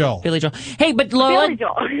Billy Joel. Billy Joel. Hey, but Lola, Billy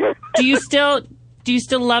Joel. do you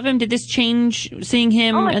still love him? Did this change seeing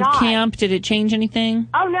him at camp? Did it change anything?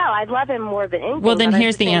 Oh no, I love him more than anything. Well, then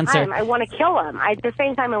here's the answer. I want to kill him. At the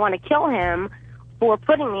same time, I want to kill him for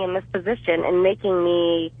putting me in this position and making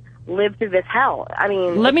me live through this hell. I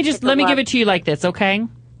mean, let me give it to you like this, okay?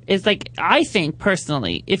 It's like, I think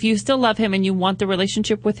personally, if you still love him and you want the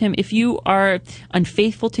relationship with him, if you are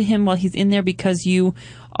unfaithful to him while he's in there because you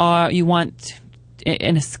want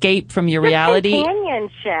an escape from your reality,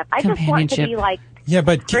 companionship. I just want to be like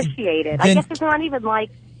appreciated. I guess it's not even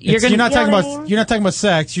like you're not talking about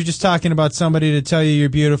sex. You're just talking about somebody to tell you you're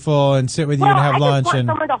beautiful and sit with you and have lunch. I just want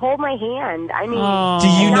someone to hold my hand. I mean,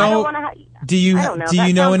 do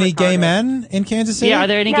you know any gay men in Kansas City? Yeah, are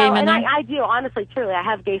there any gay men there? I do, honestly, truly. I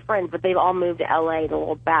have gay friends, but they've all moved to L.A., the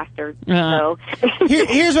little bastards. Uh-huh. So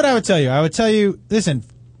here's what I would tell you. I would tell you, listen,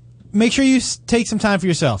 make sure you take some time for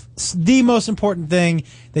yourself. It's the most important thing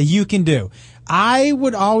that you can do. I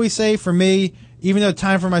would always say, for me, even though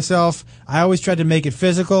time for myself, I always tried to make it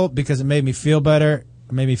physical because it made me feel better.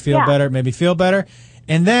 It made me feel better.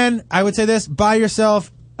 And then I would say this: buy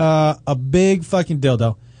yourself a big fucking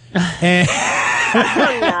dildo. And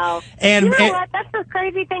no. And you know what? That's the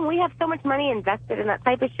crazy thing. We have so much money invested in that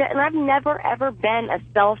type of shit, and I've never ever been a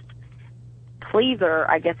self pleaser.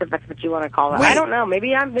 I guess if that's what you want to call it. Wait. I don't know. Maybe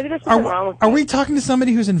there's something wrong with me. Are we talking to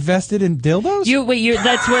somebody who's invested in dildos?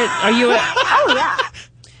 That's what. Are you? Oh yeah.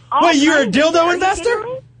 Wait, you're a dildo investor?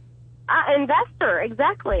 Investor,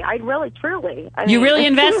 exactly. I really, truly. You really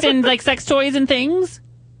invest in like sex toys and things?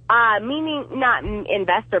 Meaning not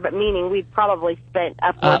investor, but meaning we've probably spent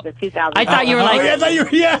upwards of $2,000. I thought you were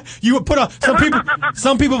like, you would put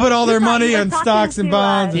some people put all their money in stocks and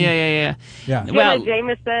bonds. Yeah. Well,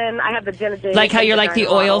 Jameson, I have the Jenna Jameson. Like how you're like the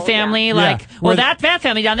oil family, that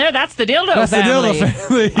family down there, that's the dildo family. The dildo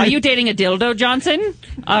family. Are you dating a dildo, Johnson?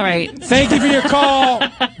 All right. Thank you for your call.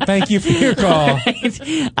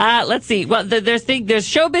 Right. Let's see. Well, there's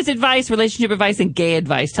showbiz advice, relationship advice, and gay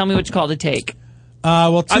advice. Tell me which call to take.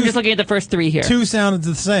 I'm just looking at the first 3 here. 2 sounded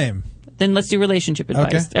the same. Then let's do relationship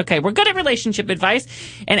advice. Okay, we're good at relationship advice.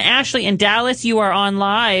 And Ashley in Dallas, you are on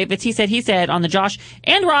live. It's He Said on the Josh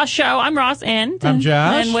and Ross show. I'm Ross and I'm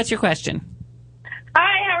Josh. And what's your question?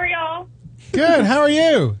 Hi, how are y'all? Good. How are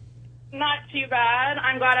you? Not too bad.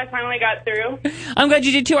 I'm glad I finally got through. I'm glad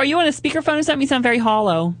you did too. Are you on a speakerphone or something? You sound very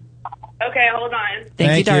hollow. Okay, hold on.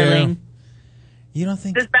 Thank you, darling. You don't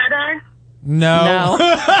think this better? No. Okay, well,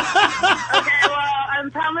 I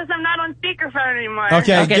promise I'm not on speakerphone anymore.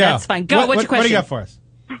 Okay, go. that's fine. Go. What's your question? What do you got for us?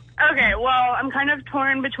 Okay, well, I'm kind of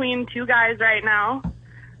torn between two guys right now.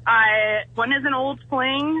 One is an old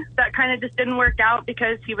fling that kind of just didn't work out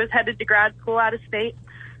because he was headed to grad school out of state.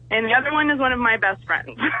 And the other one is one of my best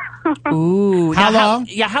friends. Ooh. How long?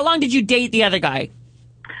 How long did you date the other guy?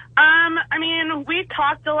 I mean, we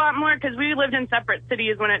talked a lot more because we lived in separate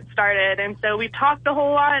cities when it started. And so we talked a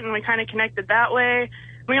whole lot and we kind of connected that way.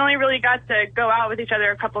 We only really got to go out with each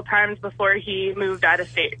other a couple times before he moved out of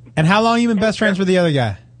state. And how long you been best friends with the other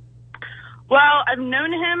guy? Well, I've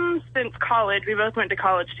known him since college. We both went to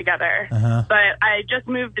college together. Uh-huh. But I just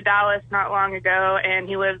moved to Dallas not long ago, and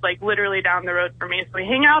he lives, like, literally down the road from me. So we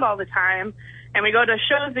hang out all the time, and we go to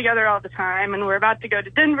shows together all the time, and we're about to go to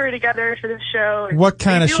Denver together for this show. What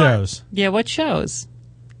kind of shows? Yeah, what shows?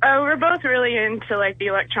 We're both really into, like, the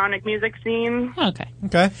electronic music scene. Okay.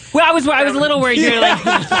 Okay. Well, I was a little worried you were like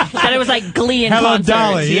that it was like Glee and Hello, concerts.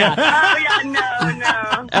 Dolly. Oh, yeah,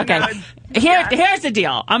 no. Okay. No, Here's the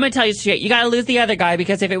deal. I'm going to tell you straight. You got to lose the other guy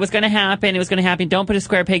because if it was going to happen, it was going to happen. Don't put a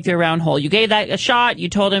square peg through a round hole. You gave that a shot. You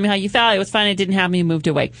told him how you felt. It was fine. It didn't happen. You moved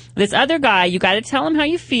away. This other guy, you got to tell him how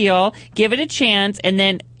you feel. Give it a chance. And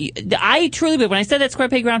then I truly believe when I said that square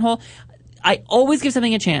peg round hole, I always give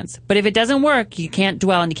something a chance. But if it doesn't work, you can't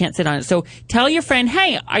dwell and you can't sit on it. So tell your friend,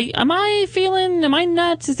 hey, am I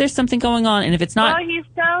nuts? Is there something going on? And if it's not... Well, he's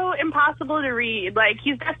so impossible to read. Like,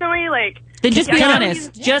 he's definitely, like... Then just be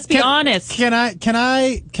honest. Just be honest. Can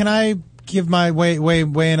I give my weigh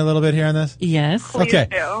in a little bit here on this? Yes. Please Okay.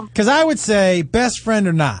 do. Because I would say, best friend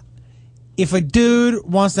or not, if a dude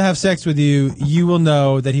wants to have sex with you, you will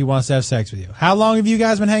know that he wants to have sex with you. How long have you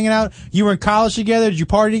guys been hanging out? You were in college together. Did you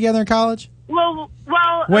party together in college? Well.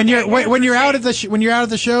 When okay, you're out at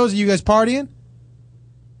the shows, are you guys partying?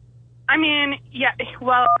 I mean, yeah.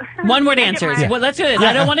 Well. One word answers. Yeah. Well, that's good.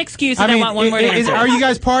 I don't want excuses. I want one word answers. Are you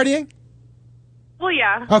guys partying? Well,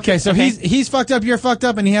 yeah. Okay, so he's fucked up, you're fucked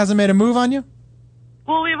up, and he hasn't made a move on you?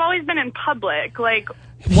 Well, we've always been in public. Like,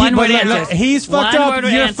 one word answers. He's fucked up,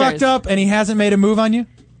 you're fucked up, and he hasn't made a move on you?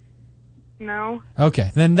 no.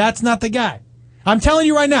 Okay, then that's not the guy. I'm telling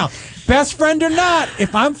you right now, best friend or not,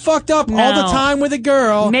 if I'm fucked up all the time with a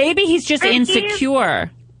girl... Maybe he's just insecure.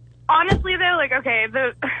 Honestly, though, like, okay,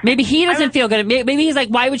 maybe he doesn't feel good. Maybe he's like,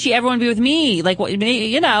 why would she ever want to be with me? Like,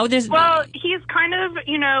 there's... Well, he's kind of,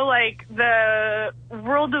 like the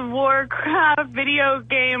World of Warcraft video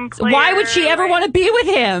game player. Why would she ever want to be with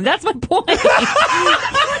him? That's my point.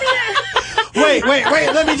 Wait.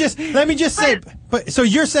 Let me just say. But so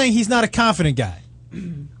you're saying he's not a confident guy?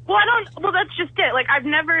 Well, that's just it. Like, I've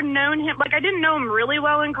never known him. Like, I didn't know him really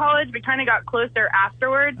well in college. We kind of got closer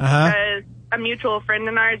afterwards because a mutual friend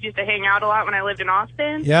of ours used to hang out a lot when I lived in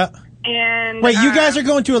Austin. Yeah. And wait, you guys are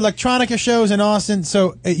going to electronica shows in Austin,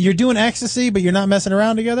 so you're doing ecstasy, but you're not messing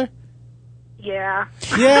around together? Yeah.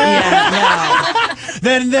 Yeah.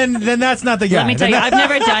 Then that's not the guy. Let me tell you, I've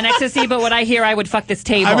never done ecstasy, but what I hear, I would fuck this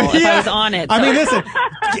table if I was on it. So. I mean, listen.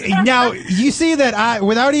 Now you see that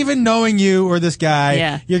without even knowing you or this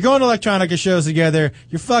guy, you're going to electronica shows together.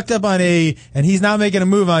 You're fucked up on E, and he's not making a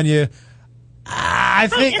move on you. I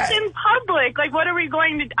think it's in public. Like, what are we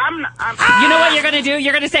going to do? You know what you're going to do?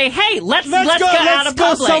 You're going to say, "Hey, let's go out of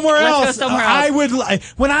public. Somewhere else." Let's go somewhere else. I would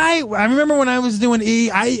I remember when I was doing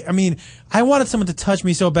E. I wanted someone to touch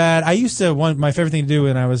me so bad. I used to my favorite thing to do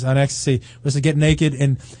when I was on ecstasy was to get naked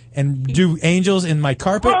and do angels in my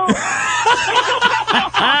carpet. And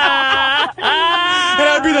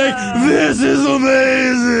I'd be like, "This is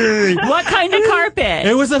amazing." What kind of carpet?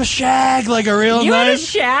 It was a shag, like a real You nice. had a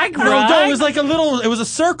shag rug? No, it was like it was a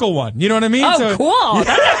circle one. You know what I mean? Oh, cool.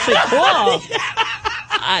 That's actually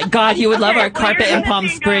cool. God, you would love our carpet in Palm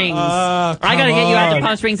Springs. I got to get you out to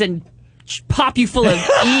Palm Springs and pop you full of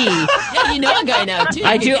E. Yeah, you know a guy now, too.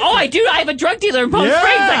 I do. Oh, I do. I have a drug dealer in Palm Springs.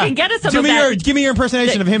 I can get us some of that. Give me your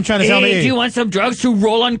impersonation of him trying to tell me. Do you want some drugs to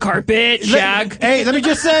roll on carpet, shag? Hey, let me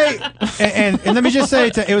just say, and let me just say,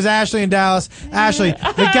 it was Ashley in Dallas. Ashley,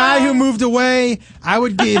 the guy who moved away, I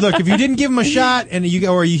would look, if you didn't give him a shot and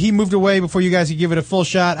he moved away before you guys could give it a full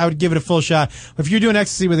shot, I would give it a full shot. If you're doing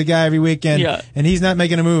ecstasy with a guy every weekend and he's not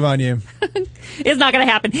making a move on you, it's not going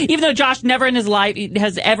to happen. Even though Josh never in his life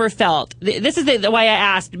has ever felt. This is the why I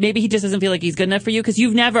asked. Maybe he just doesn't feel like he's good enough for you because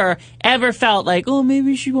you've never ever felt like, oh,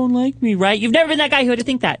 maybe she won't like me, right? You've never been that guy who had to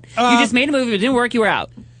think that. You just made a move. If it didn't work, you were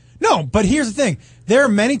out. No, but here's the thing. There are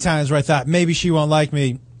many times where I thought maybe she won't like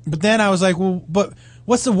me, but then I was like, well, but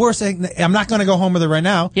what's the worst thing? I'm not going to go home with her right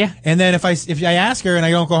now. Yeah. And then if I ask her and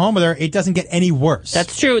I don't go home with her, it doesn't get any worse.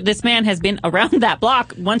 That's true. This man has been around that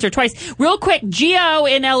block once or twice. Real quick, Gio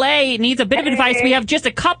in LA needs a bit of advice. We have just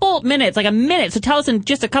a couple minutes, like a minute. So tell us in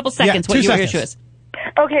just a couple seconds what your issue is.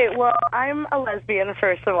 Okay, well, I'm a lesbian,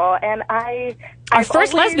 first of all, and Our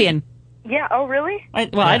first lesbian. Yeah, oh, really?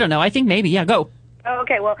 I don't know. I think maybe. Yeah, go. Oh,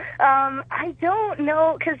 okay, well, I don't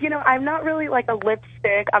know, because, I'm not really like a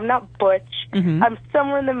lipstick. I'm not butch. Mm-hmm. I'm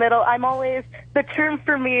somewhere in the middle. I'm always, the term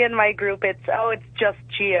for me in my group, it's just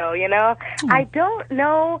Gio, I don't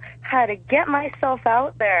know how to get myself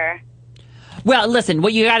out there. Well, listen,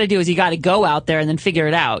 what you got to do is you got to go out there and then figure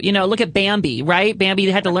it out. Look at Bambi, right? Bambi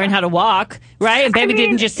had to learn how to walk, right? And Bambi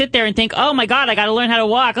didn't just sit there and think, oh, my God, I got to learn how to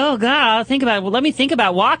walk. Oh, God, I'll think about it. Well, let me think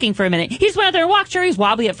about walking for a minute. He just went out there and walked. Sure, he's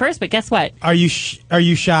wobbly at first, but guess what? Are you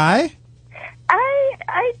shy?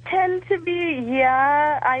 I tend to be,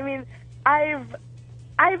 yeah. I mean, I'm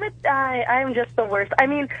just the worst. I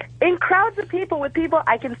mean, in crowds of people, with people,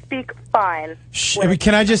 I can speak fine.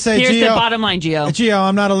 Can I just say, here's Gio, the bottom line, Gio. Gio,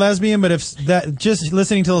 I'm not a lesbian, but if that just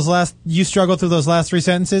listening to you struggle through those last 3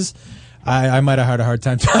 sentences, I might have had a hard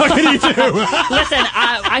time talking to you too. Listen,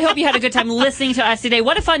 I hope you had a good time listening to us today.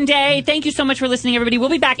 What a fun day. Thank you so much for listening, everybody. We'll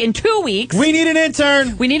be back in 2 weeks. We need an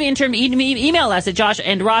intern. Email us at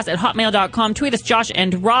joshandross@hotmail.com. Tweet us, Josh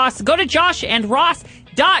and Ross. Go to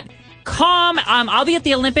joshandross.com. I'll be at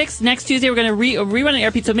the Olympics next Tuesday. We're going to rerun an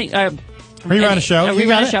Air Pizza rerun a show.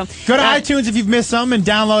 Rerun a show. Go to iTunes if you've missed some and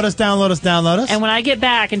download us. And when I get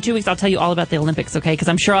back in 2 weeks, I'll tell you all about the Olympics, okay? Because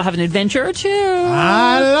I'm sure I'll have an adventure or two.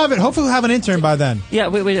 I love it. Hopefully we'll have an intern by then. Yeah,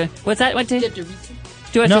 wait. What's that? What did you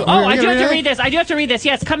I do have to read this. I do have to read this.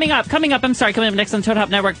 Yes, coming up next on Toad Hop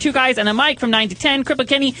Network. 2 guys and a mic from 9 to 10. Cripple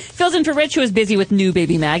Kenny fills in for Rich, who is busy with new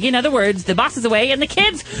baby Maggie. In other words, the boss is away and the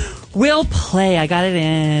kids will play. I got it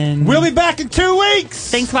in. We'll be back in 2 weeks.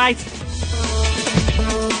 Thanks, guys.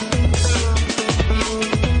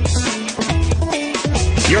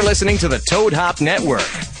 You're listening to the Toad Hop Network.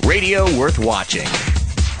 Radio worth watching.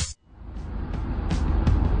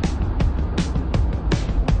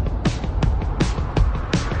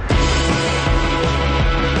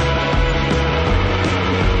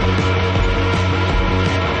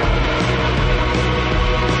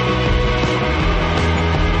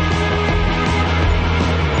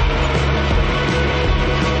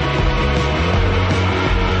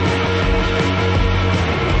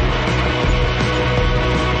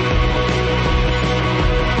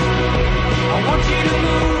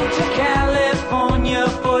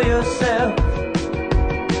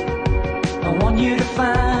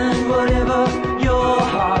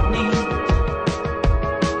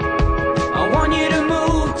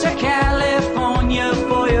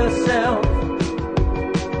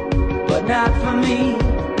 Not for me.